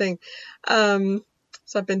doggone thing. So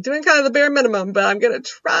I've been doing kind of the bare minimum, but I'm gonna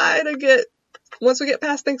try to once we get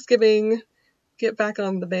past Thanksgiving, get back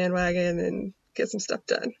on the bandwagon and get some stuff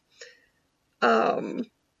done.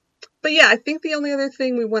 But yeah, I think the only other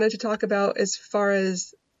thing we wanted to talk about as far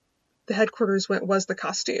as the headquarters went was the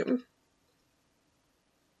costume.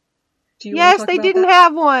 Yes, they didn't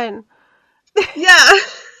have one. Yeah.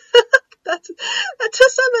 That's to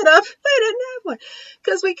sum it up, they didn't have one.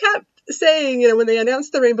 Because we kept saying, when they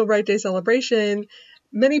announced the Rainbow Bright Day celebration,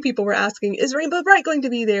 many people were asking, is Rainbow Bright going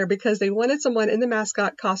to be there? Because they wanted someone in the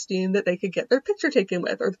mascot costume that they could get their picture taken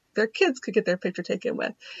with, or their kids could get their picture taken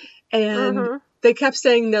with. And they kept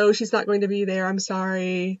saying, no, she's not going to be there. I'm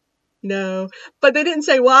sorry. No. But they didn't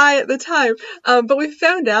say why at the time. But we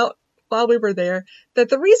found out while we were there that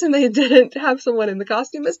the reason they didn't have someone in the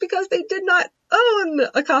costume is because they did not own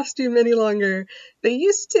a costume any longer. They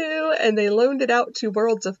used to, and they loaned it out to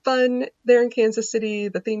Worlds of Fun there in Kansas City,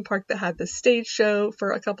 the theme park that had the stage show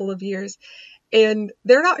for a couple of years. And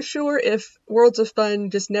they're not sure if Worlds of Fun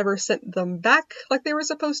just never sent them back like they were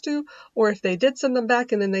supposed to, or if they did send them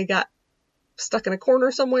back and then they got stuck in a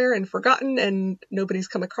corner somewhere and forgotten and nobody's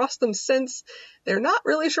come across them since. They're not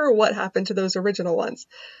really sure what happened to those original ones.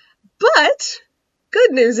 But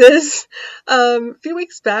good news is, a few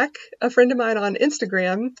weeks back, a friend of mine on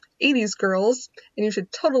Instagram, 80s Girls, and you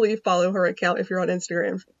should totally follow her account if you're on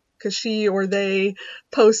Instagram, because she or they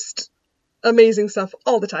post amazing stuff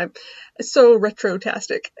all the time. It's so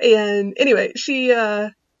retro-tastic. And anyway, she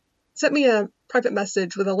sent me a private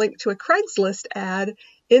message with a link to a Craigslist ad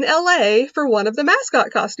in LA for one of the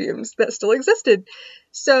mascot costumes that still existed.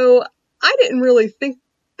 So I didn't really think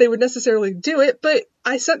they would necessarily do it, but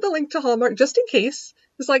I sent the link to Hallmark just in case.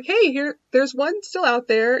 It's like, hey, there's one still out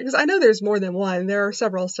there, because I know there's more than one. There are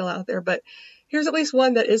several still out there, but here's at least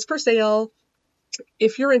one that is for sale.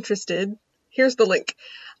 If you're interested, here's the link.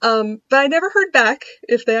 But I never heard back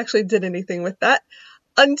if they actually did anything with that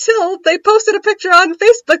until they posted a picture on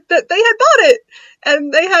Facebook that they had bought it.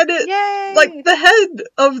 And they had it, Yay! Like the head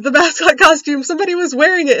of the mascot costume. Somebody was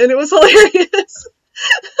wearing it and it was hilarious.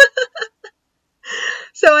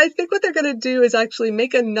 So I think what they're going to do is actually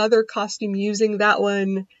make another costume using that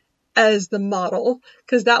one as the model,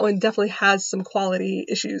 because that one definitely has some quality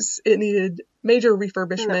issues. It needed major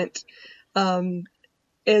refurbishment. No.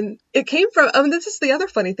 And it came from, this is the other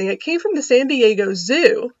funny thing, it came from the San Diego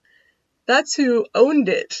Zoo. That's who owned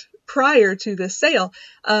it prior to this sale.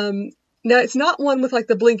 Now, it's not one with like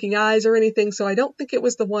the blinking eyes or anything, so I don't think it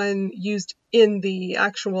was the one used in the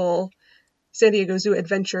actual San Diego Zoo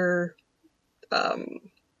Adventure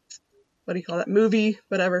what do you call that? Movie,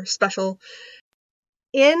 whatever, special.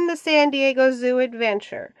 In the San Diego Zoo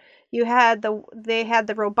Adventure, they had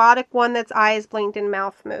the robotic one that's eyes blinked and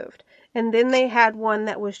mouth moved. And then they had one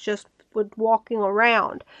that was just walking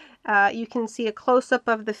around. You can see a close-up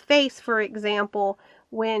of the face, for example,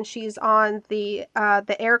 when she's on the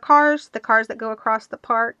air cars, the cars that go across the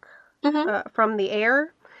park from the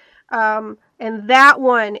air. And that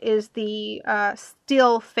one is the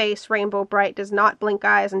still face Rainbow Bright, does not blink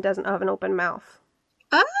eyes and doesn't have an open mouth.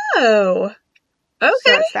 Oh, okay.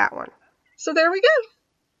 So it's that one. So there we go.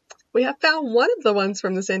 We have found one of the ones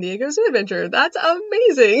from the San Diego Zoo Adventure. That's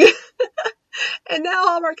amazing. And now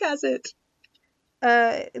Hallmark has it.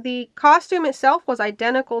 the costume itself was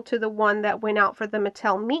identical to the one that went out for the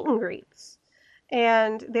Mattel meet and greets.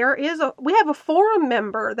 And we have a forum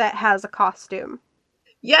member that has a costume.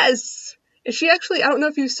 Yes! And she actually, I don't know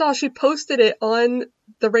if you saw, she posted it on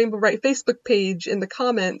the Rainbow Bright Facebook page in the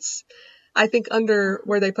comments, I think under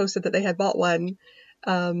where they posted that they had bought one.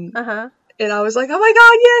 Uh-huh. And I was like, oh my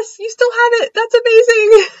god, yes, you still have it! That's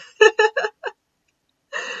amazing!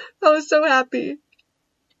 I was so happy.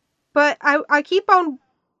 But I keep on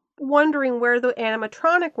wondering where the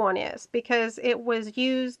animatronic one is, because it was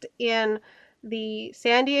used in the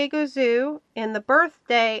San Diego Zoo, in the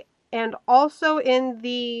birthday, and also in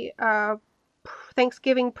the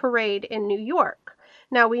Thanksgiving parade in New York.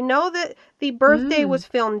 Now, we know that the birthday was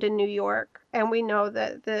filmed in New York, and we know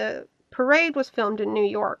that the parade was filmed in New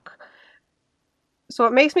York. So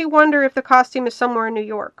it makes me wonder if the costume is somewhere in New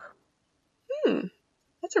York.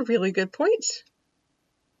 That's a really good point.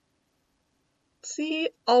 See,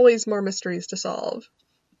 always more mysteries to solve.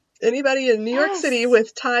 Anybody in New York City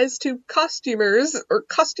with ties to costumers or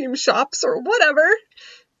costume shops or whatever,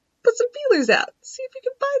 put some feelers out. See if you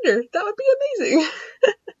can find her. That would be amazing.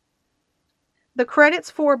 The credits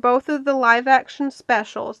for both of the live-action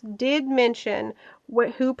specials did mention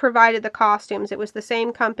who provided the costumes. It was the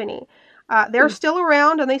same company. They're still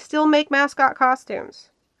around, and they still make mascot costumes.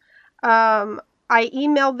 I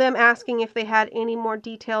emailed them asking if they had any more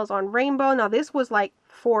details on Rainbow. Now, this was like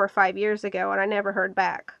 4 or 5 years ago, and I never heard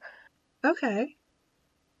back. Okay.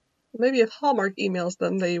 Maybe if Hallmark emails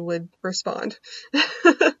them, they would respond.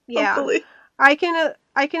 Yeah. Hopefully. I can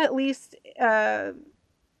at least...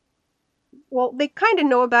 well, they kind of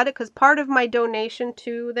know about it because part of my donation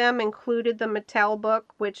to them included the Mattel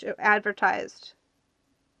book, which advertised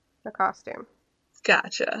the costume.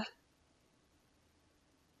 Gotcha.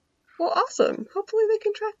 Well, awesome. Hopefully they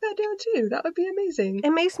can track that down too. That would be amazing.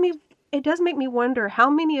 It does make me wonder how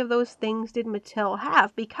many of those things did Mattel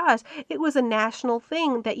have, because it was a national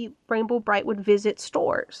thing that Rainbow Bright would visit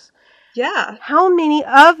stores. Yeah. How many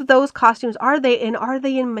of those costumes are they in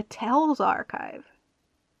Mattel's archive?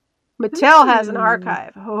 Mattel has an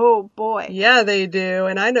archive. Oh boy. Yeah, they do.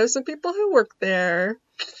 And I know some people who work there.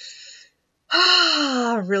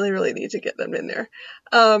 Really, really need to get them in there.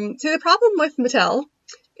 See, the problem with Mattel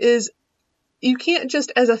is you can't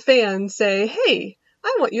just as a fan say, hey,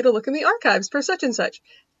 I want you to look in the archives for such and such.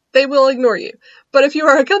 They will ignore you. But if you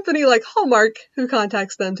are a company like Hallmark who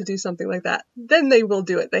contacts them to do something like that, then they will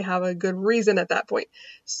do it. They have a good reason at that point.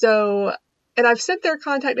 So, and I've sent their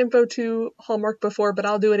contact info to Hallmark before, but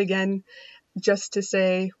I'll do it again just to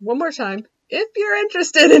say one more time, if you're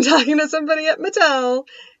interested in talking to somebody at Mattel,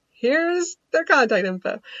 here's their contact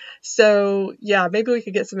info. So yeah, maybe we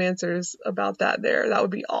could get some answers about that there. That would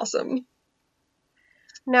be awesome.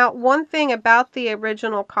 Now, one thing about the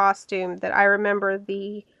original costume that I remember,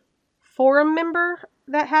 the forum member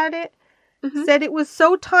that had it said it was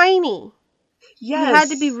so tiny. Yes. You had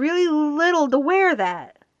to be really little to wear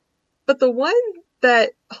that. But the one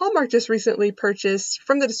that Hallmark just recently purchased,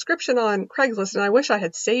 from the description on Craigslist, and I wish I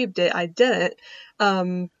had saved it, I didn't.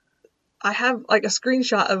 I have like a small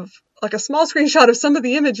screenshot of some of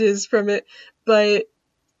the images from it, but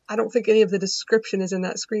I don't think any of the description is in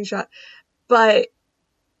that screenshot. But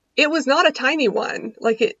it was not a tiny one.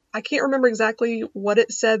 I can't remember exactly what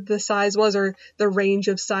it said the size was or the range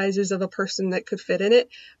of sizes of a person that could fit in it,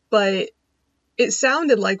 but it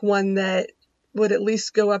sounded like one that would at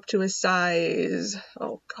least go up to a size,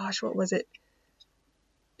 oh gosh, what was it?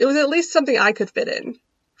 It was at least something I could fit in,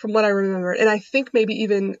 from what I remember, and I think maybe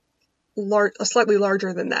even slightly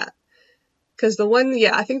larger than that. Because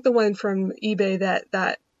I think the one from eBay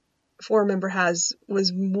that forum member has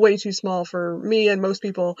was way too small for me and most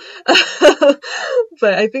people.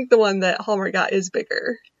 But I think the one that Hallmark got is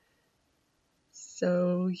bigger.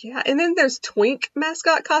 So yeah, and then there's Twink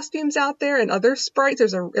mascot costumes out there and other sprites.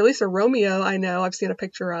 There's at least a Romeo I know I've seen a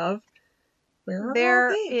picture of. Where are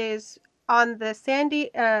there they? Is on the not San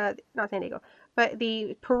Diego, but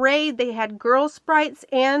the parade, they had girl sprites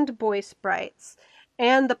and boy sprites,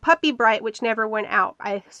 and the puppy bright, which never went out,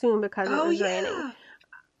 I assume because it was raining.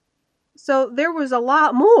 So there was a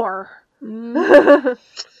lot more. One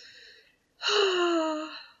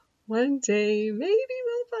day, maybe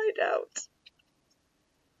we'll find out.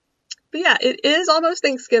 But yeah, it is almost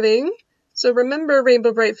Thanksgiving. So remember,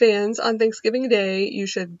 Rainbow Bright fans, on Thanksgiving Day, you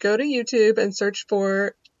should go to YouTube and search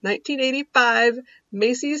for 1985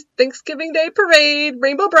 Macy's Thanksgiving Day Parade,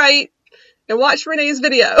 Rainbow Bright, and watch Renee's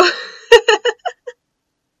video.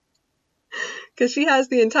 Because she has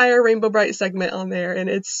the entire Rainbow Bright segment on there, and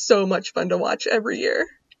it's so much fun to watch every year.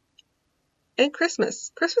 And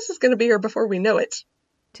Christmas. Christmas is going to be here before we know it.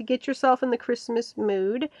 To get yourself in the Christmas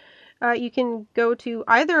mood, you can go to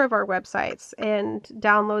either of our websites and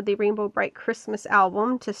download the Rainbow Brite Christmas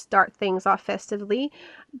album to start things off festively.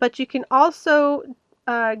 But you can also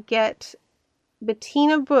get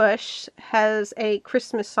Bettina Bush has a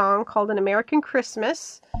Christmas song called An American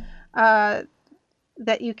Christmas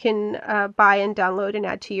that you can buy and download and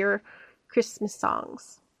add to your Christmas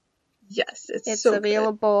songs. Yes, it's so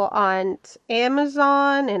available on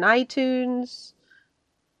Amazon and iTunes.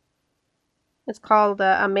 It's called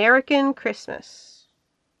American Christmas.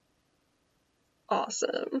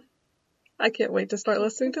 Awesome. I can't wait to start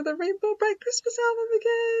listening to the Rainbow Brite Christmas album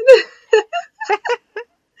again.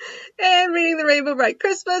 And reading the Rainbow Brite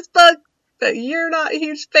Christmas book that you're not a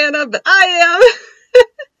huge fan of, but I am.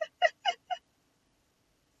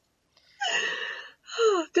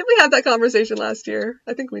 Did we have that conversation last year?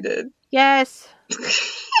 I think we did. Yes. The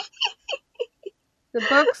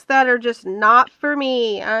books that are just not for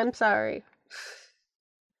me. I'm sorry.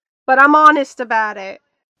 But I'm honest about it.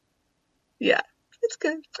 Yeah, it's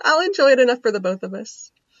good. I'll enjoy it enough for the both of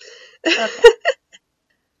us. Okay.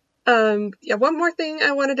 One more thing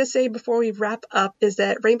I wanted to say before we wrap up is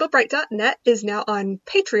that rainbowbrite.net is now on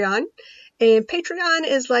Patreon. And Patreon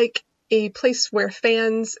is like a place where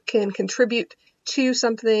fans can contribute to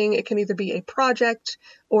something. It can either be a project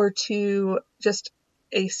or to just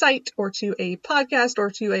a site or to a podcast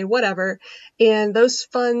or to a whatever. And those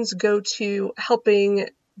funds go to helping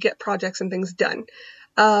get projects and things done.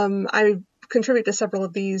 I contribute to several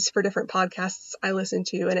of these for different podcasts I listen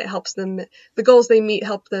to, and it helps them, the goals they meet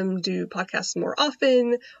help them do podcasts more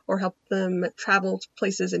often, or help them travel to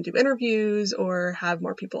places and do interviews, or have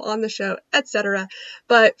more people on the show, etc.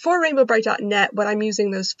 But for rainbowbrite.net, what I'm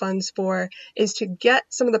using those funds for is to get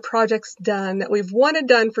some of the projects done that we've wanted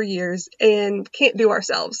done for years and can't do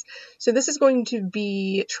ourselves. So this is going to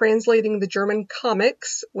be translating the German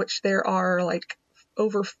comics, which there are like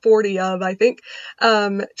over 40 of, I think,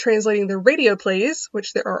 translating the radio plays,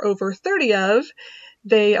 which there are over 30 of.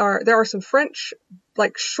 There are some French,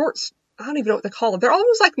 like, shorts, I don't even know what they're called. They're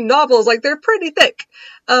almost like novels, like, they're pretty thick.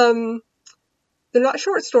 They're not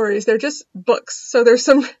short stories, they're just books. So there's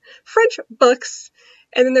some French books,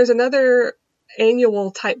 and then there's another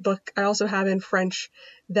annual type book I also have in French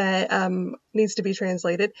that needs to be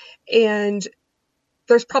translated, and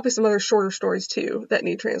there's probably some other shorter stories too that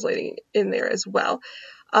need translating in there as well.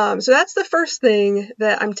 So that's the first thing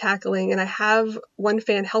that I'm tackling, and I have one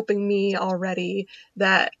fan helping me already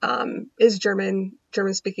that is German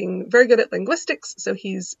speaking, very good at linguistics, so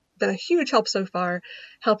he's been a huge help so far,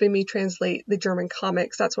 helping me translate the German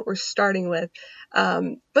comics. That's what we're starting with.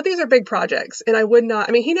 But these are big projects, and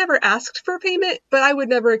he never asked for payment, but I would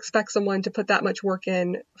never expect someone to put that much work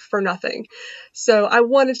in for nothing. So I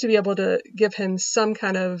wanted to be able to give him some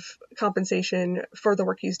kind of compensation for the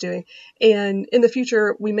work he's doing. And in the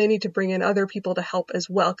future, we may need to bring in other people to help as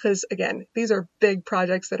well, because again, these are big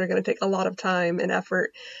projects that are going to take a lot of time and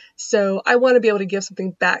effort. So I want to be able to give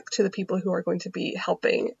something back to the people who are going to be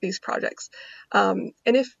helping these projects. And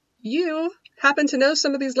if you happen to know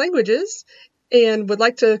some of these languages and would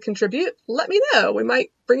like to contribute, let me know. We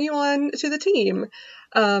might bring you on to the team.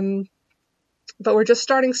 But we're just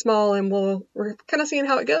starting small, and we're kind of seeing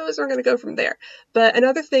how it goes. We're going to go from there. But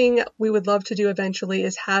another thing we would love to do eventually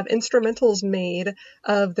is have instrumentals made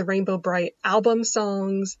of the Rainbow Brite album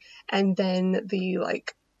songs, and then the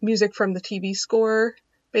music from the TV score,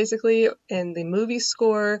 basically, and the movie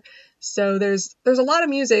score. So there's a lot of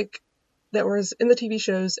music that was in the TV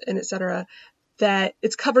shows and etc. that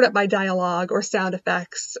it's covered up by dialogue or sound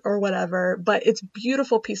effects or whatever, but it's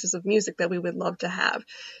beautiful pieces of music that we would love to have.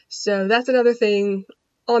 So that's another thing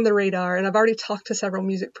on the radar, and I've already talked to several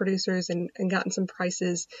music producers and gotten some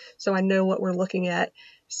prices, so I know what we're looking at.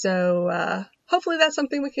 So hopefully that's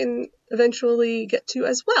something we can eventually get to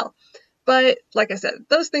as well. But like I said,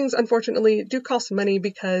 those things unfortunately do cost money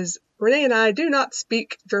because Renee and I do not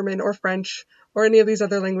speak German or French or any of these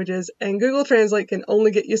other languages, and Google Translate can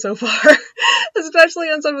only get you so far, especially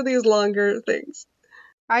on some of these longer things.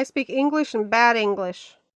 I speak English and bad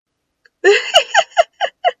English.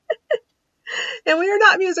 And we are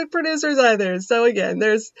not music producers either, so again,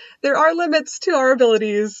 there are limits to our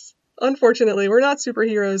abilities. Unfortunately, we're not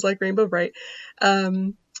superheroes like Rainbow Brite.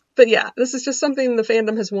 But yeah, this is just something the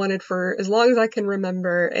fandom has wanted for as long as I can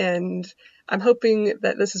remember, and I'm hoping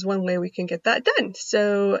that this is one way we can get that done.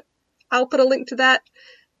 So I'll put a link to that,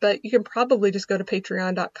 but you can probably just go to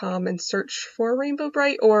patreon.com and search for Rainbow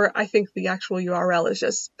Brite, or I think the actual URL is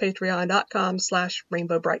just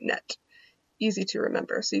patreon.com/rainbowbritenet. Easy to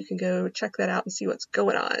remember, so you can go check that out and see what's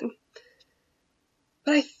going on.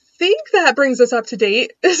 But I think that brings us up to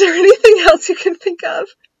date. Is there anything else you can think of?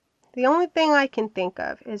 The only thing I can think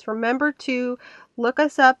of is remember to look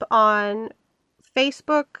us up on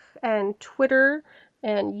Facebook and Twitter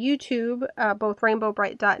and YouTube, both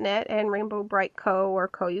rainbowbright.net and Rainbow Bright Co. or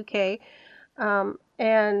Co UK.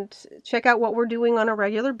 And check out what we're doing on a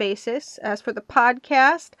regular basis. As for the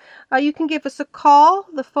podcast, you can give us a call.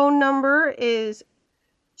 The phone number is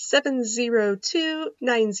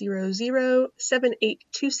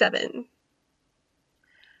 702-900-7827.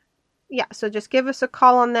 Yeah, so just give us a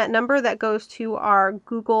call on that number. That goes to our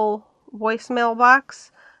Google voicemail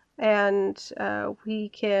box, and we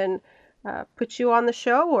can put you on the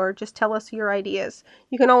show or just tell us your ideas.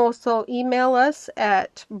 You can also email us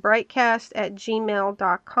at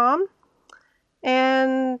brightcast@gmail.com.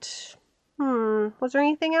 And, was there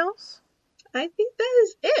anything else? I think that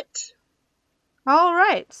is it. All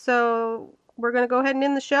right, so we're going to go ahead and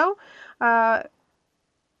end the show.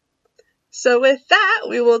 So with that,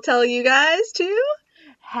 we will tell you guys to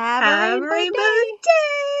have a rainbow day.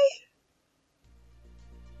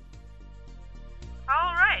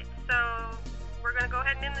 All right, so we're going to go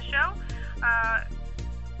ahead and end the show. I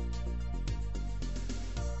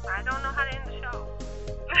don't know how to end the show.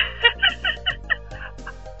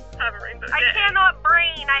 Have a rainbow day. I cannot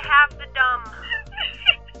brain. I have